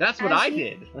that's what I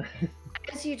did.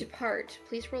 As you depart,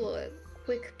 please roll a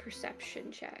quick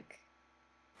perception check.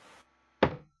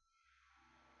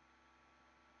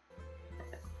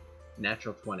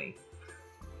 Natural 20.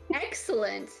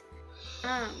 Excellent.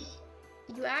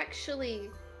 You actually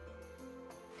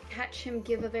catch him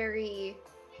give a very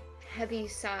heavy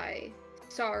sigh,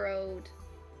 sorrowed,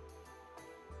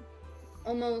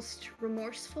 almost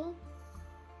remorseful.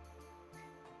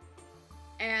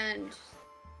 And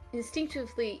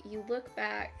instinctively, you look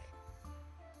back,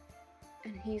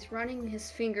 and he's running his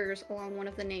fingers along one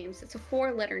of the names. It's a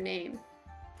 4-letter name.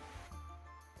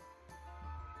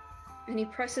 And he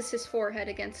presses his forehead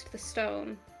against the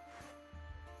stone.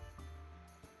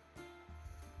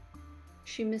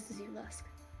 She misses you, Lusk.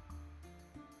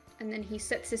 And then he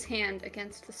sets his hand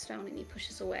against the stone and he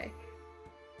pushes away.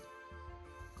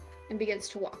 And begins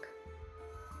to walk.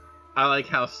 I like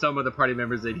how some of the party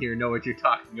members in here know what you're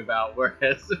talking about,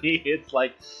 whereas me, it's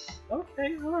like,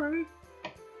 okay, alright.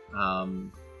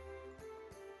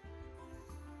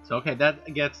 So okay,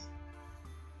 that gets.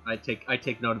 I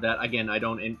take note of that. Again, I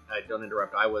don't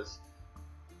interrupt. I was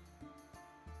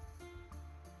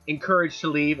encouraged to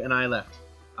leave, and I left.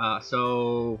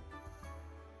 So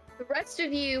the rest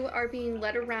of you are being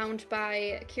led around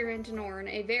by Kieran Denorn,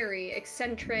 a very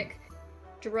eccentric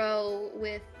drow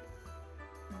with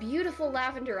beautiful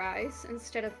lavender eyes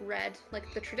instead of red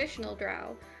like the traditional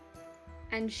drow,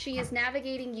 and she is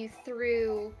navigating you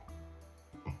through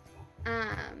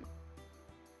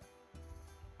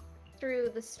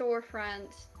the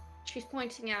storefront. She's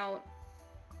pointing out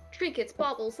trinkets,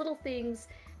 baubles, little things,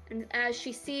 and as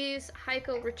she sees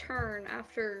Heiko return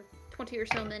after 20 or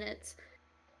so minutes,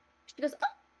 she goes, "Oh!"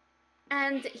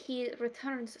 And he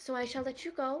returns, "So I shall let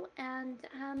you go, and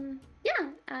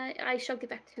I shall get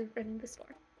back to running the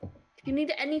store. If you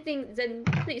need anything, then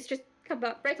please just come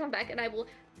right on back, and I will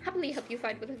happily help you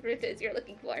find whatever it is you're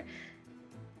looking for."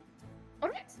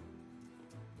 Alright.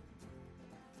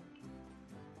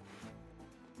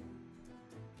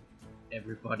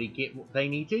 Everybody get what they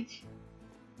needed?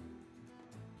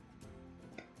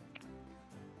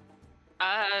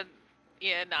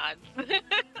 Yeah, nod.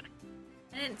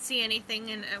 I didn't see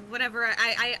anything, and whatever.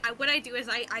 What I do is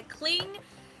I cling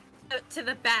to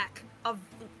the back of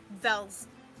Vel's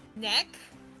neck,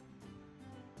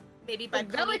 maybe by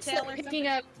Velik's ponytail or like something. picking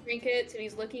up trinkets and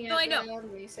he's looking No, at I know. them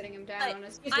and he's setting them down But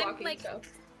as he's I'm, walking. like, So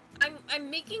I'm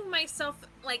making myself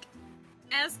like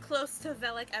as close to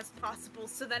Velik as possible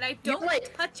so that I you're don't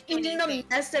like touch in anything. the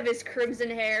mess of his crimson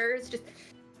hair. It's just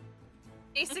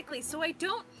Basically, so I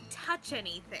don't touch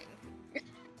anything.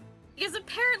 Because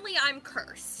apparently I'm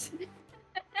cursed.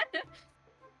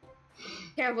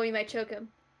 careful, you might choke him.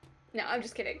 No, I'm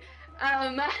just kidding.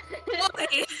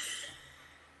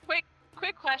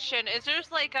 Quick question: is there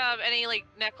like any like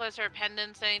necklace or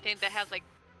pendants, anything that has like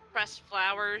pressed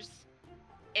flowers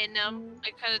in them,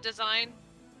 like kind of design?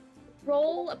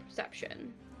 Roll a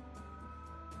perception.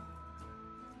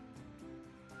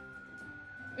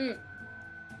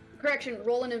 Correction,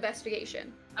 roll an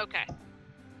investigation. Okay.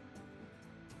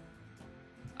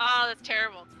 Oh, that's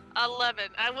terrible. 11.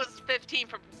 I was 15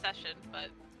 for perception, but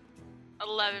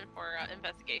 11 for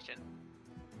investigation.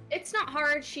 It's not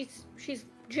hard. She's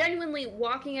genuinely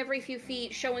walking every few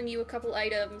feet, showing you a couple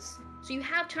items, so you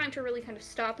have time to really kind of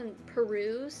stop and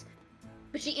peruse.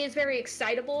 But she is very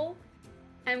excitable,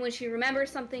 and when she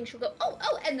remembers something, she'll go,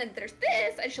 oh, and then there's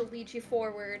this, and she'll lead you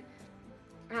forward.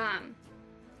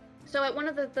 So at one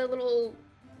of the little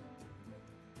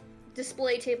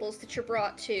display tables that you're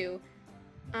brought to,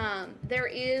 there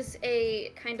is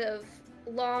a kind of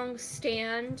long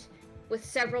stand with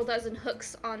several dozen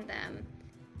hooks on them,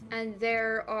 and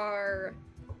there are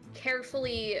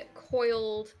carefully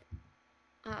coiled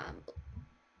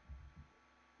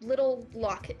little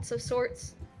lockets of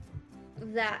sorts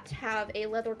that have a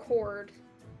leather cord,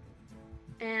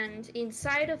 and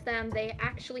inside of them they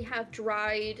actually have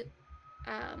dried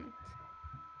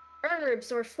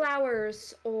herbs or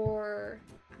flowers or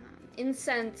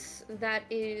incense that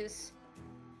is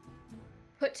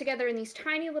put together in these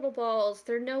tiny little balls.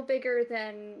 They're no bigger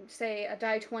than, say, a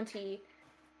die 20,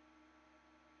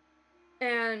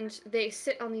 and they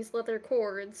sit on these leather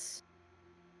cords,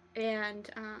 and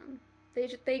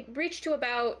they reach to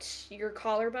about your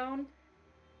collarbone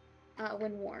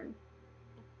when worn.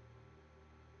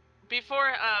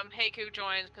 Before Heiku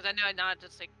joins, because I know I not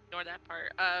just ignore that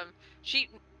part.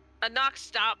 Nox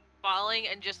stopped falling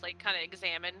and just like kind of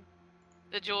examined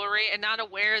the jewelry, and not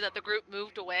aware that the group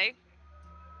moved away.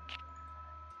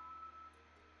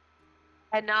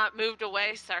 Had not moved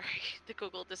away. Sorry, the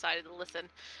Google decided to listen.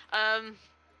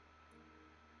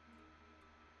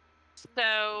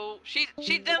 So she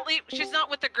didn't leave. She's not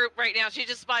with the group right now. She's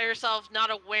just by herself, not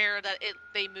aware that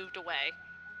they moved away.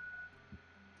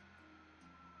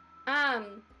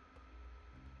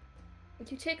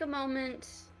 You take a moment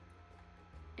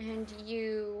and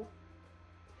you're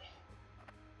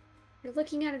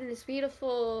looking at it, and it's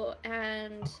beautiful,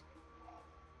 and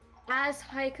as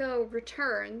Heiko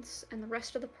returns and the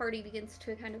rest of the party begins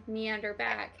to kind of meander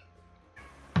back,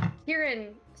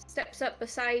 Kieran steps up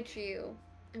beside you,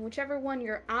 and whichever one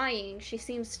you're eyeing, she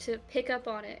seems to pick up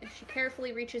on it, and she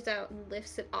carefully reaches out and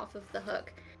lifts it off of the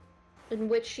hook, in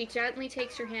which she gently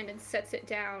takes your hand and sets it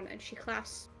down, and she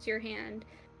clasps your hand,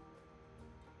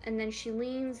 and then she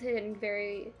leans in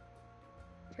very,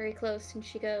 very close, and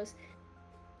she goes,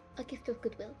 "A gift of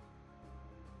goodwill."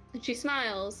 And she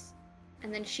smiles,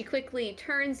 and then she quickly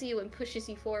turns you and pushes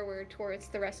you forward towards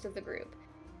the rest of the group.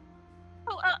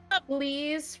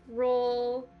 Please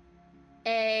roll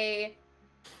a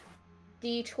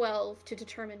d12 to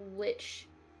determine which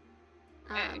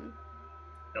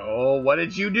Oh, what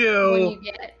did you one do? you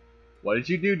get. What did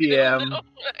you do, I don't DM? know.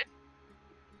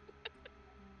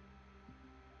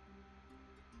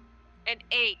 An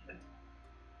 8.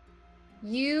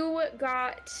 You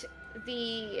got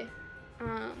the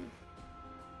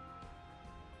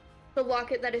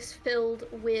locket that is filled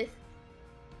with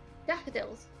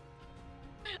daffodils.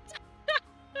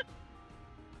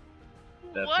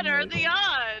 That's What are amazing. the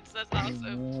odds? That's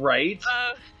awesome. Right?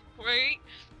 Right?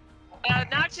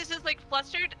 Noxus is like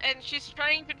flustered, and she's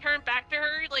trying to turn back to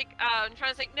her, like,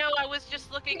 trying to say, no, I was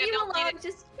just looking at You along,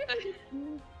 just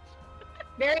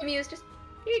very amused. Just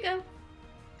here you go.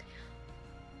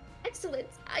 Excellent.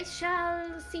 I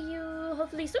shall see you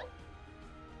hopefully soon.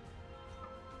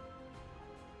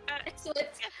 Excellent.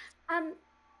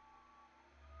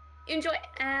 Enjoy,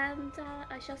 and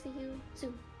I shall see you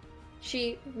soon.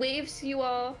 She waves to you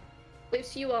all,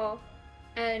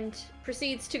 and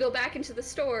proceeds to go back into the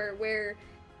store, where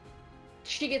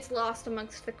she gets lost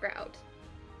amongst the crowd.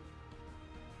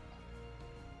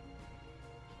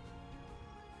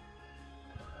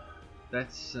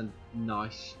 That's a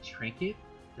nice trinket.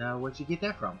 Where'd you get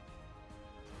that from?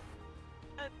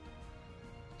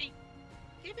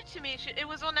 to me. It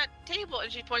was on that table,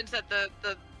 and she points at the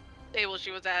table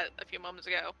she was at a few moments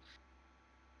ago.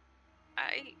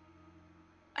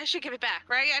 I should give it back,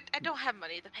 right? I don't have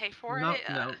money to pay for No, it.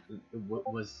 no.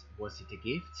 Was it a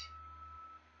gift?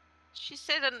 She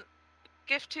said a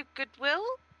gift to Goodwill?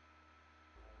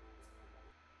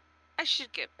 I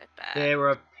should give it back. There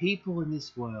are people in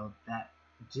this world that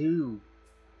do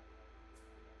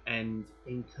and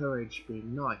encourage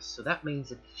being nice. So that means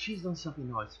that if she's done something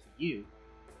nice for you,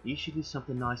 you should do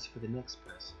something nice for the next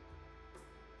person.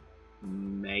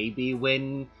 Maybe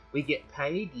when we get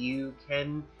paid, you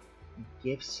can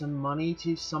give some money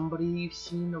to somebody you've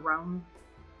seen around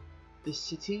the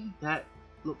city that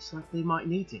looks like they might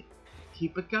need it.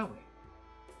 Keep it going.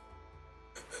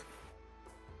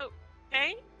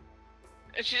 Okay.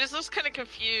 And she just looks kind of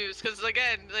confused because,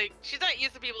 again, like, she's not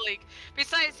used to people like.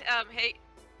 Besides,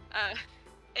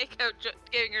 Eiko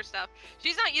giving her stuff,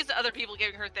 she's not used to other people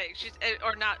giving her things. She's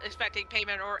or not expecting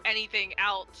payment or anything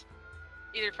out,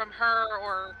 either from her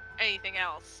or anything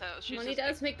else. So she's Money just,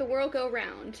 does make the world go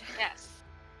round. yes.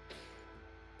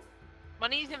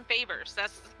 Money's in favors.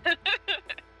 That's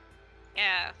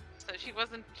yeah. So she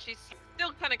wasn't. She's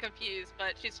still kind of confused,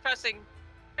 but she's pressing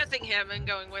him and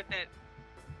going with it.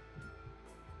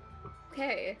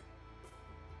 Okay.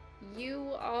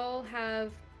 You all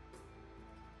have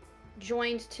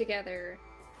joined together,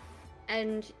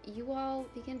 and you all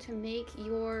begin to make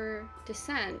your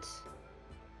descent,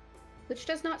 which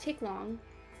does not take long.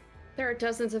 There are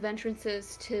dozens of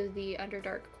entrances to the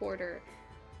Underdark Quarter,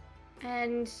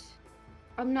 and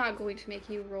I'm not going to make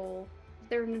you roll.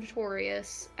 They're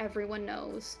notorious, everyone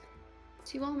knows.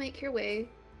 So you all make your way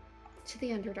to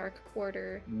the Underdark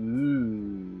Quarter.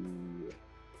 Ooh.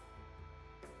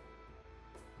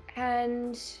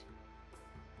 And it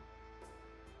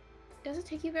doesn't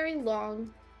take you very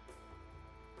long.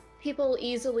 People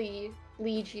easily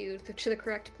lead you to the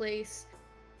correct place.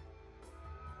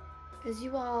 As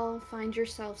you all find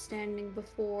yourself standing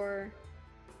before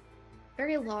a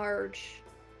very large,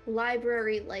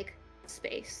 library-like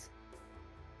space.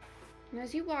 And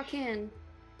as you walk in,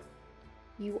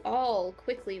 you all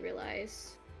quickly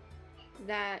realize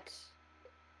that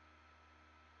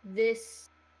this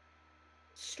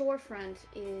storefront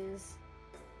is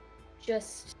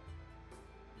just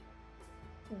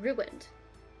ruined.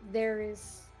 There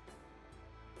is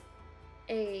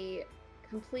a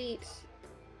complete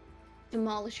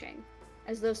demolishing,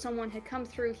 as though someone had come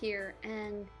through here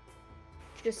and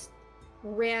just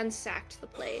ransacked the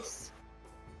place.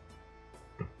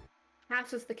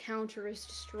 Half of the counter is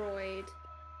destroyed.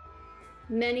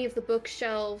 Many of the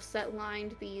bookshelves that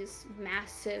lined these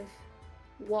massive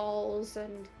walls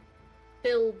and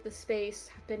filled the space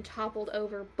have been toppled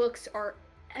over. Books are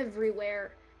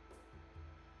everywhere.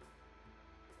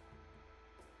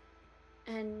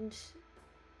 And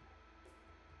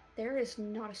there is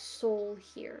not a soul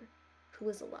here who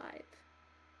is alive.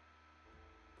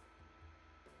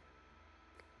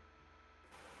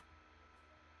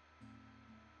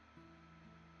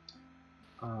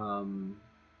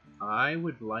 I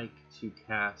would like to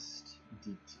cast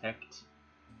Detect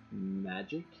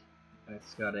Magic.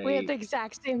 It's got a. We had the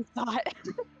exact same thought.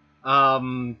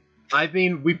 I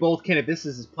mean, we both can. If this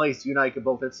is his place, you and I could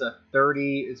both.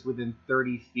 It's within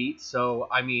 30 feet. So,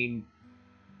 I mean,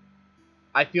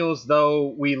 I feel as though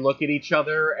we look at each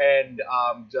other and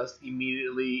just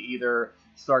immediately either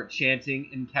start chanting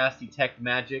and cast Detect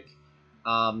Magic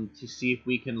to see if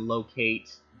we can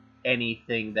locate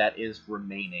anything that is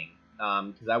remaining.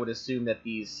 Because I would assume that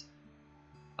these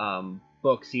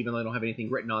books, even though they don't have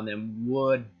anything written on them,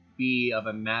 would be of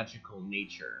a magical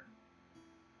nature.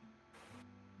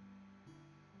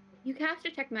 You cast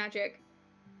Detect Magic,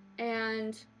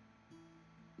 and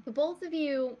the both of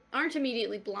you aren't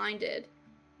immediately blinded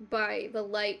by the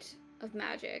light of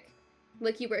magic,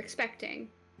 like you were expecting.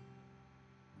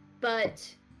 But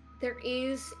there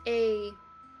is a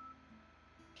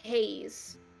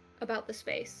haze about the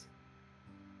space.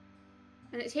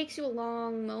 And it takes you a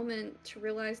long moment to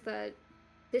realize that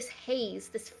this haze,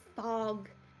 this fog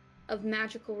of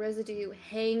magical residue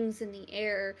hangs in the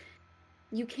air.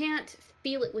 You can't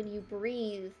feel it when you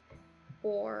breathe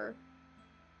or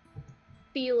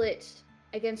feel it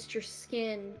against your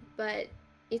skin, but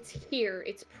it's here,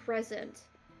 it's present.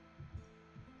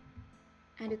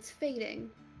 And it's fading.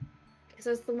 Because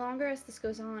as this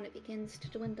goes on, it begins to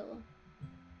dwindle.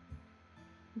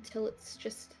 Until it's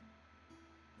just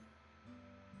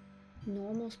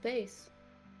normal space.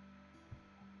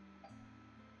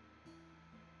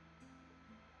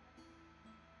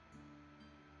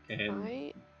 And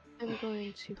I am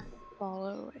going to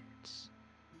follow it.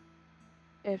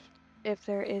 If If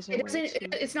there is a It way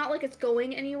doesn't. to... It's not like it's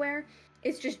going anywhere.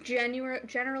 It's just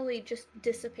generally just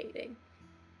dissipating,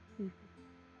 Mhm.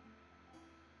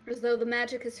 as though the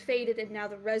magic has faded and now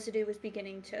the residue is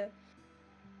beginning to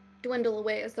dwindle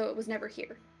away, as though it was never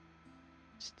here.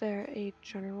 Is there a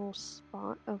general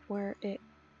spot of where it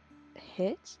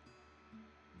hit?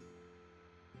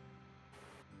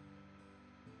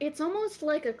 It's almost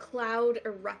like a cloud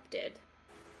erupted.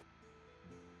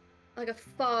 Like a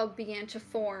fog began to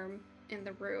form in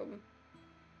the room.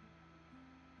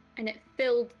 And it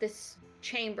filled this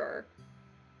chamber.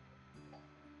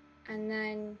 And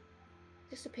then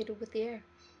dissipated with the air.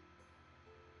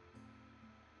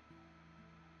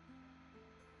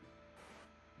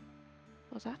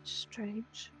 Well, that's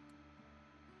strange.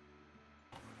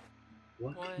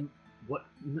 What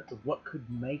could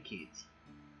make it?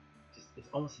 It's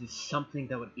almost something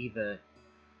that would either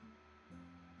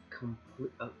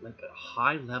like a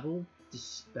high level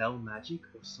dispel magic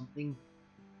or something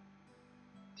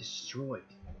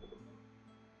destroyed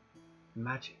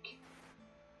magic.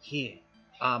 Here,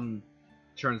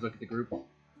 turns look at the group.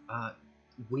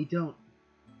 We don't.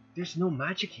 There's no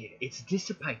magic here. It's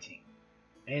dissipating.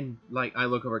 And like I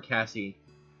look over at Cassie.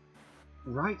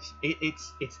 Right,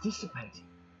 it's dissipating.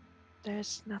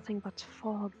 There's nothing but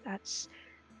fog that's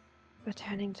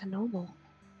returning to normal.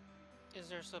 Is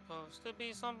there supposed to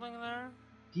be something there?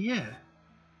 Yeah,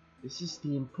 this is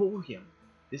the Emporium.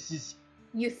 This is.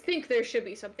 You think there should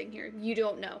be something here. You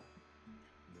don't know.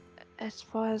 As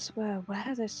far as we're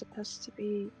aware, there's supposed to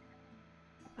be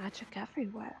magic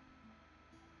everywhere.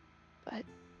 But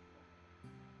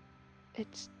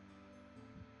it's...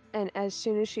 And as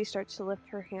soon as she starts to lift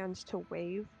her hands to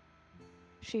wave,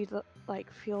 she like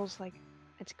feels like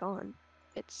it's gone.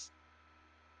 It's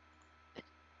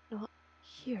not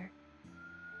here.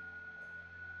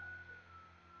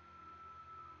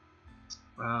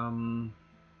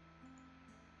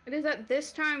 It is at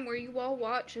this time where you all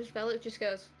watch as Velik just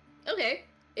goes, okay,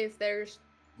 if there's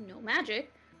no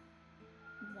magic,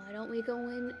 why don't we go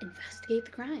and investigate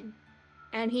the crime?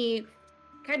 And he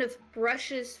kind of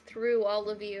brushes through all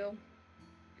of you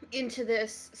into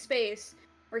this space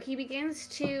where he begins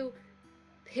to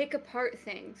pick apart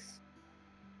things.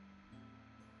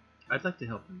 I'd like to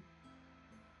help him.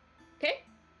 Okay?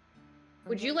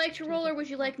 Would you like to roll or would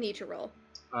you like me to roll?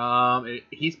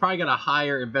 He's probably got a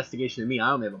higher investigation than me.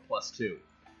 I only have a +2.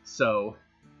 So.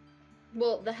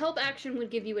 Well, the help action would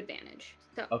give you advantage.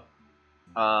 So. Okay.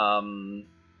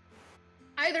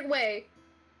 Either way,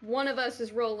 one of us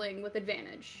is rolling with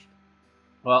advantage.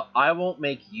 Well, I won't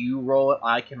make you roll it.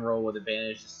 I can roll with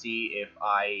advantage to see if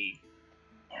I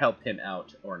help him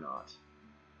out or not.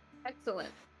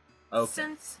 Excellent. Okay.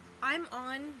 Since I'm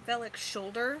on Velik's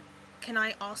shoulder, can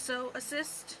I also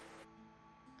assist?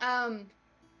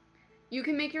 You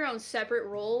can make your own separate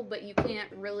roll, but you can't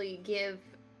really give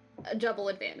a double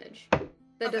advantage.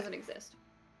 That doesn't exist.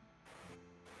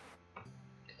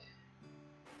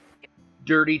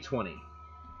 Dirty 20.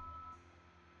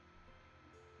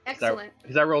 Excellent.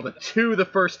 Because I rolled a 2 the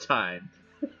first time.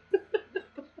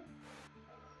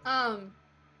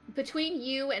 Between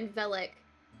you and Velik,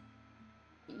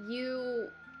 you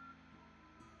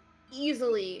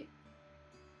easily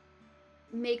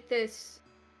make this.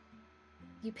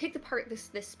 You pick apart this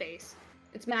space.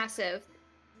 It's massive.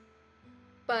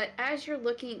 But as you're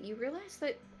looking, you realize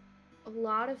that a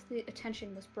lot of the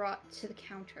attention was brought to the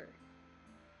counter.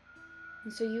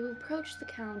 And so you approach the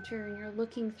counter and you're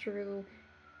looking through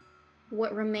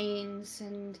what remains,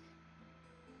 and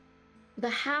the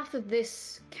half of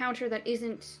this counter that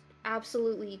isn't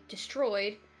absolutely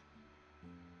destroyed,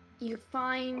 you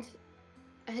find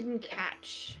a hidden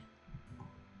catch.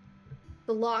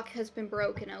 The lock has been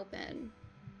broken open.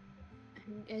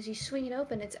 And as you swing it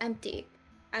open, it's empty,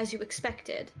 as you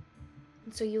expected.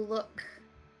 And so you look,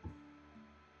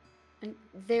 and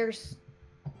there's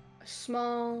a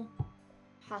small,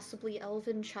 possibly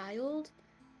elven child.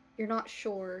 You're not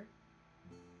sure,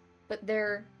 but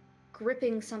they're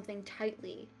gripping something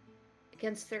tightly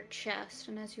against their chest.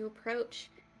 And as you approach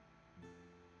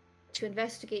to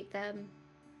investigate them,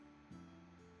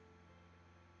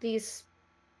 this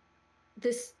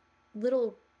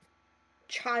little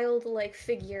childlike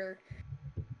figure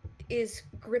is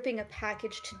gripping a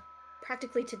package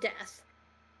practically to death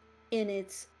in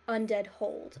its undead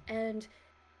hold, and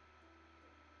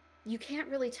you can't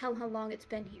really tell how long it's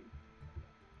been here.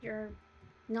 You're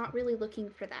not really looking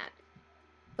for that,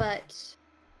 but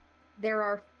there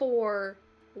are 4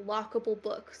 lockable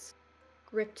books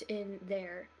gripped in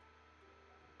there,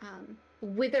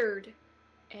 withered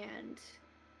and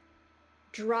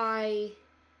dry,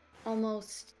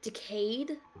 almost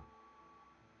decayed.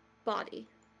 body.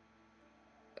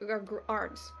 Or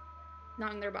arms.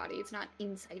 Not in their body. It's not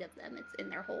inside of them. It's in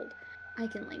their hold.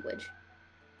 Icon language.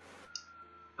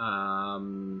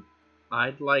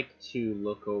 I'd like to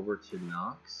look over to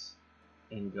Nox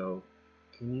and go,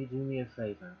 can you do me a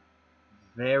favor?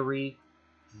 Very,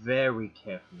 very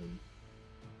carefully.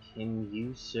 Can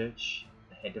you search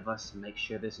ahead of us and make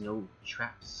sure there's no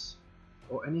traps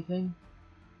or anything?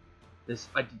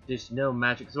 There's no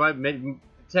magic. So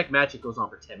detect magic goes on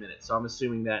for 10 minutes, so I'm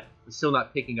assuming that we're still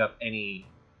not picking up any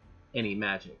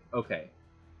magic. Okay.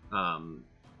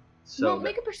 So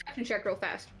Make a perception check real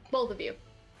fast. Both of you.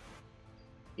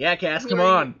 Yeah, Cass, come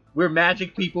on. We're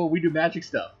magic people. We do magic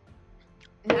stuff.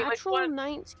 Natural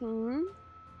 19.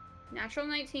 Natural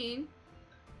 19.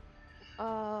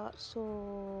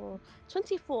 So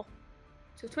 24.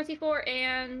 So 24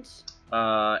 and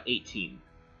 18.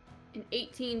 an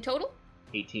 18 total?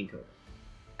 18 total.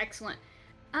 Excellent.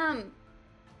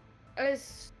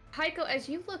 As Heiko, as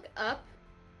you look up,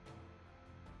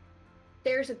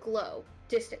 there's a glow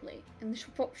distantly in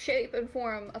the shape and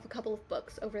form of a couple of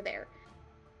books over there.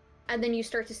 And then you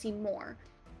start to see more.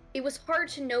 It was hard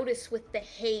to notice with the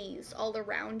haze all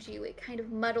around you. It kind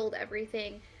of muddled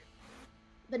everything.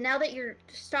 But now that you're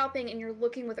stopping and you're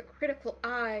looking with a critical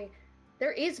eye,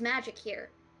 there is magic here.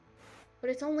 But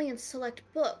it's only in select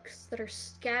books that are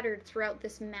scattered throughout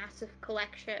this massive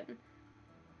collection.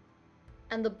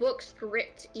 And the books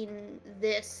gripped in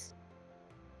this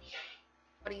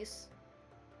body's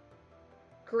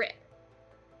grip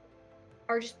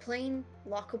are just plain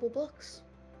lockable books.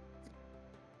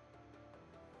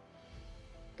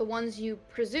 The ones you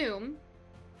presume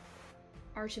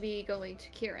are to be going to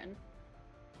Kieran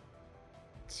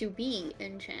to be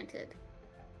enchanted.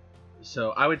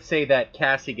 So I would say that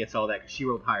Cassie gets all that because she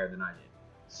rolled higher than I did.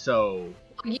 So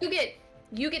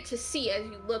You get to see as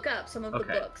you look up some of the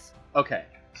books. Okay,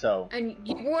 so And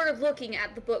you were looking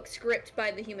at the book script by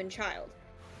the human child.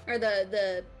 Or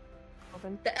the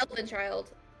elven child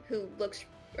who looks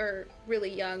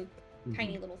really young,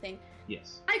 tiny little thing.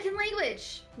 Yes. Icon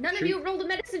language! None Sure. of you rolled a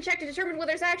medicine check to determine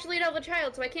whether it's actually an elven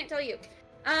child, so I can't tell you.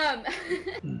 Well,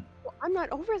 I'm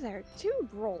not over there to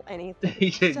roll anything. He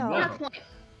didn't so... know. Not the point.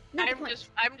 Not the point.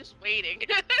 I'm just waiting.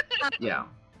 Yeah.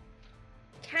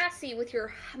 Cassie, with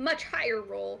your much higher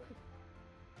roll,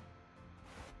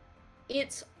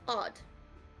 it's odd.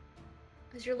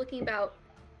 As you're looking about,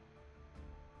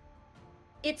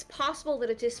 it's possible that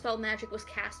a dispel magic was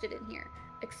casted in here,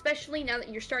 especially now that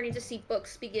you're starting to see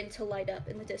books begin to light up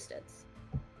in the distance.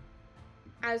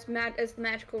 As the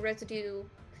magical residue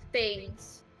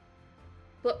fades,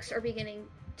 books are beginning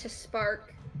to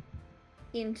spark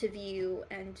into view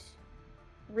and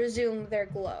resume their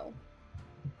glow.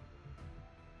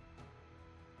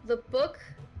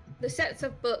 The sets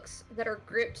of books that are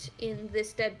gripped in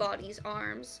this dead body's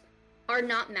arms are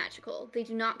not magical. They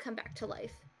do not come back to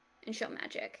life and show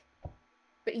magic.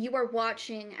 But you are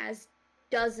watching as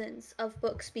dozens of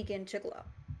books begin to glow.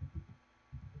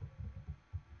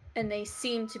 And they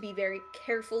seem to be very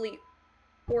carefully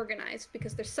organized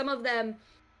because some of them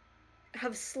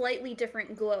have slightly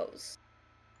different glows.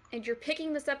 And you're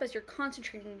picking this up as you're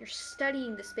concentrating, you're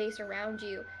studying the space around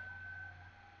you.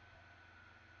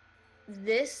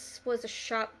 This was a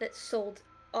shop that sold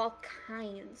all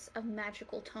kinds of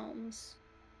magical tomes.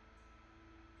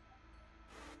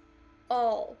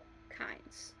 All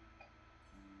kinds.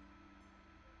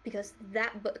 Because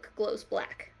that book glows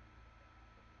black.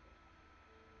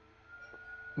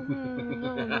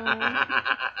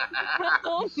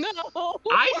 Oh no!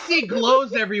 I see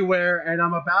glows everywhere, and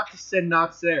I'm about to send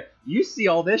Nox there. You see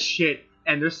all this shit,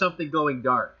 and there's something going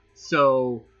dark.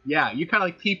 So, yeah, you kind of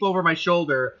like peep over my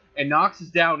shoulder, and Nox is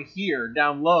down here,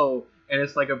 down low, and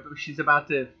it's like she's about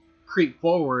to creep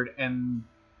forward, and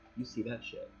you see that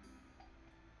shit.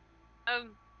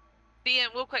 Ian,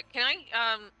 real quick, can I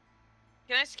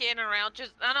scan around?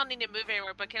 Just I don't need to move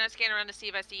anywhere, but can I scan around to see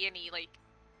if I see any like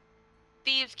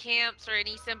thieves' camps or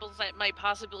any symbols that might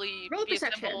possibly Roll be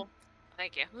perception. a symbol?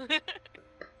 Thank you.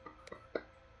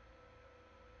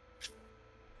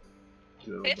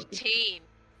 15.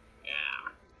 Yeah.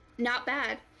 Not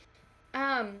bad.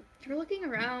 You're looking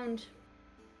around.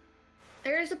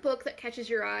 There is a book that catches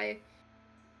your eye.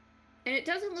 And it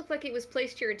doesn't look like it was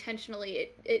placed here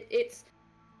intentionally. It's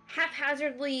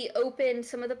haphazardly open.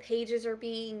 Some of the pages are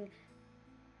being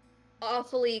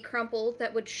awfully crumpled.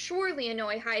 That would surely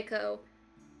annoy Heiko.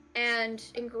 And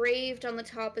engraved on the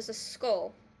top is a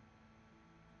skull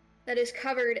that is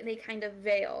covered in a kind of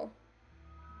veil.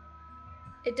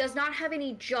 It does not have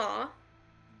any jaw.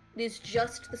 It is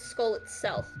just the skull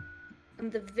itself.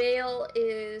 And the veil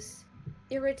is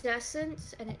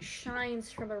iridescent, and it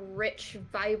shines from a rich,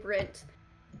 vibrant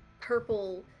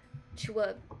purple to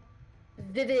a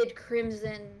vivid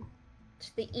crimson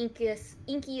to the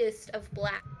inkiest of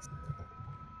blacks.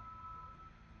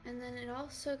 And then it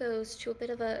also goes to a bit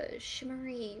of a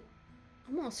shimmery,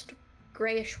 almost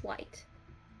grayish white.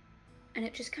 And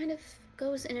it just kind of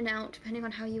goes in and out depending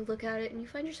on how you look at it, and you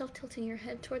find yourself tilting your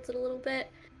head towards it a little bit.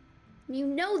 And you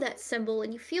know that symbol,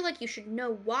 and you feel like you should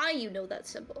know why you know that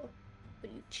symbol,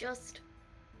 but you just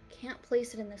can't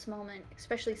place it in this moment,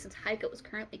 especially since Heiko was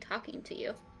currently talking to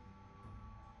you.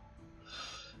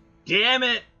 Damn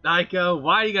it, Heiko!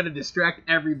 Why you gotta distract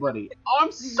everybody?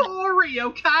 I'm sorry,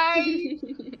 okay?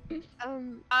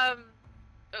 Oh,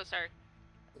 sorry.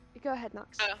 Go ahead,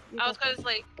 Nox. I was gonna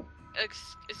like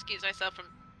excuse myself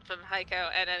from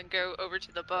Heiko and then go over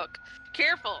to the book.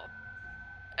 Careful,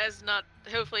 as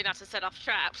hopefully not to set off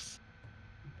traps,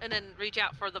 and then reach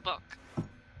out for the book.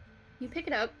 You pick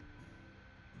it up,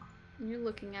 and you're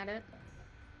looking at it.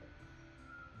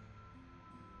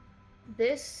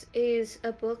 This is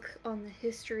a book on the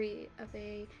history of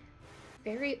a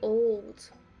very old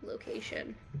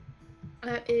location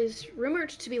that is rumored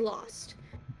to be lost,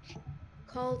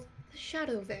 called the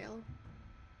Shadow Vale.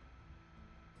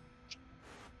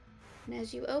 And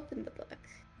as you open the book,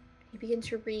 you begin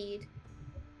to read,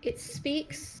 it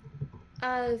speaks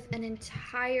of an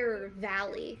entire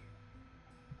valley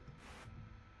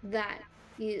that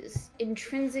is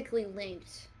intrinsically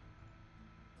linked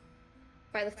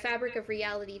by the fabric of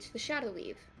reality to the Shadow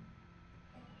Weave.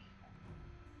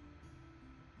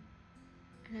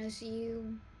 And as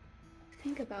you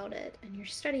think about it and you're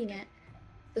studying it,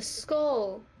 the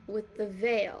skull with the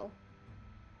veil,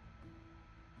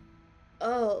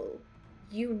 oh,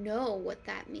 you know what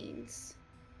that means.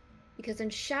 Because in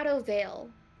Shadow Vale,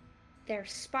 their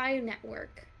spy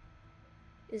network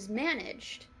is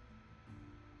managed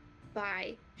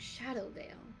by Shadow Vale,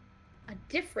 a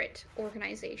different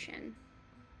organization.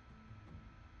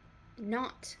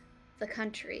 Not the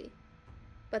country,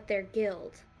 but their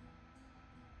guild.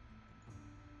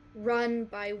 Run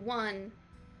by one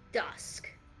Dusk.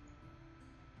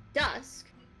 Dusk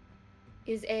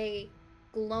is a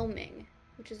gloaming,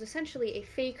 which is essentially a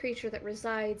fey creature that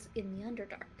resides in the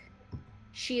Underdark.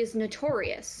 She is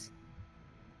notorious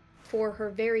for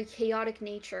her very chaotic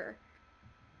nature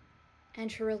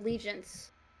and her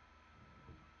allegiance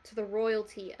to the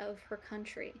royalty of her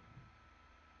country.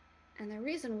 And the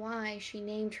reason why she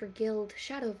named her guild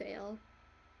Shadow Vale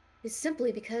is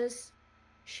simply because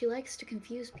she likes to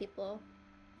confuse people.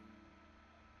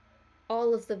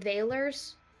 All of the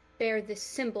Veilers bear this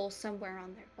symbol somewhere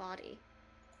on their body.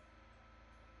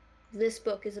 This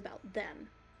book is about them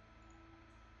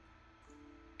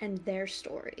and their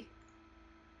story.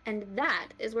 And that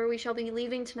is where we shall be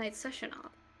leaving tonight's session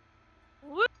off.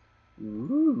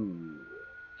 Ooh.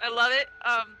 I love it.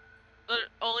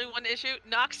 Only one issue.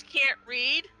 Nox can't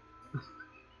read.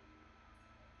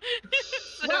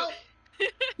 So, Well, you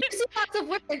see lots of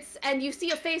words, and you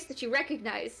see a face that you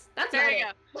recognize. That's there about you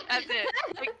go. That's it.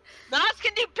 Like, Nox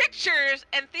can do pictures,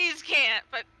 and thieves can't,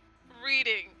 but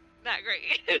reading, not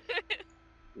great.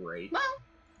 Great. Well,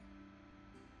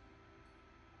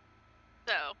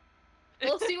 So.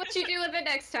 we'll see what you do with it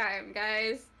next time,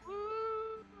 guys.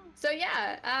 So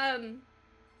yeah,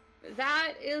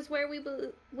 that is where we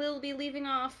will be leaving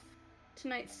off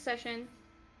tonight's session.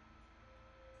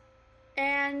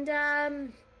 And I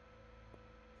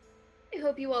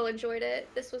hope you all enjoyed it.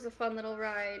 This was a fun little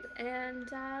ride, and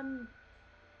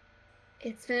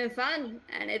it's been fun,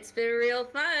 and it's been real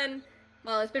fun.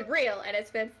 Well, it's been real, and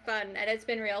it's been fun, and it's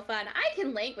been real fun. I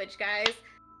can language, guys.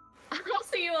 I'll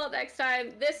see you all next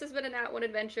time. This has been a Nat One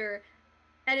Adventure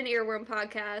and an Earworm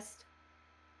podcast.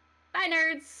 Bye,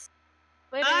 nerds.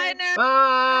 Bye, nerds.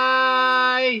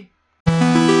 Bye!